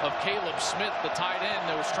lap of Caleb Smith, the tight end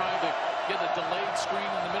that was trying to get a delayed screen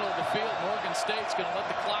in the middle of the field. Oregon State's going to let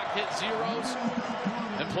the clock hit zeros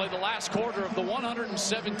and play the last quarter of the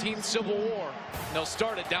 117th Civil War. And they'll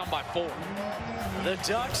start it down by 4. The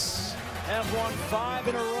Ducks have won 5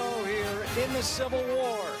 in a row here in the Civil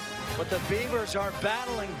War. But the Beavers are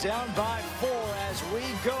battling down by 4 as we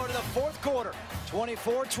go to the fourth quarter.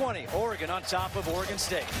 24-20, Oregon on top of Oregon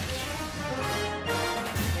State.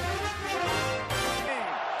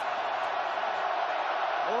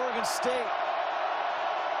 Oregon State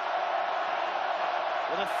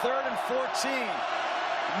with a 3rd and 14.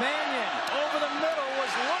 Mannion over the middle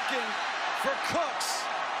was looking for Cooks.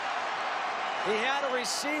 He had a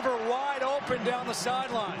receiver wide open down the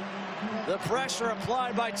sideline. The pressure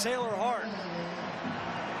applied by Taylor Hart.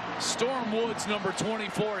 Storm Woods, number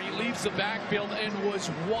 24, he leaves the backfield and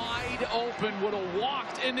was wide open, would have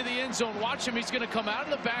walked into the end zone. Watch him, he's going to come out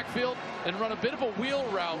of the backfield and run a bit of a wheel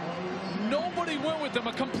route. Nobody went with him,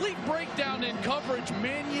 a complete breakdown in coverage.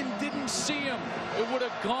 Mannion didn't see him. It would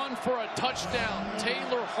have gone for a touchdown.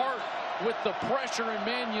 Taylor Hart with the pressure in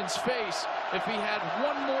Mannion's face. If he had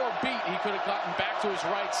one more beat, he could have gotten back to his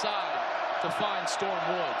right side to find Storm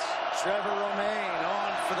Woods. Trevor Romaine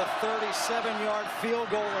on for the 37-yard field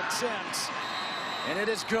goal attempt, and it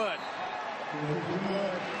is good.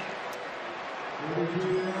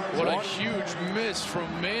 What a huge miss from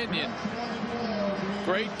Mannion.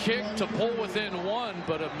 Great kick to pull within 1,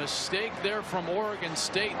 but a mistake there from Oregon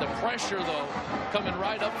State. The pressure, though, coming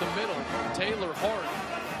right up the middle. Taylor Hart.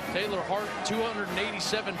 Taylor Hart,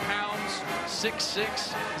 287 pounds,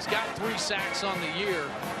 6'6". He's got 3 sacks on the year.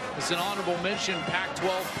 It's an honorable mention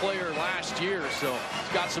Pac-12 player last year, so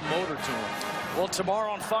he's got some motor to him. Well,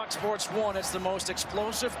 tomorrow on Fox Sports 1, it's the most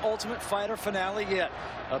explosive Ultimate Fighter finale yet.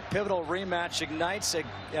 A pivotal rematch ignites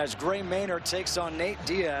as Gray Maynard takes on Nate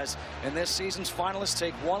Diaz, and this season's finalists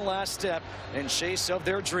take one last step in chase of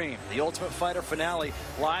their dream. The Ultimate Fighter finale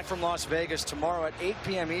live from Las Vegas tomorrow at 8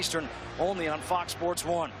 p.m. Eastern, only on Fox Sports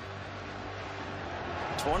 1.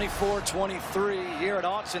 24-23 here at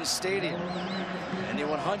Autzen Stadium in the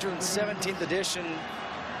 117th edition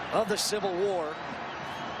of the Civil War.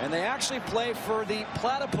 And they actually play for the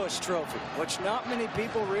Platypus Trophy, which not many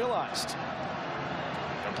people realized.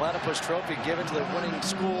 The Platypus Trophy given to the winning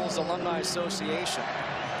school's alumni association.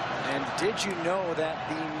 And did you know that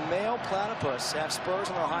the male platypus have spurs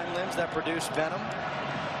on their hind limbs that produce venom?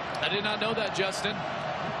 I did not know that, Justin.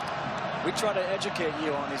 We try to educate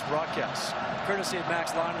you on these broadcasts, courtesy of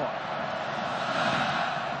Max Leinwand.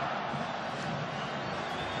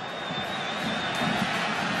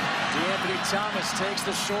 D'Anthony Thomas takes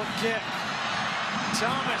the short kick.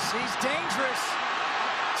 Thomas, he's dangerous.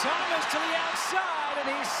 Thomas to the outside, and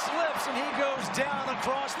he slips, and he goes down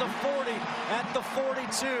across the 40 at the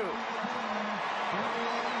 42.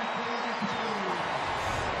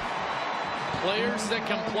 Players that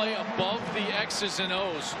can play above the X's and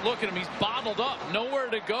O's. Look at him, he's bottled up, nowhere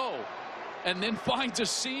to go, and then finds a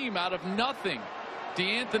seam out of nothing.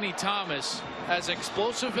 D'Anthony Thomas, as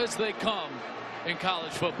explosive as they come in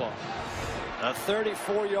college football. A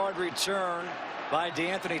 34-yard return by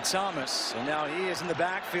D'Anthony Thomas, and now he is in the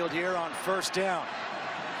backfield here on first down.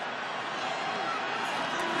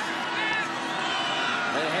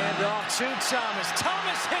 The handoff to Thomas.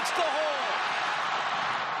 Thomas hits the hole.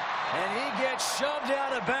 And he gets shoved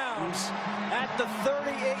out of bounds at the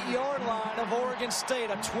 38-yard line of Oregon State.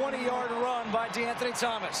 A 20-yard run by D'Anthony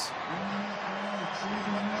Thomas.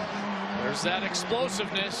 There's that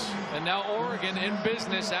explosiveness, and now Oregon in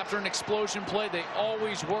business after an explosion play. They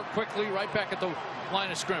always work quickly right back at the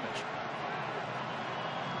line of scrimmage.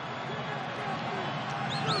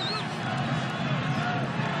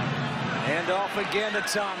 Hand off again to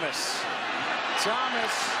Thomas.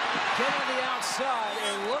 Thomas getting the outside.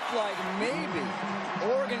 It looked like maybe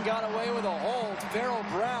Oregon got away with a hold. Farrell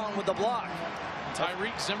Brown with the block.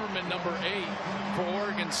 Tyreek Zimmerman, number 8 for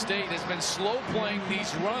Oregon State, has been slow playing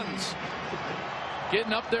these runs.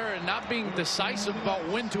 Getting up there and not being decisive about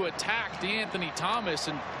when to attack D'Anthony Thomas,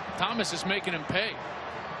 and Thomas is making him pay.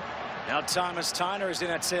 Now Thomas Tyner is in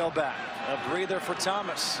at tailback. A breather for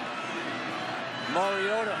Thomas.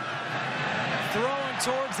 Mariota throwing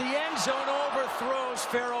towards the end zone, overthrows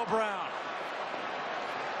Farrell Brown.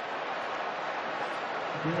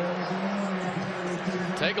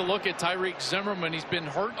 Take a look at Tyreek Zimmerman. He's been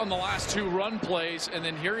hurt on the last 2 run plays, and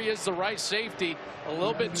then here he is, the right safety. A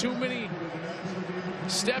little bit too many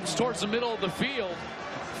steps towards the middle of the field.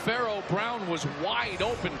 Farrell Brown was wide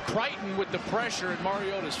open. Crichton with the pressure in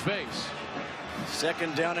Mariota's face.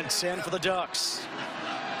 Second down and 10 for the Ducks.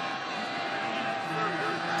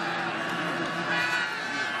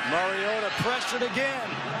 Mariota pressured again.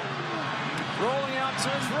 Rolling out to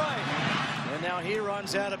his right. And now he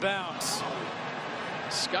runs out of bounds.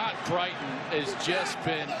 Scott Crichton has just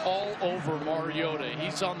been all over Mariota.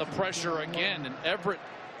 He's on the pressure again. And Everett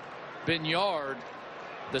Bignard,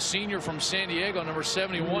 the senior from San Diego, number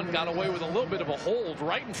 71, got away with a little bit of a hold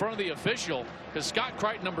right in front of the official, because Scott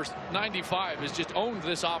Crichton, number 95, has just owned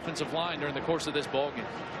this offensive line during the course of this ballgame.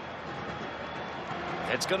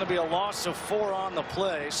 It's going to be a loss of 4 on the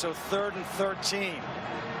play, so 3rd and 13.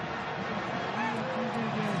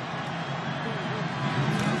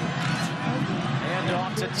 And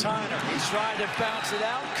off to Tyner. He tried to bounce it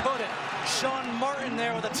out, couldn't. Sean Martin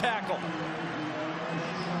there with a tackle.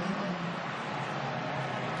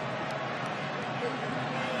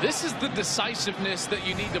 This is the decisiveness that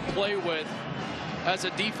you need to play with as a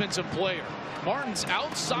defensive player. Martin's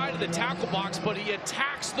outside of the tackle box, but he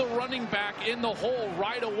attacks the running back in the hole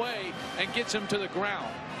right away and gets him to the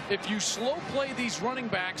ground. If you slow play these running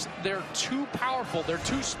backs, they're too powerful. They're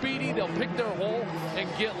too speedy. They'll pick their hole and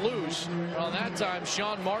get loose. On that time,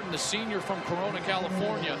 Sean Martin, the senior from Corona,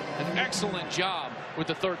 California, an excellent job with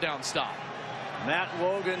the 3rd down stop. Matt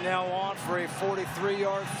Logan now on for a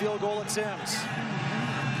 43-yard field goal attempt.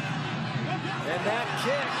 And that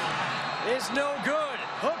kick is no good.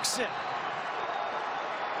 Hooks it.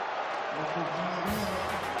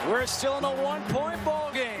 We're still in a 1-point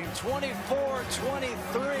ball game.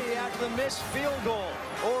 24-23 after the missed field goal.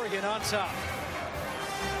 Oregon on top.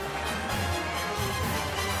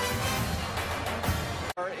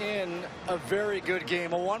 Are in a very good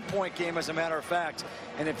game, a 1-point game as a matter of fact.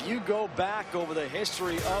 And if you go back over the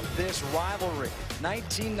history of this rivalry,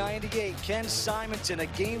 1998, Ken Simonton, a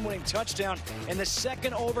game-winning touchdown in the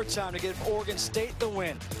 2nd overtime to give Oregon State the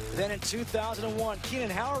win. Then in 2001,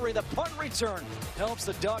 Keenan Howery, the punt return, helps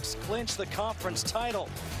the Ducks clinch the conference title.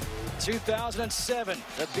 2007,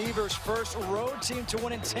 the Beavers' first road team to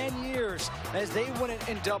win in 10 years as they win it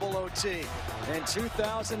in double OT. And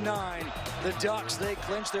 2009, the Ducks, they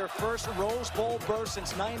clinched their first Rose Bowl berth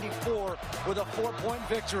since '94 with a 4-point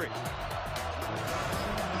victory.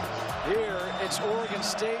 Here, it's Oregon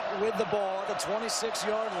State with the ball at the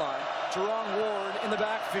 26-yard line. Teron Ward in the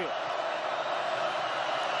backfield.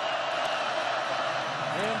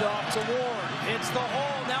 Hand off to Ward. Hits the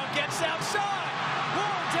hole. Now gets outside.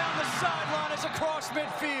 Ward down the sideline is across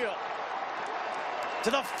midfield. To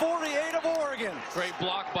the 48 of Oregon. Great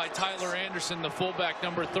block by Tyler Anderson, the fullback,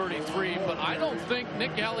 number 33. But I don't think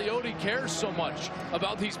Nick Galeotti cares so much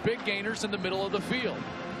about these big gainers in the middle of the field.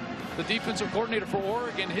 The defensive coordinator for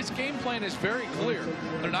Oregon, his game plan is very clear.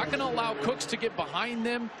 They're not going to allow Cooks to get behind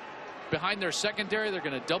them, behind their secondary. They're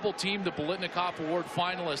going to double team the Biletnikoff Award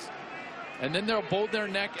finalist. And then they'll bow their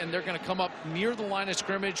neck, and they're going to come up near the line of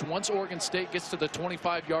scrimmage once Oregon State gets to the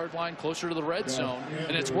 25-yard line, closer to the red zone.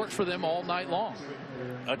 And it's worked for them all night long.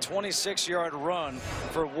 A 26-yard run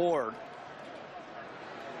for Ward.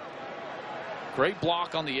 Great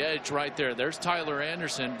block on the edge right there. There's Tyler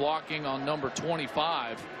Anderson blocking on number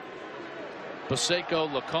 25. Baseko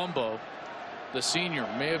Lacombo, the senior,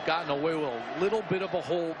 may have gotten away with a little bit of a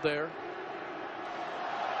hold there.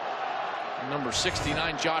 Number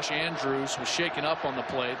 69, Josh Andrews, was shaken up on the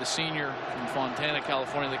play. The senior from Fontana,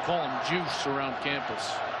 California. They call him Juice around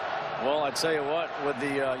campus. Well, I tell you what, with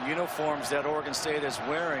the uniforms that Oregon State is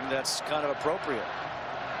wearing, that's kind of appropriate.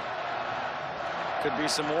 Could be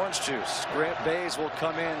some orange juice. Grant Bayes will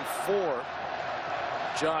come in for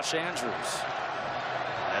Josh Andrews,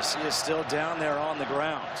 as he is still down there on the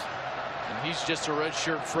ground. And he's just a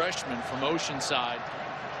redshirt freshman from Oceanside.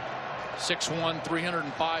 6'1",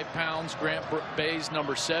 305 pounds. Grant Bayes,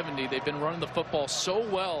 number 70. They've been running the football so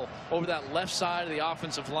well over that left side of the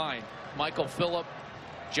offensive line. Michael Phillip,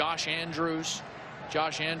 Josh Andrews.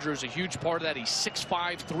 Josh Andrews, a huge part of that. He's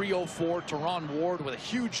 6'5", 304. Teron Ward with a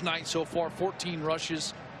huge night so far. 14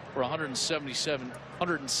 rushes for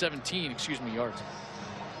 117 yards.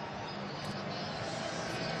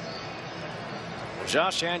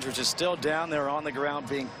 Josh Andrews is still down there on the ground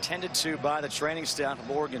being tended to by the training staff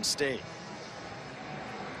of Oregon State.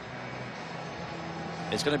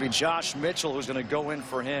 It's going to be Josh Mitchell who's going to go in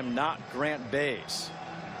for him, not Grant Bayes.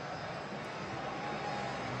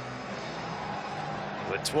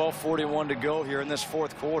 With 12:41 to go here in this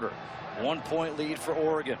 4th quarter. 1-point lead for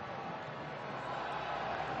Oregon.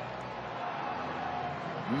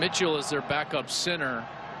 Mitchell is their backup center,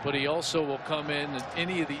 but he also will come in at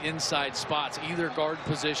any of the inside spots, either guard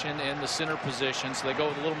position and the center position. So they go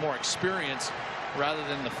with a little more experience rather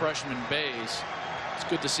than the freshman Bayes. It's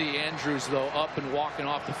good to see Andrews, though, up and walking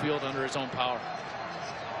off the field under his own power.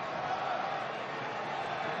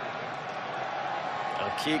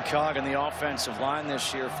 A key cog in the offensive line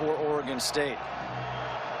this year for Oregon State.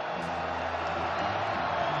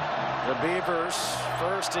 The Beavers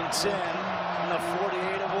 1st and 10 from the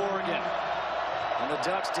 48 of Oregon. And the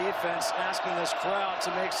Ducks defense asking this crowd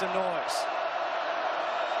to make some noise.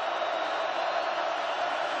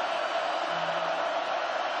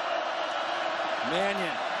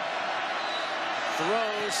 Mannion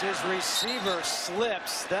throws, his receiver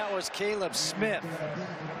slips. That was Caleb Smith.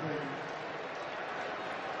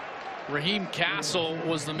 Raheem Castle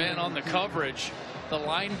was the man on the coverage, the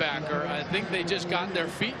linebacker. I think they just got their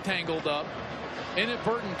feet tangled up.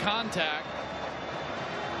 Inadvertent contact.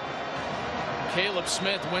 Caleb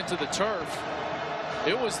Smith went to the turf.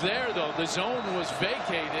 It was there, though. The zone was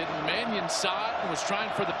vacated. Mannion saw it and was trying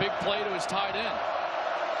for the big play to his tight end.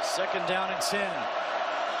 2nd down and 10.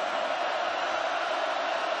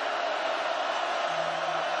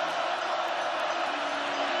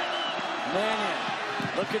 Mannion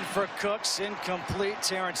looking for Cooks, incomplete.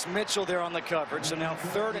 Terrence Mitchell there on the coverage. So now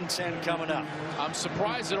 3rd and 10 coming up. I'm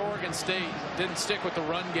surprised that Oregon State didn't stick with the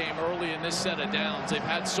run game early in this set of downs. They've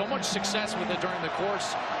had so much success with it during the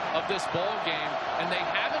course of this ball game, and they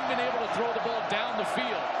haven't been able to throw the ball down the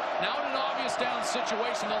field. Now in an obvious down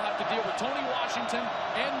situation, they'll have to deal with Tony Washington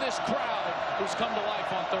and this crowd who's come to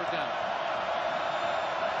life on 3rd down.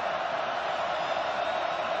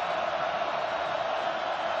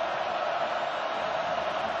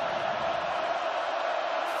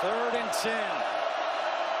 Third and 10.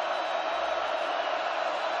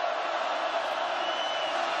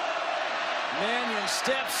 Mannion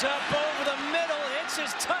steps up over the middle, hits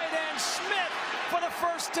his tight end Smith for the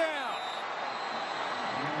 1st down.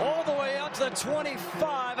 All the way out to the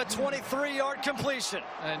 25, a 23-yard completion.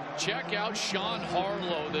 And check out Sean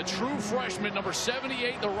Harlow, the true freshman, number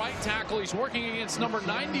 78, the right tackle. He's working against number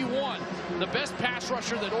 91, the best pass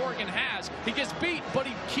rusher that Oregon has. He gets beat, but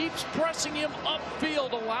he keeps pressing him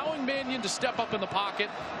upfield, allowing Mannion to step up in the pocket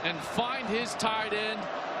and find his tight end,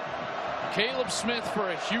 Caleb Smith, for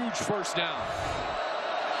a huge 1st down.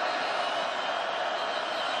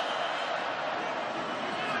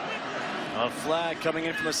 A flag coming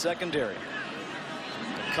in from the secondary.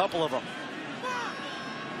 A couple of them.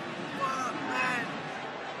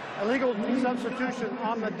 Illegal substitution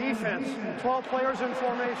on the defense. 12 players in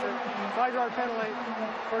formation. 5-yard penalty.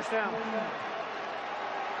 1st down.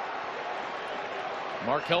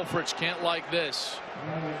 Mark Helfrich can't like this.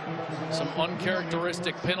 Some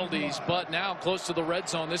uncharacteristic penalties, but now close to the red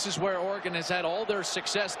zone. This is where Oregon has had all their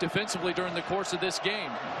success defensively during the course of this game.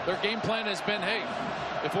 Their game plan has been, hey,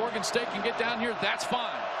 if Oregon State can get down here, that's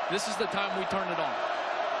fine. This is the time we turn it on.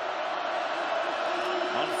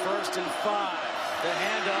 On 1st and 5, the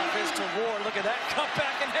handoff is to Ward. Look at that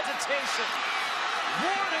cutback and hesitation.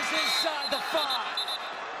 Ward is inside the 5.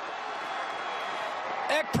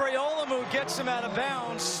 Ekpreolamu gets him out of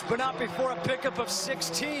bounds, but not before a pickup of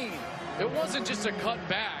 16. It wasn't just a cut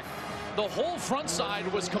back. The whole front side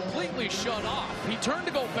was completely shut off. He turned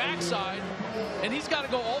to go backside, and he's got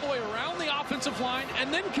to go all the way around the offensive line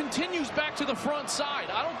and then continues back to the front side.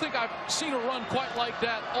 I don't think I've seen a run quite like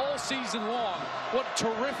that all season long. What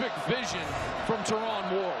terrific vision from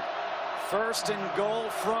Teron Ward. 1st and goal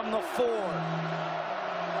from the 4.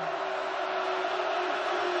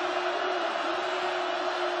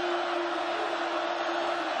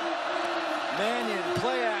 Mannion,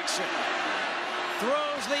 play action.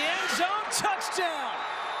 Throws the end zone. Touchdown.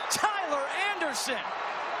 Tyler Anderson.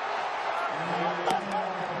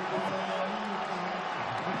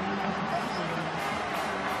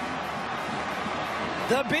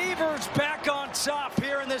 The Beavers back on top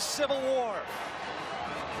here in this Civil War.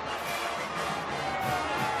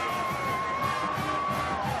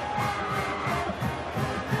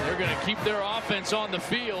 They're going to keep their offense on the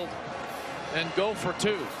field and go for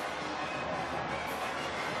 2.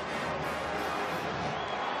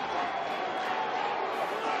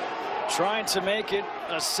 Trying to make it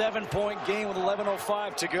a 7-point game with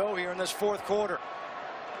 11:05 to go here in this 4th quarter.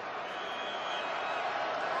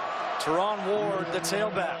 Teron Ward, the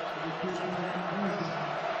tailback.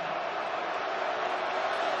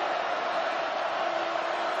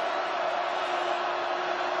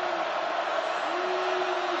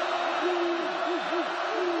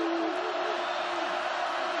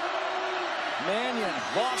 Mannion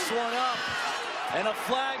lost one up, and a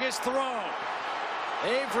flag is thrown.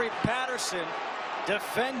 Avery Patterson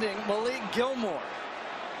defending Malik Gilmore.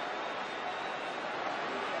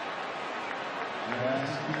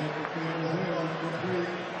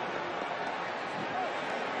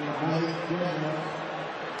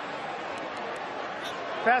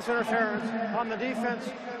 Pass interference on the defense,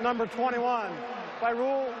 number 21. By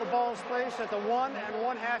rule, the ball is placed at the 1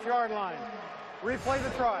 1/2 yard line. Replay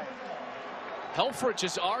the try. Helfrich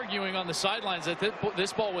is arguing on the sidelines that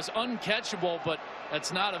this ball was uncatchable, but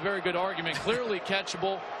that's not a very good argument. Clearly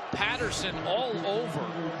catchable. Patterson all over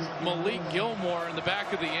Malik Gilmore in the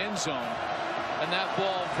back of the end zone. And that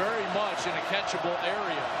ball very much in a catchable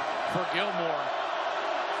area for Gilmore.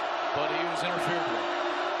 But he was interfered with.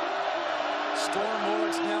 Storm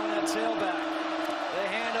Woods now in that tailback. They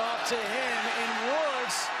hand off to him in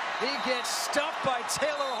Woods. He gets stuffed by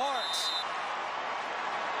Taylor Hart.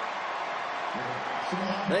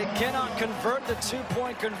 They cannot convert the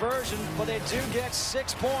 2-point conversion, but they do get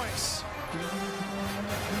 6 points.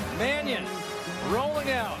 Mannion rolling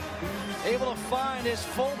out, able to find his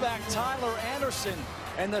fullback Tyler Anderson,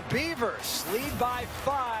 and the Beavers lead by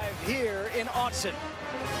 5 here in Autzen.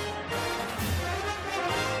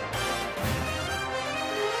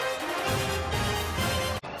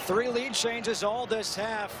 Three lead changes all this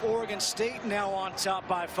half. Oregon State now on top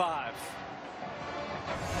by 5.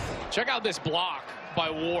 Check out this block by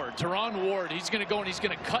Ward. Teron Ward, he's going to go and he's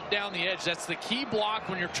going to cut down the edge. That's the key block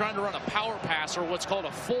when you're trying to run a power pass or what's called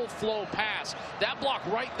a full flow pass. That block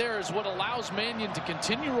right there is what allows Mannion to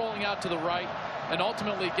continue rolling out to the right and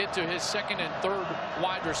ultimately get to his second and third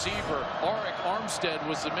wide receiver. Arik Armstead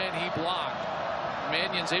was the man he blocked.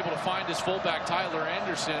 Mannion's able to find his fullback Tyler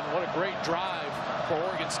Anderson. What a great drive for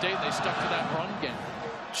Oregon State. They stuck to that run game.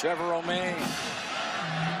 Trevor Romaine.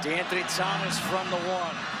 D'Anthony Thomas from the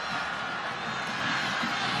 1.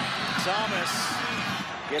 Thomas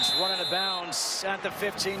gets run out of bounds at the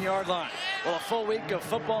 15-yard line. Well, a full week of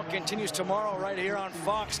football continues tomorrow right here on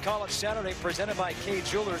Fox College Saturday, presented by Kay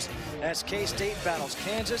Jewelers, as K-State battles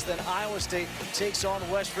Kansas. Then Iowa State takes on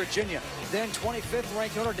West Virginia. Then 25th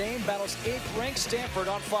ranked Notre Dame battles 8th ranked Stanford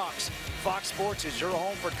on Fox. Fox Sports is your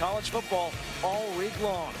home for college football all week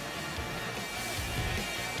long.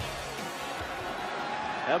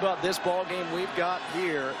 How about this ball game we've got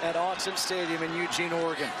here at Autzen Stadium in Eugene,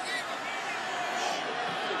 Oregon?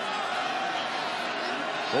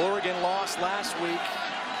 Oregon lost last week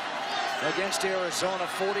against Arizona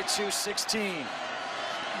 42-16.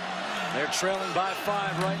 They're trailing by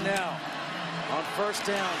 5 right now. On first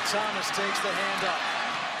down, Thomas takes the handoff.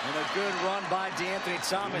 And a good run by D'Anthony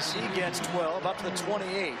Thomas. He gets 12 up to the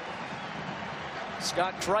 28.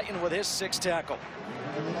 Scott Triton with his 6th tackle.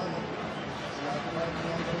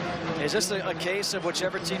 Is this a case of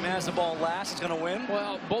whichever team has the ball last is going to win?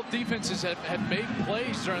 Well, both defenses have made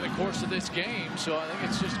plays during the course of this game, so I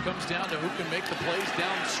think it just comes down to who can make the plays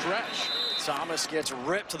down the stretch. Thomas gets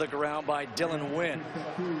ripped to the ground by Dylan Wynn.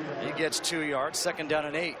 He gets 2 yards, 2nd down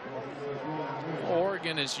and 8.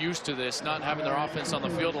 Oregon is used to this, not having their offense on the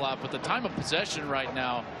field a lot, but the time of possession right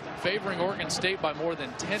now favoring Oregon State by more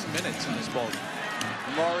than 10 minutes in this ball game.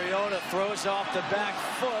 Mariota throws off the back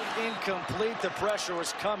foot, incomplete. The pressure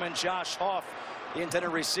was coming. Josh Huff, the intended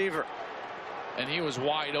receiver. And he was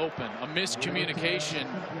wide open. A miscommunication.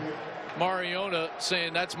 Mariota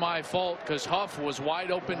saying that's my fault because Huff was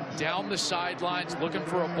wide open down the sidelines looking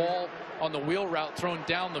for a ball on the wheel route thrown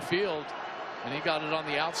down the field. And he got it on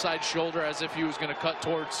the outside shoulder as if he was going to cut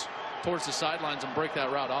towards the sidelines and break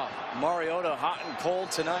that route off. Mariota hot and cold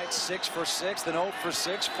tonight, 6 for 6, then 0 for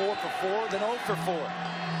 6, 4 for 4, then 0 for 4.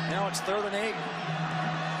 Now it's 3rd and 8.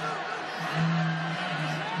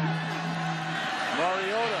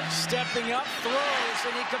 Mariota stepping up, throws,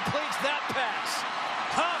 and he completes that pass.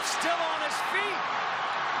 Huff still on his feet.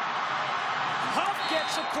 Huff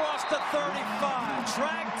gets across the 35,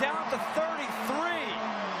 dragged down to 33.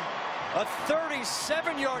 A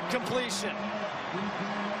 37-yard completion.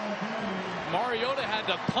 Mariota had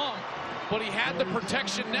to pump, but he had the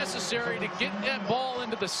protection necessary to get that ball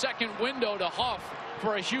into the second window to Huff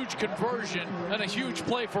for a huge conversion and a huge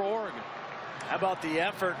play for Oregon. How about the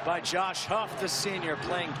effort by Josh Huff, the senior,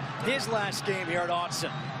 playing his last game here at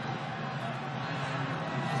Autzen.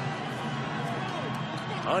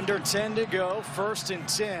 Under 10 to go, 1st and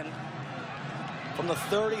 10 from the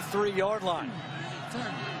 33-yard line.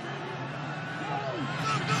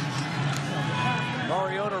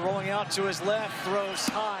 Mariota rolling out to his left, throws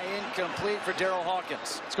high, incomplete for Darrell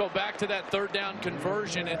Hawkins. Let's go back to that 3rd down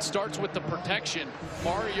conversion. It starts with the protection.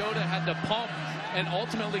 Mariota had to pump and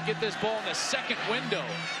ultimately get this ball in the second window.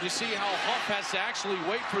 You see how Huff has to actually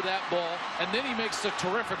wait for that ball, and then he makes the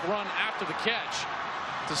terrific run after the catch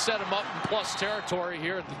to set him up in plus territory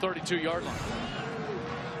here at the 32-yard line.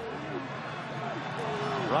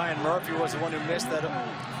 Ryan Murphy was the one who missed that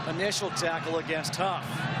initial tackle against Huff.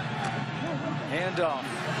 Handoff.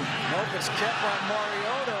 Nope, it's kept by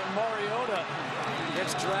Mariota, and Mariota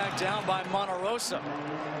gets dragged down by Monterosa.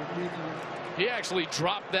 He actually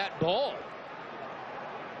dropped that ball.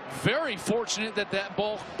 Very fortunate that that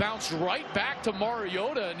ball bounced right back to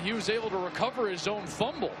Mariota and he was able to recover his own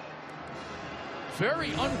fumble.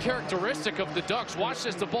 Very uncharacteristic of the Ducks. Watch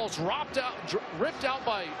this. The ball's ripped out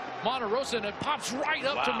by Monterosa, and it pops right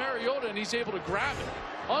up to Mariota, and he's able to grab it.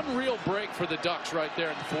 Unreal break for the Ducks right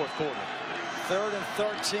there in the fourth quarter. 3rd and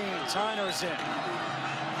 13. Tyner's in.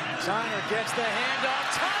 Tyner gets the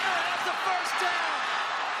handoff. Tyner has the first down.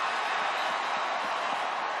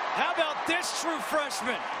 How about this true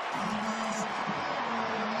freshman?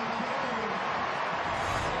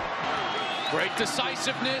 Great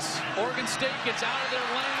decisiveness. Oregon State gets out of their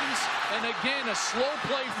lanes. And again, a slow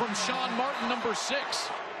play from Sean Martin, number 6.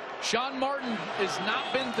 Sean Martin has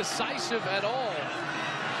not been decisive at all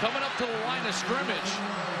coming up to the line of scrimmage.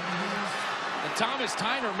 And Thomas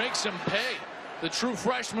Tyner makes him pay. The true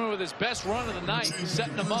freshman with his best run of the night,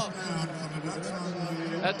 setting him up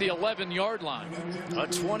at the 11-yard line. A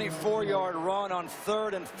 24-yard run on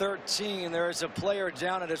 3rd and 13. There is a player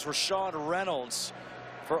down. It is Rashad Reynolds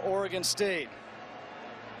for Oregon State.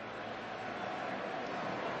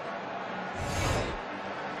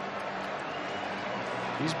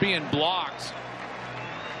 He's being blocked.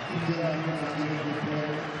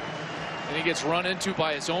 And he gets run into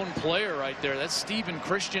by his own player right there. That's Stephen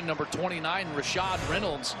Christian, number 29. Rashad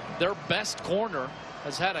Reynolds, their best corner,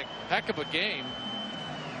 has had a heck of a game.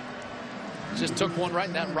 Just took one right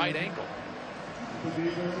in that right ankle.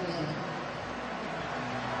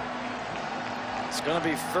 It's going to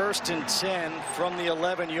be 1st and 10 from the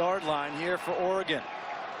 11-yard line here for Oregon.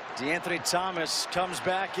 DeAnthony Thomas comes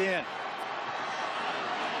back in.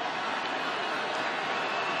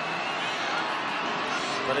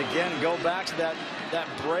 But again, go back to that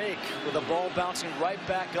break with the ball bouncing right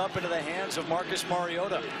back up into the hands of Marcus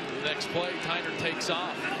Mariota. The next play, Tyner takes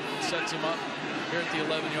off, sets him up here at the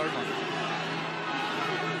 11-yard line.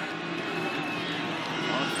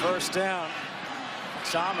 On 1st down,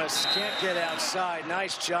 Thomas can't get outside.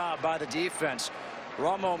 Nice job by the defense.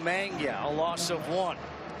 Ramo Mangya, a loss of 1.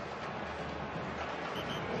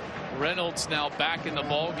 Reynolds now back in the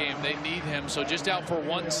ball game. They need him, so just out for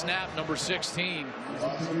 1 snap, number 16.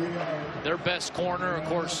 Their best corner, of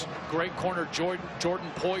course, great corner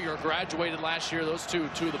Jordan Poyer graduated last year. Those two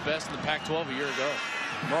of the best in the Pac-12 a year ago.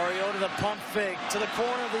 Mariota, the pump fake to the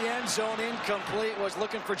corner of the end zone, incomplete. Was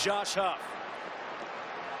looking for Josh Huff.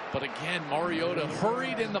 But again, Mariota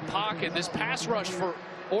hurried in the pocket. This pass rush for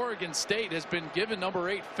Oregon State has been given number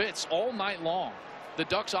 8 fits all night long. The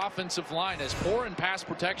Ducks offensive line as poor in pass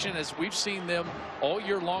protection as we've seen them all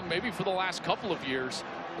year long, maybe for the last couple of years.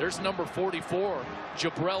 There's number 44,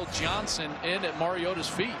 Jabrell Johnson, in at Mariota's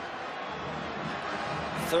feet.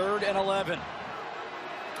 3rd and 11.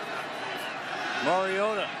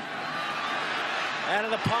 Mariota out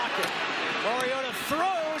of the pocket. Mariota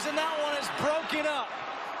throws, and that one is broken up.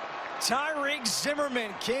 Tyreek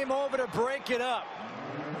Zimmerman came over to break it up.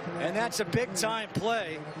 And that's a big-time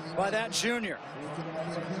play by that junior.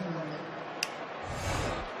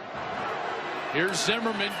 Here's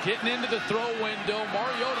Zimmerman getting into the throw window.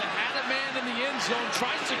 Mariota had a man in the end zone,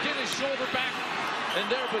 tries to get his shoulder back, and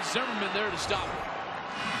there, but Zimmerman there to stop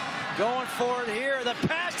it. Going for it here. The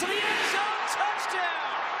pass to the end zone.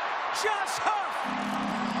 Touchdown! Josh Huff!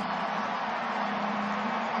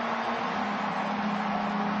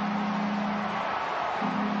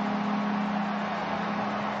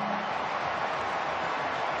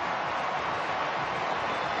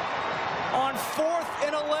 On 4th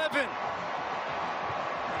and 11.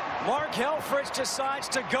 Mark Helfrich decides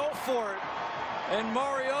to go for it. And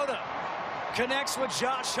Mariota connects with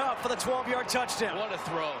Josh Huff for the 12-yard touchdown. What a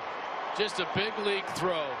throw. Just a big league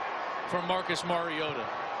throw from Marcus Mariota.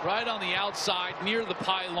 Right on the outside, near the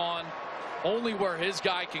pylon. Only where his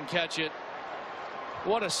guy can catch it.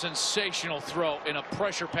 What a sensational throw in a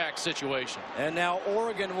pressure-packed situation. And now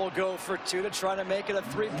Oregon will go for 2 to try to make it a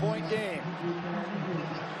 3-point game.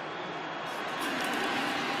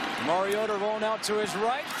 Mariota rolling out to his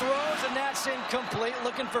right, throws, and that's incomplete,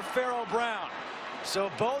 looking for Pharaoh Brown.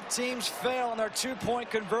 So both teams fail on their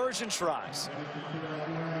 2-point conversion tries.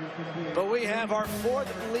 But we have our 4th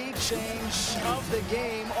lead change of the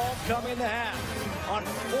game, all coming to half. On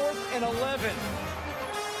 4th and 11.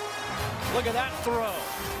 Look at that throw.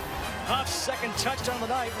 Huff's 2nd touchdown of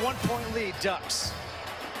the night, 1-point lead, Ducks.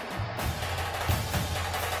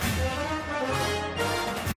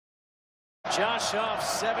 Josh Huff,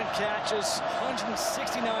 7 catches,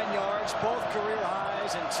 169 yards, both career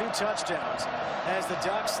highs, and 2 touchdowns as the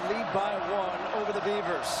Ducks lead by 1 over the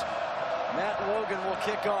Beavers. Matt Logan will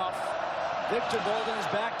kick off. Victor Bolden is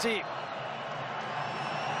back deep.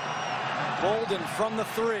 Bolden from the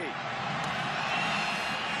 3.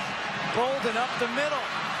 Bolden up the middle.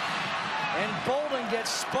 And Bolden gets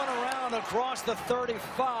spun around across the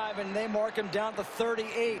 35, and they mark him down to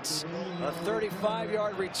 38. A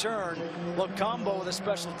 35-yard return. Locombo with a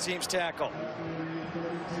special teams tackle.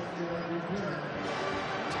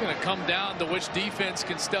 It's going to come down to which defense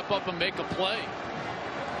can step up and make a play.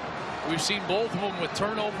 We've seen both of them with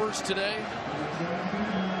turnovers today.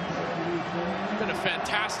 Been a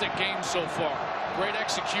fantastic game so far. Great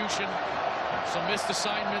execution. Some missed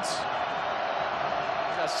assignments.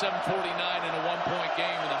 Got 7:49 in a one-point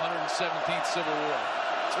game in the 117th Civil War.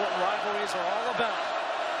 That's what rivalries are all about.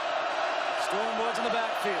 Storm Woods in the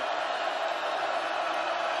backfield.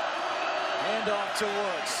 Handoff to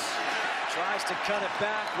Woods. Tries to cut it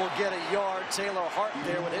back. Will get a yard. Taylor Hart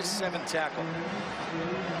there with his 7th tackle.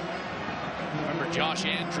 Remember, Josh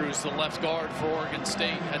Andrews, the left guard for Oregon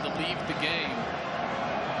State, had to leave the game.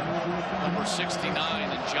 Number 69,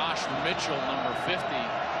 and Josh Mitchell, number 50,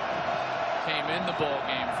 came in the ball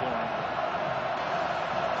game for him.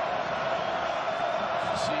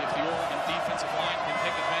 See if the Oregon defensive line can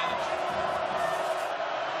take advantage.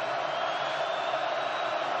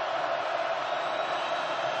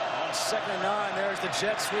 On 2nd and 9, there's the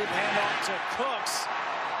jet sweep handoff to Cooks,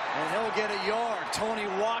 and he'll get a yard. Tony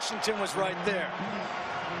Washington was right there.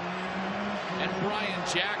 And Brian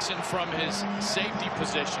Jackson from his safety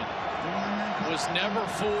position was never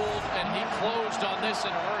fooled, and he closed on this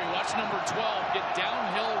in a hurry. Watch number 12 get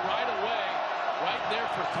downhill right away, right there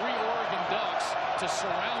for 3 Oregon Ducks to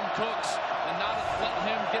surround Cooks and not let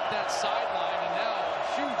him get that sideline, and now a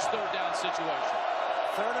huge 3rd down situation.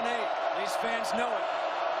 3rd and 8. These fans know it.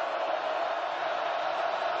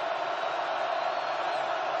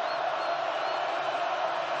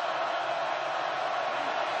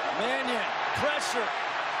 Mannion, pressure,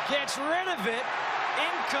 gets rid of it.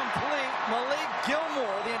 Incomplete. Malik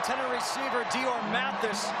Gilmore, the intended receiver, Dior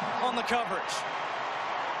Mathis on the coverage.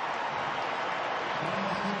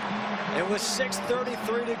 It was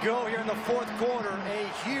 6:33 to go here in the 4th quarter. A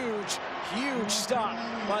huge stop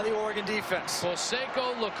by the Oregon defense.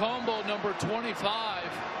 Boseko Locombo, number 25,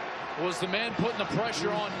 was the man putting the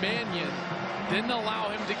pressure on Mannion. Didn't allow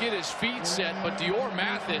him to get his feet set, but Dior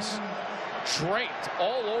Mathis draped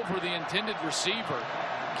all over the intended receiver.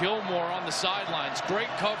 Gilmore on the sidelines. Great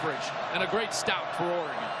coverage and a great stop for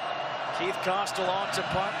Oregon. Keith Costal on to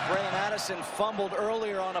punt. Braylon Addison fumbled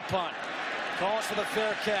earlier on a punt. Calls for the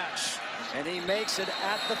fair catch, and he makes it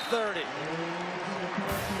at the 30.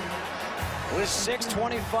 With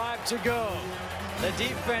 6:25 to go, the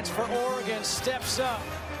defense for Oregon steps up.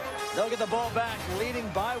 They'll get the ball back, leading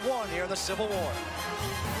by 1 here in the Civil War.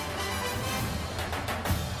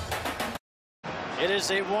 It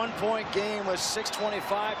is a 1-point game with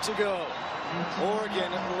 6:25 to go.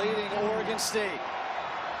 Oregon leading Oregon State.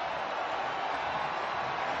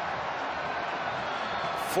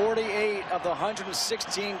 48 of the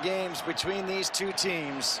 116 games between these two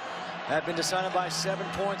teams have been decided by 7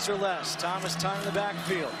 points or less. Thomas Tyne in the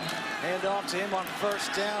backfield. Hand off to him on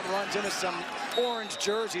 1st down. Runs into some orange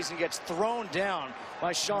jerseys and gets thrown down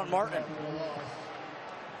by Sean Martin.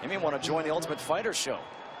 He may want to join the Ultimate Fighter show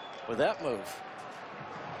with that move.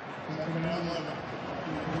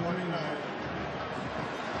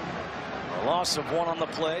 A loss of 1 on the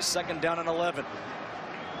play. 2nd down and 11.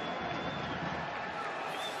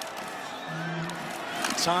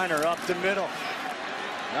 Tyner up the middle.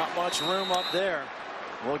 Not much room up there.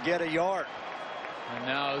 Will get a yard. And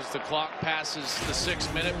now as the clock passes the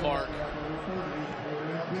 6-minute mark,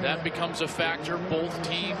 that becomes a factor. Both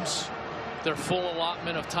teams, their full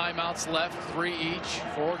allotment of timeouts left, 3 each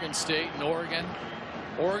for Oregon State and Oregon.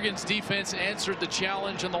 Oregon's defense answered the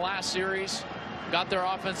challenge in the last series, got their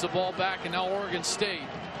offensive ball back, and now Oregon State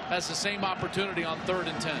has the same opportunity on 3rd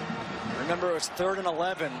and 10. Remember, it was 3rd and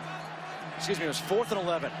 11. Excuse me, it was 4th and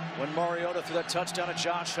 11 when Mariota threw that touchdown to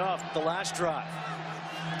Josh Huff the last drive.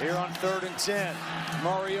 Here on 3rd and 10,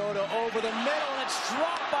 Mariota over the middle, and it's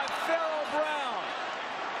dropped by Farrell Brown.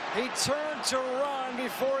 He turned to run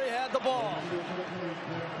before he had the ball.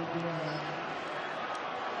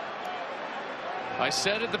 I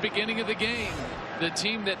said at the beginning of the game, the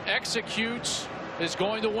team that executes is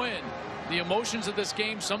going to win. The emotions of this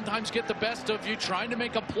game sometimes get the best of you, trying to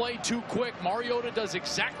make a play too quick. Mariota does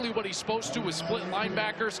exactly what he's supposed to with split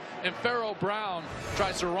linebackers, and Farrell Brown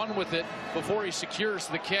tries to run with it before he secures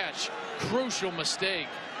the catch. Crucial mistake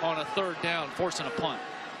on a 3rd down, forcing a punt.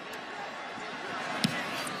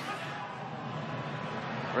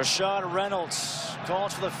 Rashad Reynolds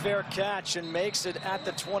calls for the fair catch and makes it at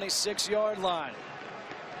the 26-yard line.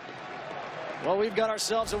 Well, we've got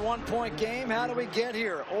ourselves a 1-point game. How do we get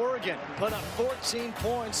here? Oregon put up 14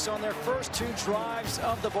 points on their first 2 drives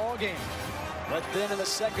of the ball game. But then in the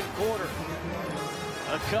second quarter,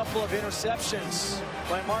 a couple of interceptions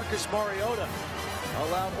by Marcus Mariota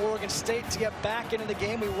allowed Oregon State to get back into the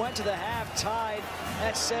game. We went to the half tied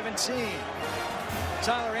at 17.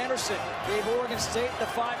 Tyler Anderson gave Oregon State the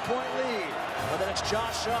 5-point lead. But then it's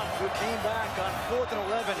Josh Huff who came back on 4th and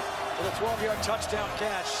 11 with a 12-yard touchdown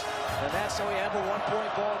catch. And that's how we have a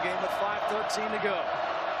 1-point ball game with 5:13 to go.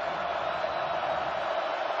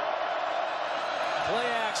 Play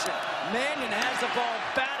action. Mannion has the ball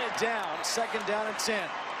batted down. 2nd down and 10.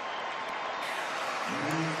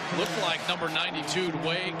 Looked like number 92,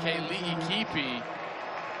 Dwayne Kali'ikipi.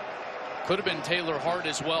 Could have been Taylor Hart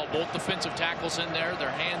as well. Both defensive tackles in there,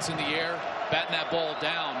 their hands in the air, batting that ball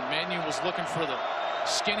down. Mannion was looking for the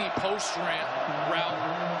skinny post route.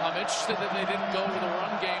 I'm interested that they didn't go to the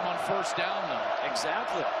run game on 1st down, though.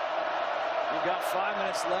 Exactly. You've got 5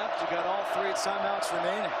 minutes left. You've got all 3 timeouts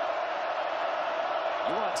remaining.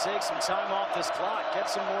 You want to take some time off this clock, get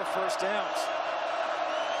some more 1st downs.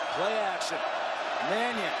 Play action.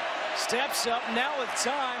 Mannion steps up now with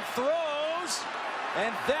time, throws,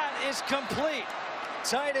 and that is complete.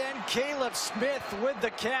 Tight end Caleb Smith with the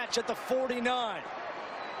catch at the 49.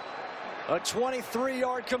 A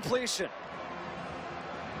 23-yard completion.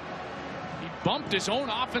 He bumped his own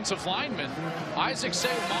offensive lineman. Isaac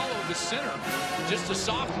Seumalo, the center, just a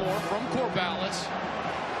sophomore from Corvallis.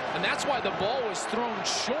 And that's why the ball was thrown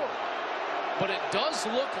short. But it does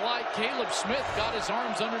look like Caleb Smith got his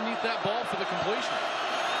arms underneath that ball for the completion.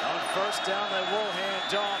 On 1st down, they will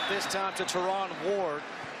hand off, this time to Teron Ward,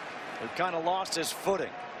 who kind of lost his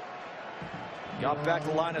footing. Got back to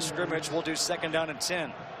the line of scrimmage. We'll do 2nd down and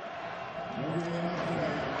 10.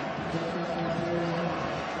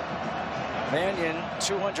 Mannion,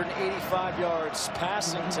 285 yards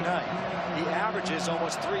passing tonight. He averages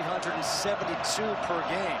almost 372 per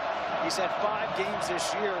game. He's had 5 games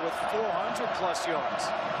this year with 400+ yards.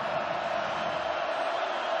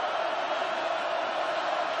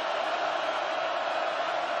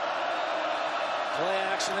 Play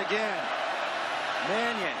action again.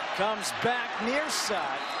 Mannion comes back near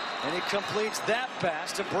side, and he completes that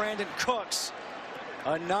pass to Brandon Cooks.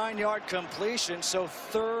 A 9-yard completion, so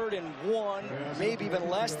 3rd and 1, maybe even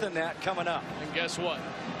less than that coming up. And guess what?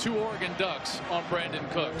 2 Oregon Ducks on Brandon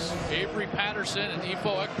Cooks. Avery Patterson and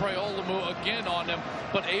Ifo Ekpreolumu again on him,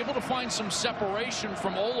 but able to find some separation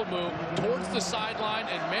from Olumu towards the sideline,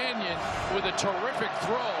 and Mannion with a terrific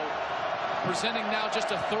throw, presenting now just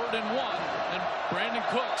a 3rd and 1. And Brandon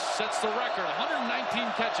Cooks sets the record,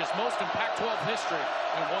 119 catches, most in Pac-12 history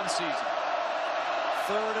in one season.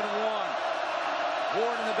 3rd and 1.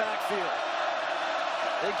 Ward in the backfield.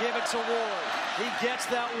 They give it to Ward. He gets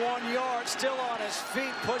that 1 yard, still on his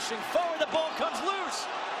feet, pushing forward. The ball comes loose.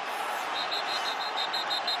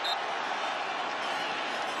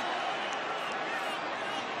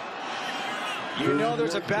 You know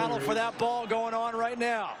there's a battle for that ball going on right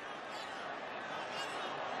now.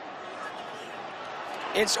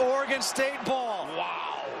 It's Oregon State ball. Wow.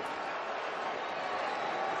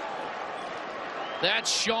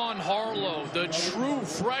 That's Sean Harlow, the true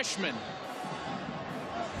freshman.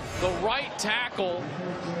 The right tackle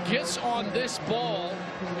gets on this ball.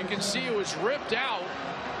 You can see it was ripped out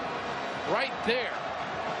right there.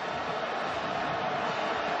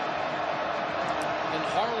 And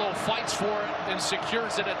Harlow fights for it and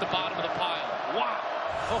secures it at the bottom of the pile. Wow.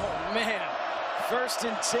 Oh, man. 1st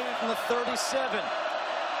and 10 from the 37.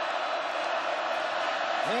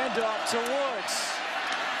 Handoff to Woods.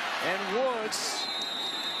 And Woods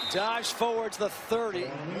dives forward to the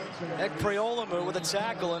 30. Ekpreolumu with a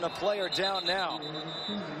tackle and a player down now.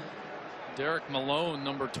 Derek Malone,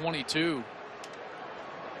 number 22.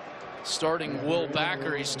 Starting Will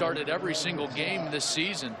Backer. He started every single game this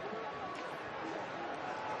season.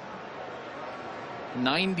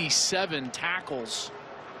 97 tackles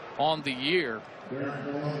on the year.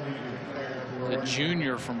 A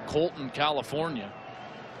junior from Colton, California.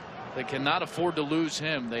 They cannot afford to lose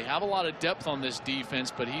him. They have a lot of depth on this defense,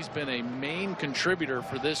 but he's been a main contributor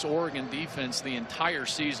for this Oregon defense the entire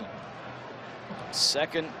season.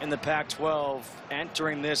 2nd in the Pac-12,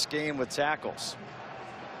 entering this game with tackles.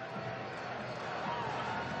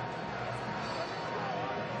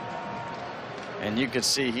 And you can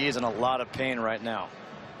see he's in a lot of pain right now.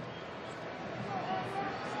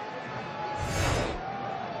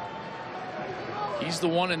 He's the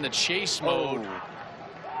one in the chase mode.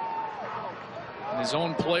 And his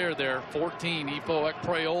own player there, 14, Ifo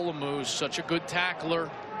Ekpreolumu, such a good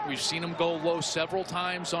tackler. We've seen him go low several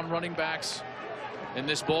times on running backs in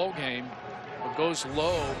this ball game. It goes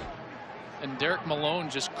low, and Derek Malone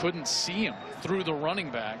just couldn't see him through the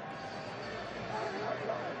running back.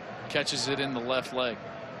 catches it in the left leg.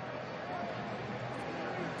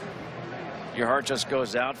 Your heart just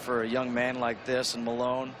goes out for a young man like this, and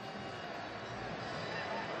Malone.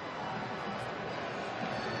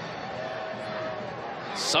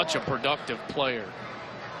 Such a productive player.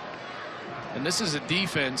 And this is a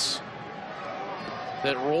defense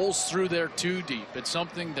that rolls through there too deep. It's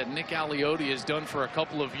something that Nick Aliotti has done for a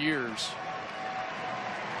couple of years.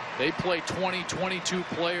 They play 20, 22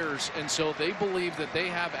 players, and so they believe that they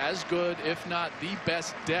have as good, if not the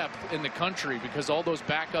best depth in the country, because all those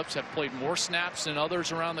backups have played more snaps than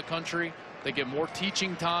others around the country. They get more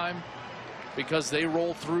teaching time because they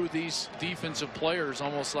roll through these defensive players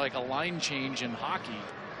almost like a line change in hockey.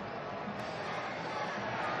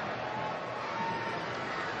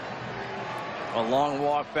 A long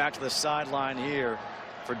walk back to the sideline here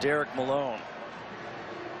for Derek Malone.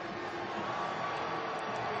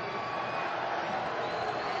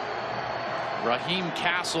 Raheem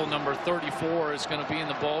Castle, number 34, is going to be in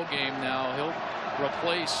the ball game now. He'll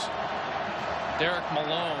replace Derek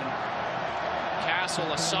Malone. Castle,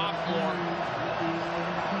 a sophomore.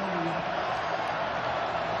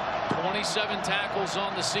 27 tackles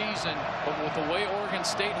on the season, but with the way Oregon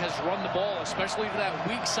State has run the ball, especially to that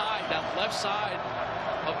weak side, that left side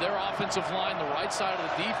of their offensive line, the right side of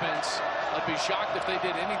the defense, I'd be shocked if they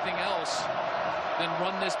did anything else than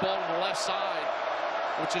run this ball to the left side,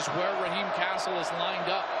 which is where Raheem Castle is lined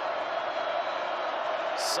up.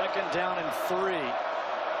 2nd down and 3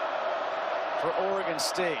 for Oregon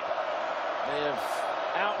State. They have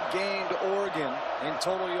outgained Oregon in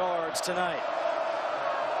total yards tonight.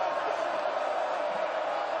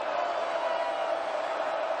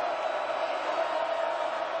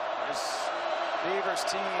 This Beavers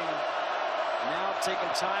team now taking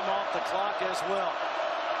time off the clock as well.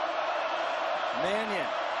 Mannion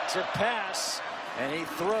to pass, and he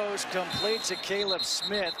throws complete to Caleb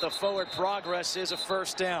Smith. The forward progress is a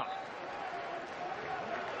 1st down.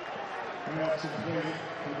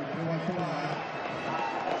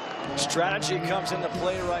 Strategy comes into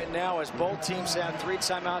play right now as both teams have 3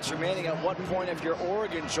 timeouts remaining. At what point, if you're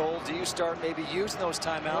Oregon, Joel, do you start maybe using those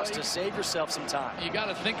timeouts to save yourself some time? You got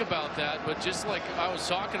to think about that, but just like I was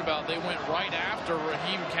talking about, they went right after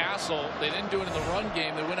Raheem Castle. They didn't do it in the run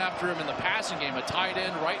game. They went after him in the passing game. A tight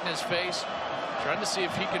end right in his face, trying to see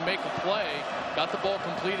if he can make a play. Got the ball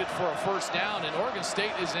completed for a 1st down, and Oregon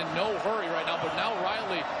State is in no hurry right now, but now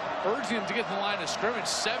Riley urging him to get to the line of scrimmage.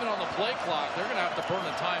 7 on the play clock. They're going to have to burn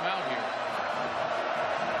the timeout here.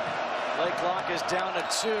 Play clock is down to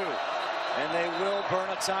 2, and they will burn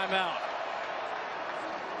a timeout.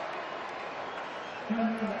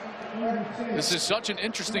 This is such an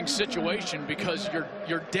interesting situation because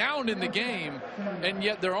you're down in the game, and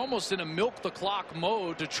yet they're almost in a milk the clock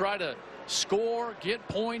mode to try to score, get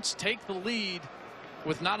points, take the lead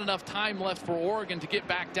with not enough time left for Oregon to get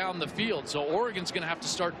back down the field. So Oregon's going to have to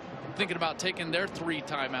start thinking about taking their 3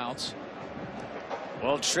 timeouts.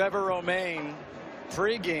 Well, Trevor Romaine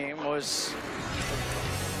pregame was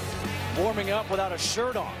warming up without a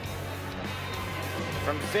shirt on.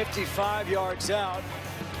 From 55 yards out,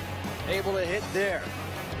 able to hit there.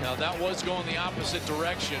 Now that was going the opposite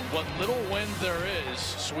direction. What little wind there is,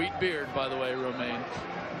 sweet beard, by the way, Romaine.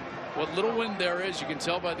 What little wind there is, you can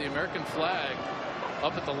tell by the American flag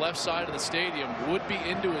up at the left side of the stadium, would be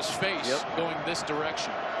into his face going this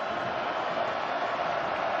direction.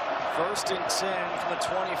 1st and 10 from the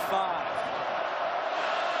 25.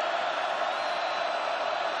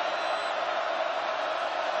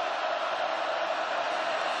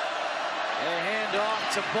 A handoff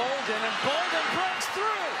to Bolden, and Bolden breaks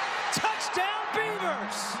through. Touchdown,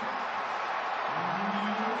 Beavers.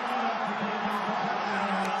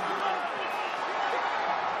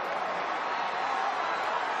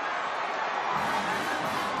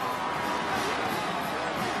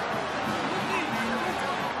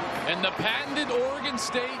 And the patented Oregon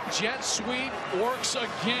State jet sweep works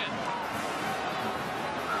again.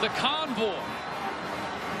 The convoy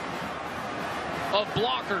of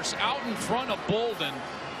blockers out in front of Bolden,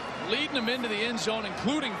 leading them into the end zone,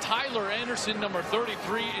 including Tyler Anderson, number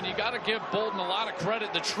 33. And you got to give Bolden a lot of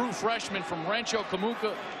credit, the true freshman from Rancho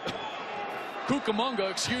Cucamonga,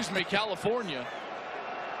 excuse me, California.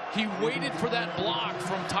 He waited for that block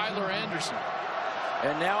from Tyler Anderson.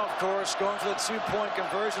 And now, of course, going for the 2-point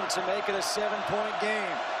conversion to make it a 7-point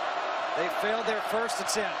game. They failed their first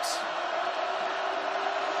attempts.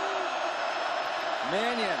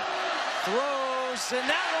 Mannion throws, and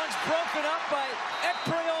that one's broken up by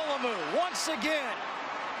Ekpreolamu once again.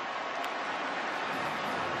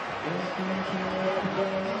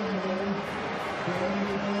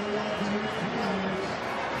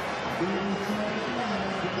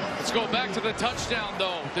 Let's go back to the touchdown,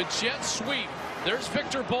 though. The jet sweep. There's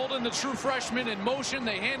Victor Bolden, the true freshman, in motion.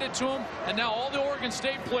 They hand it to him, and now all the Oregon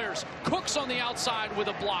State players. Cooks on the outside with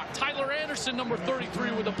a block. Tyler Anderson, number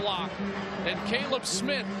 33, with a block. And Caleb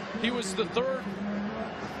Smith, he was the third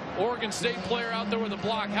Oregon State player out there with a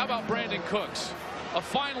block. How about Brandon Cooks? A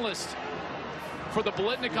finalist for the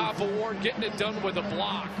Biletnikoff Award, getting it done with a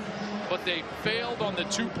block. But they failed on the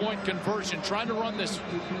two-point conversion, trying to run this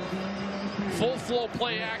full flow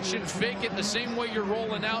play action, fake it the same way you're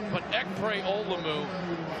rolling out, but Ekpre Olemu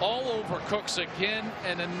all over Cooks again,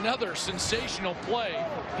 and another sensational play.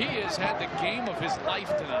 He has had the game of his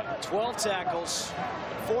life tonight. 12 tackles,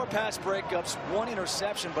 4 pass breakups, 1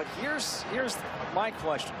 interception. But here's my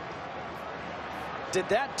question. Did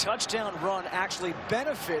that touchdown run actually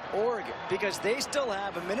benefit Oregon? Because they still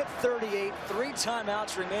have 1:38, 3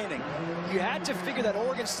 timeouts remaining. You had to figure that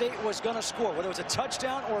Oregon State was going to score, whether it was a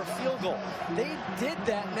touchdown or a field goal. They did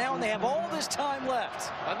that now, and they have all this time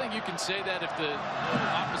left. I think you can say that if the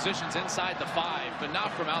opposition's inside the 5, but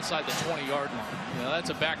not from outside the 20-yard line. You know, that's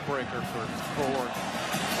a backbreaker for Oregon.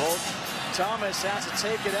 Well, Thomas has to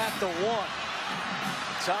take it at the 1.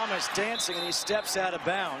 Thomas dancing, and he steps out of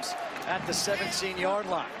bounds at the 17-yard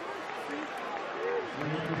line.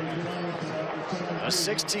 A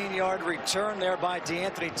 16-yard return there by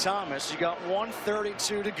DeAnthony Thomas. You got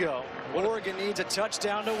 1:32 to go. Oregon needs a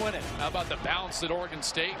touchdown to win it. How about the bounce that Oregon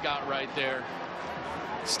State got right there?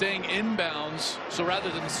 Staying inbounds, so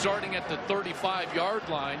rather than starting at the 35-yard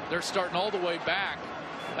line, they're starting all the way back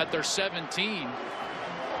at their 17.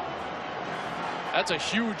 That's a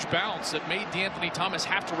huge bounce that made DeAnthony Thomas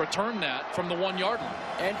have to return that from the 1-yard line.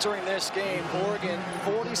 Entering this game, Oregon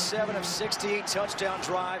 47 of 68 touchdown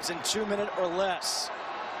drives in 2 minutes or less.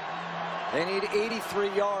 They need 83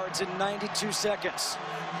 yards in 92 seconds.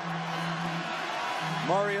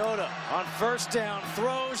 Mariota on first down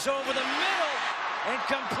throws over the middle and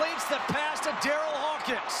completes the pass to Daryl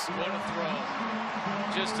Hawkins. What a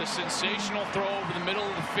throw. Just a sensational throw over the middle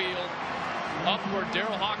of the field. Up where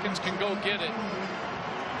Daryl Hawkins can go get it.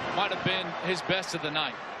 Might have been his best of the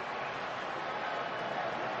night.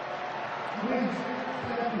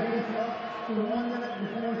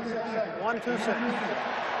 One, 2, 6.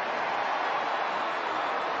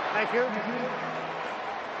 Thank you.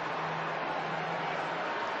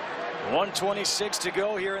 1:26 to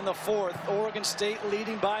go here in the 4th. Oregon State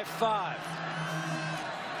leading by 5.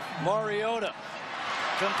 Mariota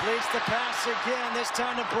completes the pass again, this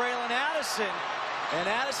time to Braylon Addison. And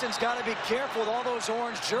Addison's got to be careful with all those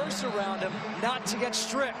orange jerseys around him not to get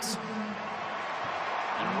stripped.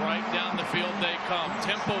 And right down the field they come.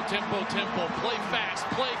 Tempo, tempo, tempo. Play fast,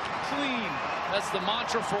 play clean. That's the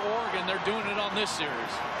mantra for Oregon. They're doing it on this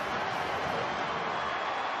series.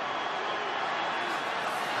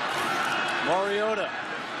 Mariota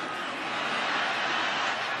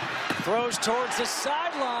throws towards the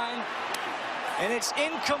sideline, and it's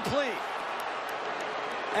incomplete.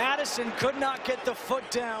 Addison could not get the foot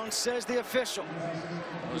down, says the official.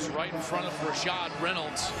 It was right in front of Rashad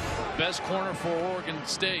Reynolds, best corner for Oregon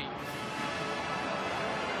State.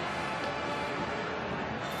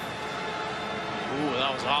 Ooh,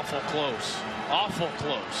 that was awful close. Awful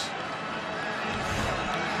close.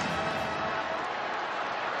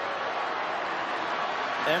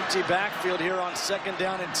 Empty backfield here on 2nd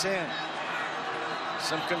down and 10.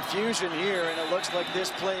 Some confusion here, and it looks like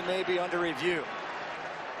this play may be under review.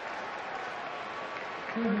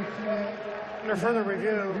 Under further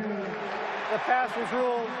review, the pass was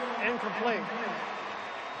ruled incomplete.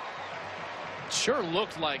 Sure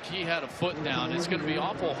looked like he had a foot down. It's going to be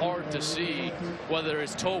awful hard to see whether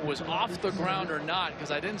his toe was off the ground or not,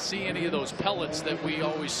 because I didn't see any of those pellets that we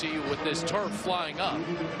always see with this turf flying up.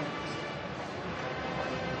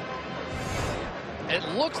 It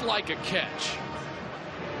looked like a catch.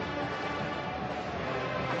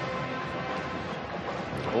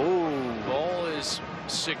 Oh, ball is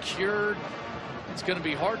secured. It's going to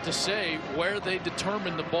be hard to say where they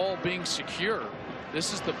determine the ball being secure.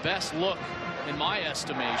 This is the best look in my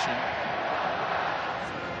estimation.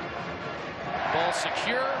 Ball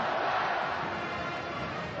secure.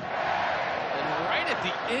 And right at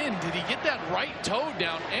the end, did he get that right toe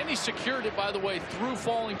down? And he secured it, by the way, through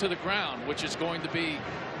falling to the ground, which is going to be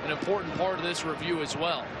an important part of this review as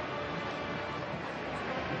well.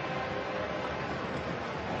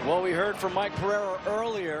 Well, we heard from Mike Pereira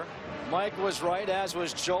earlier. Mike was right, as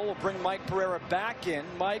was Joel. We'll bring Mike Pereira back in.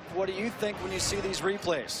 Mike, what do you think when you see these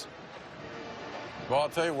replays? Well, I'll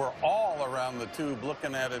tell you, we're all around the tube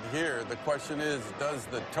looking at it here. The question is, does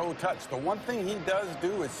the toe touch? The one thing he does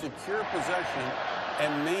do is secure possession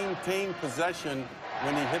and maintain possession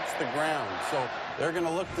when he hits the ground. So they're going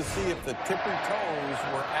to look to see if the tippy toes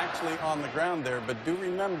were actually on the ground there. But do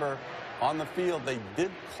remember, on the field, they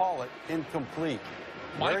did call it incomplete.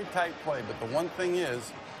 Very tight play, but the one thing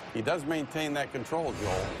is, he does maintain that control,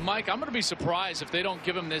 Joel. Mike, I'm going to be surprised if they don't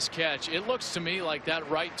give him this catch. It looks to me like that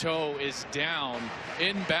right toe is down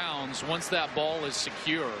in bounds once that ball is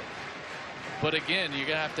secure. But again, you're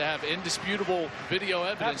going to have indisputable video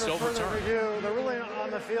evidence to overturn. After further review, the ruling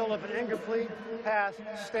on the field of an incomplete pass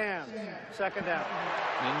stands. Second down.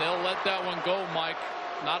 And they'll let that one go, Mike.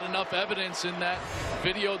 Not enough evidence in that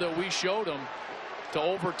video that we showed them to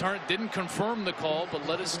overturn. Didn't confirm the call, but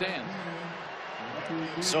let it stand.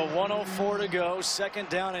 So 1:04 to go. Second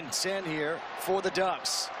down and 10 here for the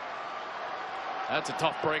Ducks. That's a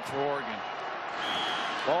tough break for Oregon.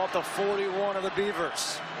 Ball at the 41 of the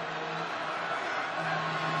Beavers.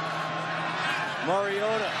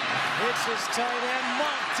 Mariota hits his tight end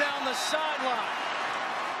Monk down the sideline.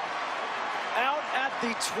 Out at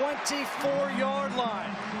the 24-yard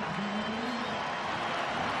line.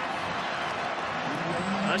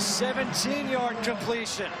 A 17-yard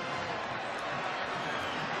completion.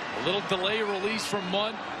 A little delay release from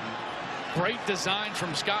Munt. Great design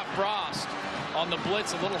from Scott Frost on the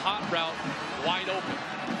blitz. A little hot route, wide open.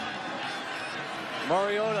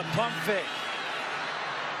 Mariota pump fake.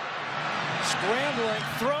 Scrambling,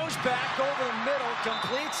 throws back over the middle,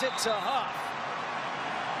 completes it to Huff.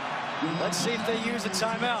 Let's see if they use a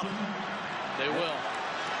timeout. They will.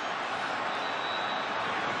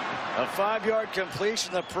 A 5-yard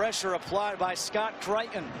completion, the pressure applied by Scott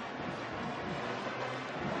Crichton.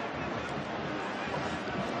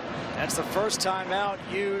 That's the first timeout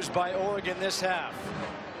used by Oregon this half.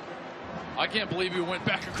 I can't believe he went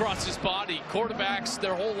back across his body. Quarterbacks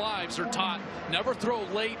their whole lives are taught never throw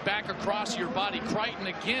late back across your body. Crichton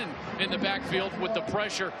again in the backfield with the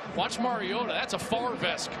pressure. Watch Mariota. That's a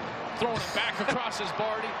Favre-esque throwing it back across his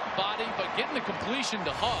body, but getting the completion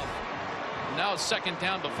to Huff. And now it's second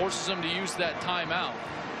down, but forces him to use that timeout.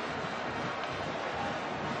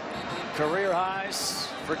 Career highs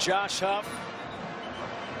for Josh Huff.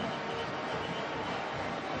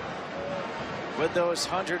 With those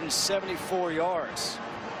 174 yards.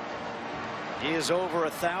 He is over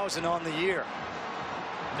 1,000 on the year.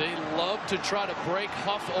 They love to try to break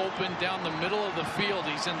Huff open down the middle of the field.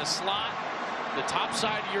 He's in the slot, the top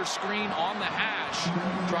side of your screen on the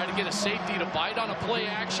hash. Try to get a safety to bite on a play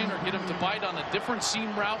action or get him to bite on a different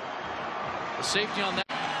seam route. The safety on that.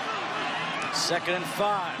 2nd and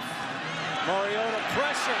 5. Mariota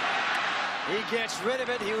pressure. He gets rid of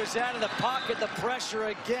it. He was out of the pocket. The pressure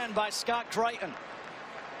again by Scott Crichton.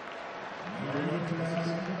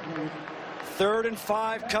 3rd and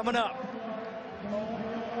 5 coming up.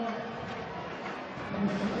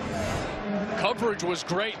 Coverage was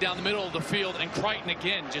great down the middle of the field, and Crichton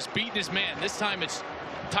again just beating his man. This time it's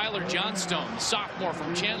Tyler Johnstone, the sophomore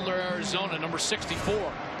from Chandler, Arizona, number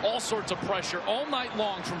 64. All sorts of pressure all night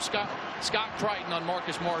long from Scott Crichton on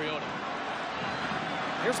Marcus Mariota.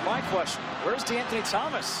 Here's my question. Where's DeAnthony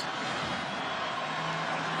Thomas?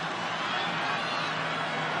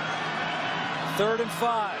 Third and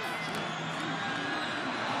 5.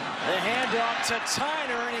 The handoff to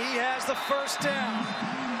Tyner, and he has the first down.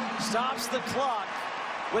 Stops the clock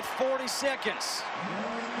with 40 seconds.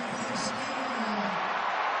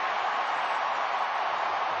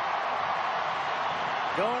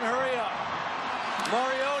 Go and hurry up.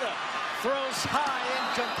 Mariota throws high,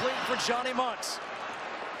 incomplete for Johnny Munt.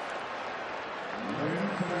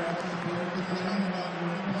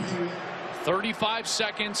 35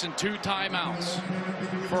 seconds and 2 timeouts.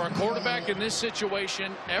 For a quarterback in this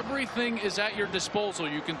situation, everything is at your disposal.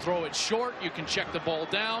 You can throw it short, you can check the ball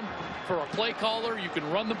down. For a play caller, you can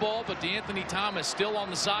run the ball, but DeAnthony Thomas still on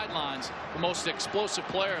the sidelines, the most explosive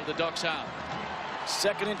player the Ducks have.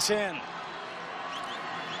 2nd and 10.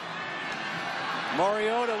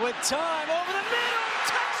 Mariota with time over the middle.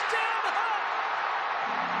 Touchdown, Huff!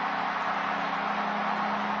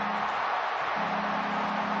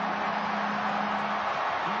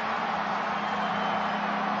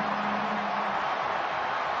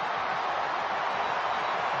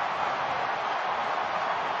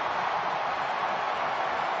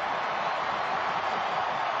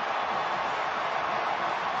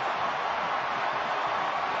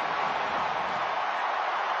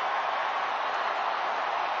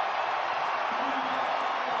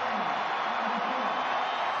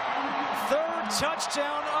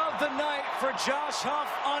 Touchdown of the night for Josh Huff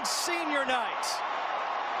on senior night.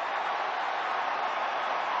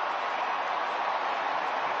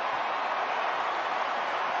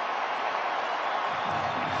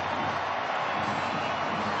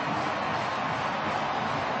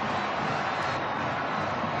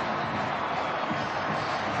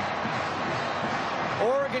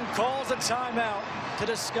 calls a timeout to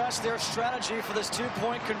discuss their strategy for this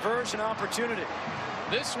two-point conversion opportunity.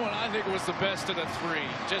 This one, I think, was the best of the three.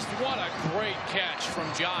 Just what a great catch from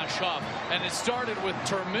Josh Huff. And it started with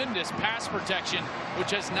tremendous pass protection,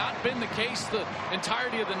 which has not been the case the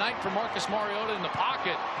entirety of the night for Marcus Mariota in the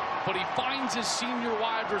pocket. But he finds his senior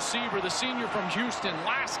wide receiver, the senior from Houston,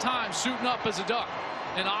 last time suiting up as a Duck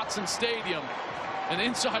in Autzen Stadium. And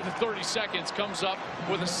inside the 30 seconds comes up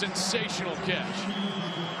with a sensational catch.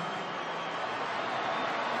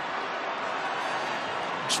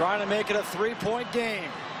 Trying to make it a three-point game.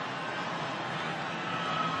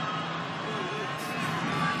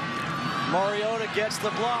 Mariota gets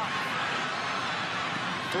the block.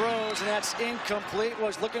 Throws, and that's incomplete.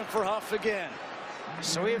 Was looking for Huff again.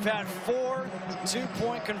 So we've had 4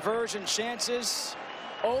 two-point conversion chances.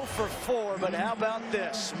 0 for 4, but how about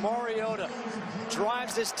this? Mariota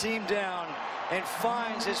drives this team down and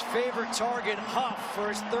finds his favorite target, Huff, for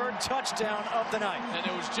his 3rd touchdown of the night. And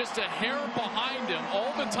it was just a hair behind him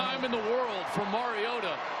all the time in the world for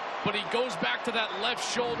Mariota. But he goes back to that left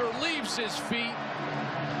shoulder, leaves his feet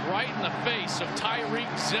right in the face of Tyreek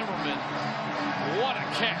Zimmerman. What a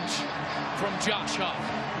catch from Josh Huff.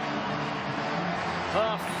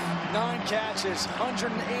 Huff, 9 catches,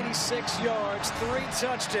 186 yards, 3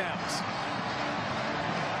 touchdowns.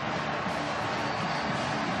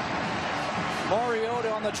 Mariota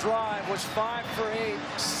on the drive was 5 for 8,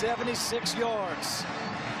 76 yards.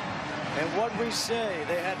 And what we say,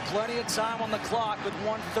 they had plenty of time on the clock with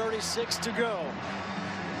 1:36 to go.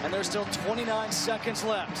 And there's still 29 seconds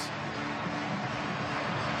left.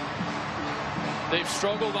 They've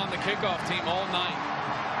struggled on the kickoff team all night.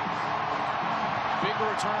 Big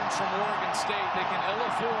returns from Oregon State. They can ill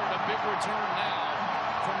afford a big return now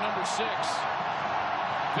from number 6,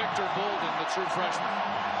 Victor Bolden, the true freshman.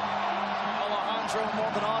 Alejandro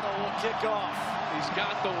Maldonado will kick off. He's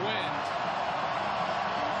got the wind.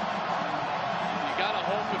 You got to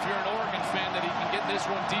hope, if you're an Oregon fan, that he can get this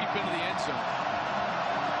one deep into the end zone.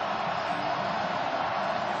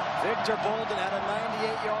 Victor Bolden had a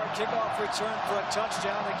 98-yard kickoff return for a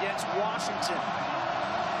touchdown against Washington.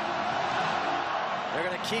 They're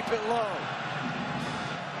going to keep it low.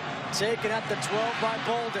 Taken at the 12 by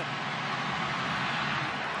Bolden.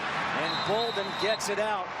 And Bolden gets it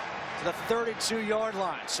out to the 32-yard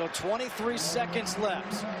line. So 23 seconds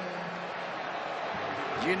left.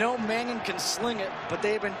 You know Mannion can sling it, but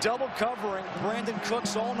they've been double covering Brandon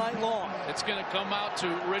Cooks all night long. It's going to come out to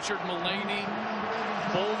Richard Mullaney.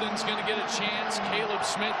 Bolden's going to get a chance. Caleb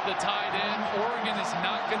Smith, the tight end. Oregon is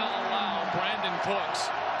not going to allow Brandon Cooks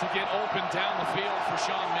to get open down the field for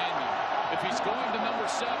Sean Mannion. If he's going to number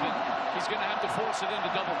 7, he's going to have to force it into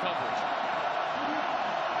double coverage.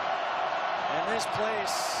 And this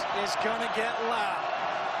place is going to get loud.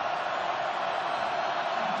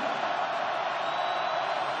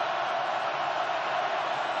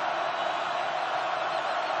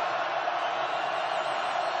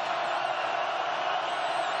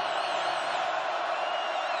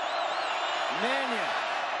 Mannion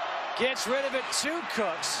gets rid of it to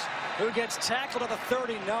Cooks, who gets tackled at the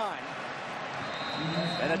 39.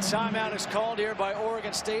 And a timeout is called here by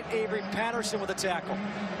Oregon State. Avery Patterson with a tackle.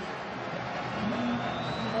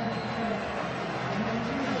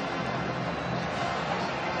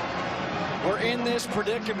 We're in this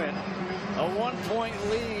predicament. A 1-point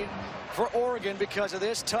lead for Oregon because of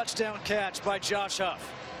this touchdown catch by Josh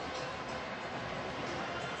Huff.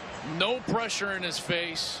 No pressure in his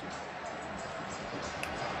face.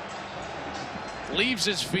 Leaves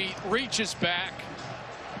his feet, reaches back.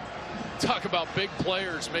 Talk about big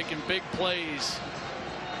players making big plays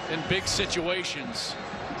in big situations.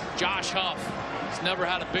 Josh Huff has never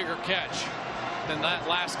had a bigger catch than that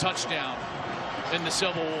last touchdown in the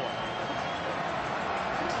Civil War.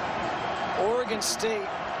 Oregon State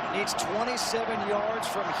needs 27 yards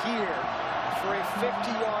from here for a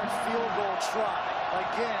 50-yard field goal try.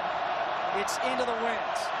 Again, it's into the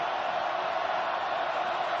wind.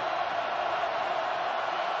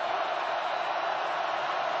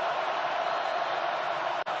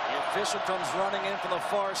 The official comes running in from the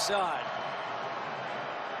far side.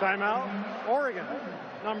 Timeout, Oregon,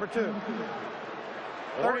 number 2.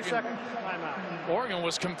 30 seconds, timeout. Oregon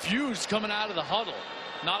was confused coming out of the huddle.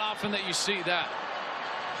 Not often that you see that.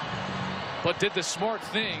 But did the smart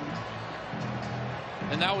thing.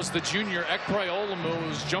 And that was the junior Ekpre Olemu, who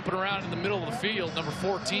was jumping around in the middle of the field. Number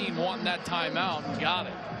 14 wanting that timeout and got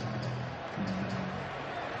it.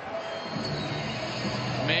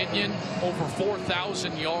 Mannion over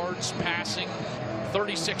 4,000 yards passing,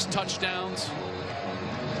 36 touchdowns.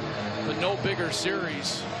 But no bigger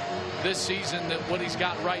series this season than what he's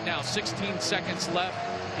got right now. 16 seconds left.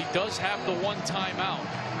 He does have the one timeout,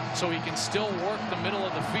 so he can still work the middle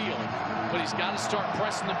of the field. But he's got to start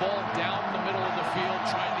pressing the ball down the middle of the field,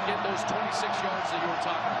 trying to get those 26 yards that you were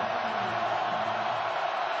talking about.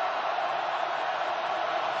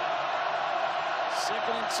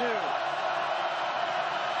 Second and 2.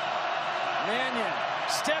 Mannion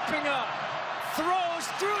stepping up, throws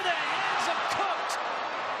through the hands of Cooks.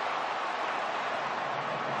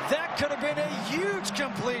 That could have been a huge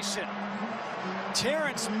completion.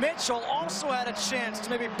 Terrence Mitchell also had a chance to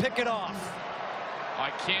maybe pick it off.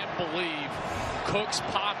 I can't believe Cooks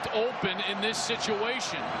popped open in this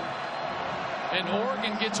situation. And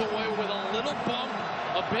Oregon gets away with a little bump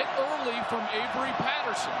a bit early from Avery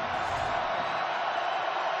Patterson.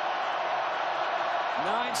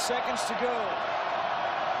 9 seconds to go.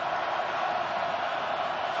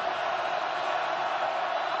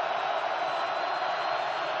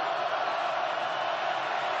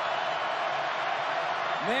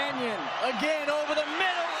 Mannion again over the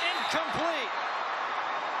middle, incomplete.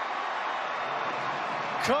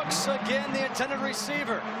 Cooks again, the intended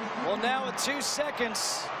receiver. Well, now with 2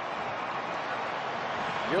 seconds,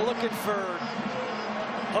 you're looking for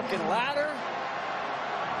hook and ladder.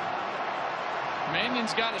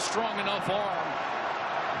 Mannion's got a strong enough arm.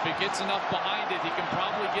 If he gets enough behind it, he can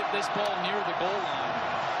probably get this ball near the goal line.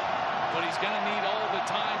 But he's going to need all the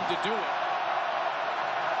time to do it.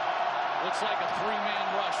 Looks like a 3-man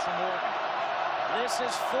rush from Oregon. This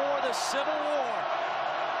is for the Civil War.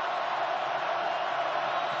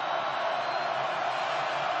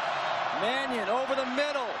 Mannion over the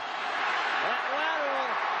middle. That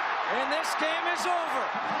lateral. And this game is over.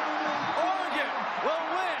 Oregon will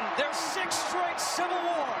win their 6th straight Civil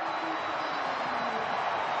War.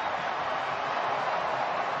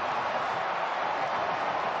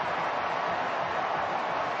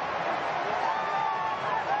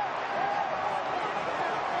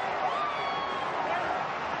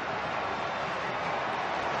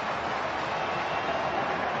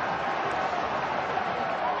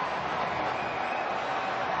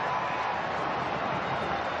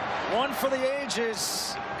 One for the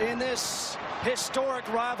ages in this historic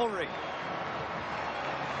rivalry.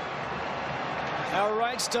 Our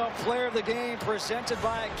Right Stuff Player of the Game presented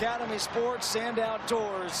by Academy Sports and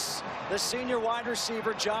Outdoors, the senior wide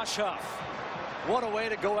receiver Josh Huff. What a way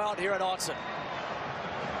to go out here at Autzen.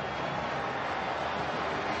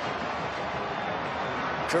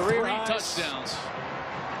 Career 3 touchdowns.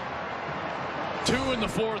 2 in the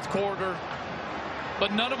 4th quarter,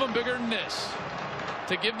 but none of them bigger than this.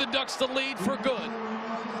 To give the Ducks the lead for good.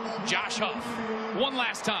 Josh Huff, one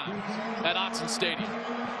last time at Autzen Stadium.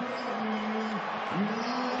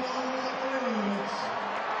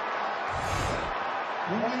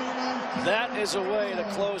 That is a way to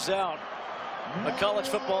close out a college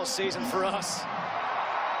football season for us.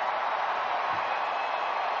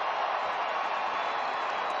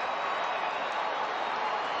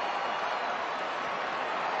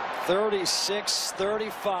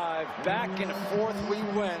 (36-35) back and forth we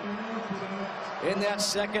went in that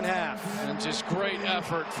second half. And just great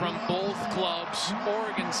effort from both clubs.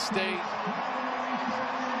 Oregon State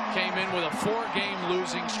came in with a 4-game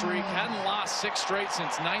losing streak, hadn't lost 6 straight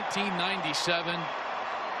since 1997.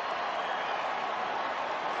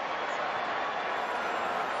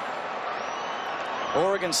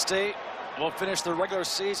 Oregon State will finish the regular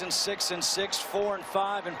season 6-6,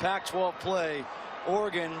 4-5 in Pac-12 play.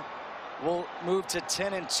 Oregon will move to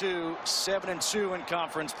 10-2, 7-2 in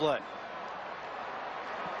conference play.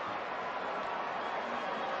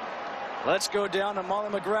 Let's go down to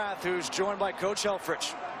Molly McGrath, who's joined by Coach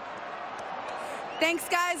Helfrich. Thanks,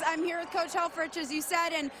 guys. I'm here with Coach Helfrich, as you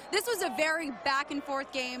said, and this was a very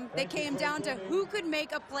back-and-forth game that came down to who could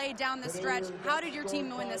make a play down the stretch. How did your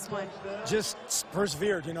team win this one? Just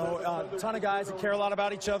persevered, you know, a ton of guys that care a lot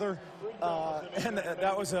about each other, and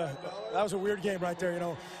that was a weird game right there. You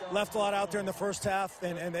know, left a lot out there in the first half,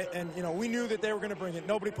 and you know, we knew that they were going to bring it.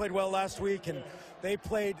 Nobody played well last week, and they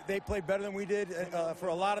played better than we did for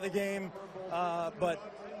a lot of the game, but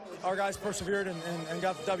our guys persevered and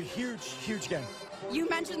got the W. Huge game. You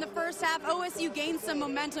mentioned the first half. OSU gained some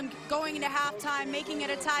momentum going into halftime, making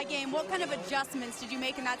it a tie game. What kind of adjustments did you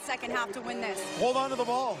make in that second half to win this? Hold on to the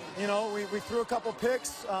ball. You know, we threw a couple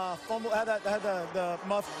picks, fumble, had the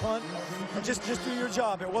muff punt, and just do your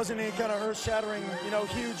job. It wasn't any kind of earth-shattering, you know,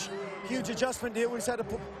 huge adjustment deal. We just had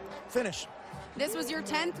to finish. This was your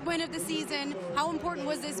 10th win of the season. How important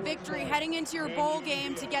was this victory heading into your bowl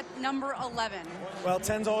game to get number 11? Well,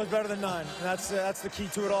 10's always better than 9. And that's the key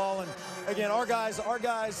to it all. And again, our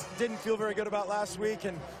guys didn't feel very good about last week,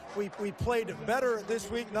 and we played better this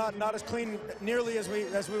week. Not as clean nearly as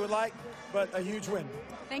we would like, but a huge win.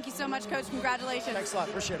 Thank you so much, Coach. Congratulations. Thanks a lot.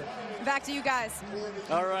 Appreciate it. Back to you guys.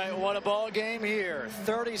 All right, what a ball game here.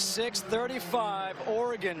 36-35.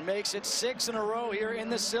 Oregon makes it 6 in a row here in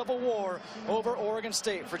the Civil War over Oregon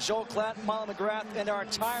State. For Joel Klatt, Molly McGrath, and our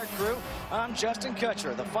entire crew, I'm Justin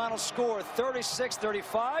Kutcher. The final score,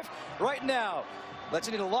 36-35. Right now, let's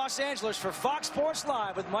head to Los Angeles for Fox Sports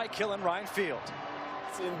Live with Mike Hill and Ryan Field.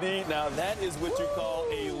 Indeed. Now, that is what you call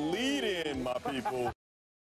a lead-in, my people.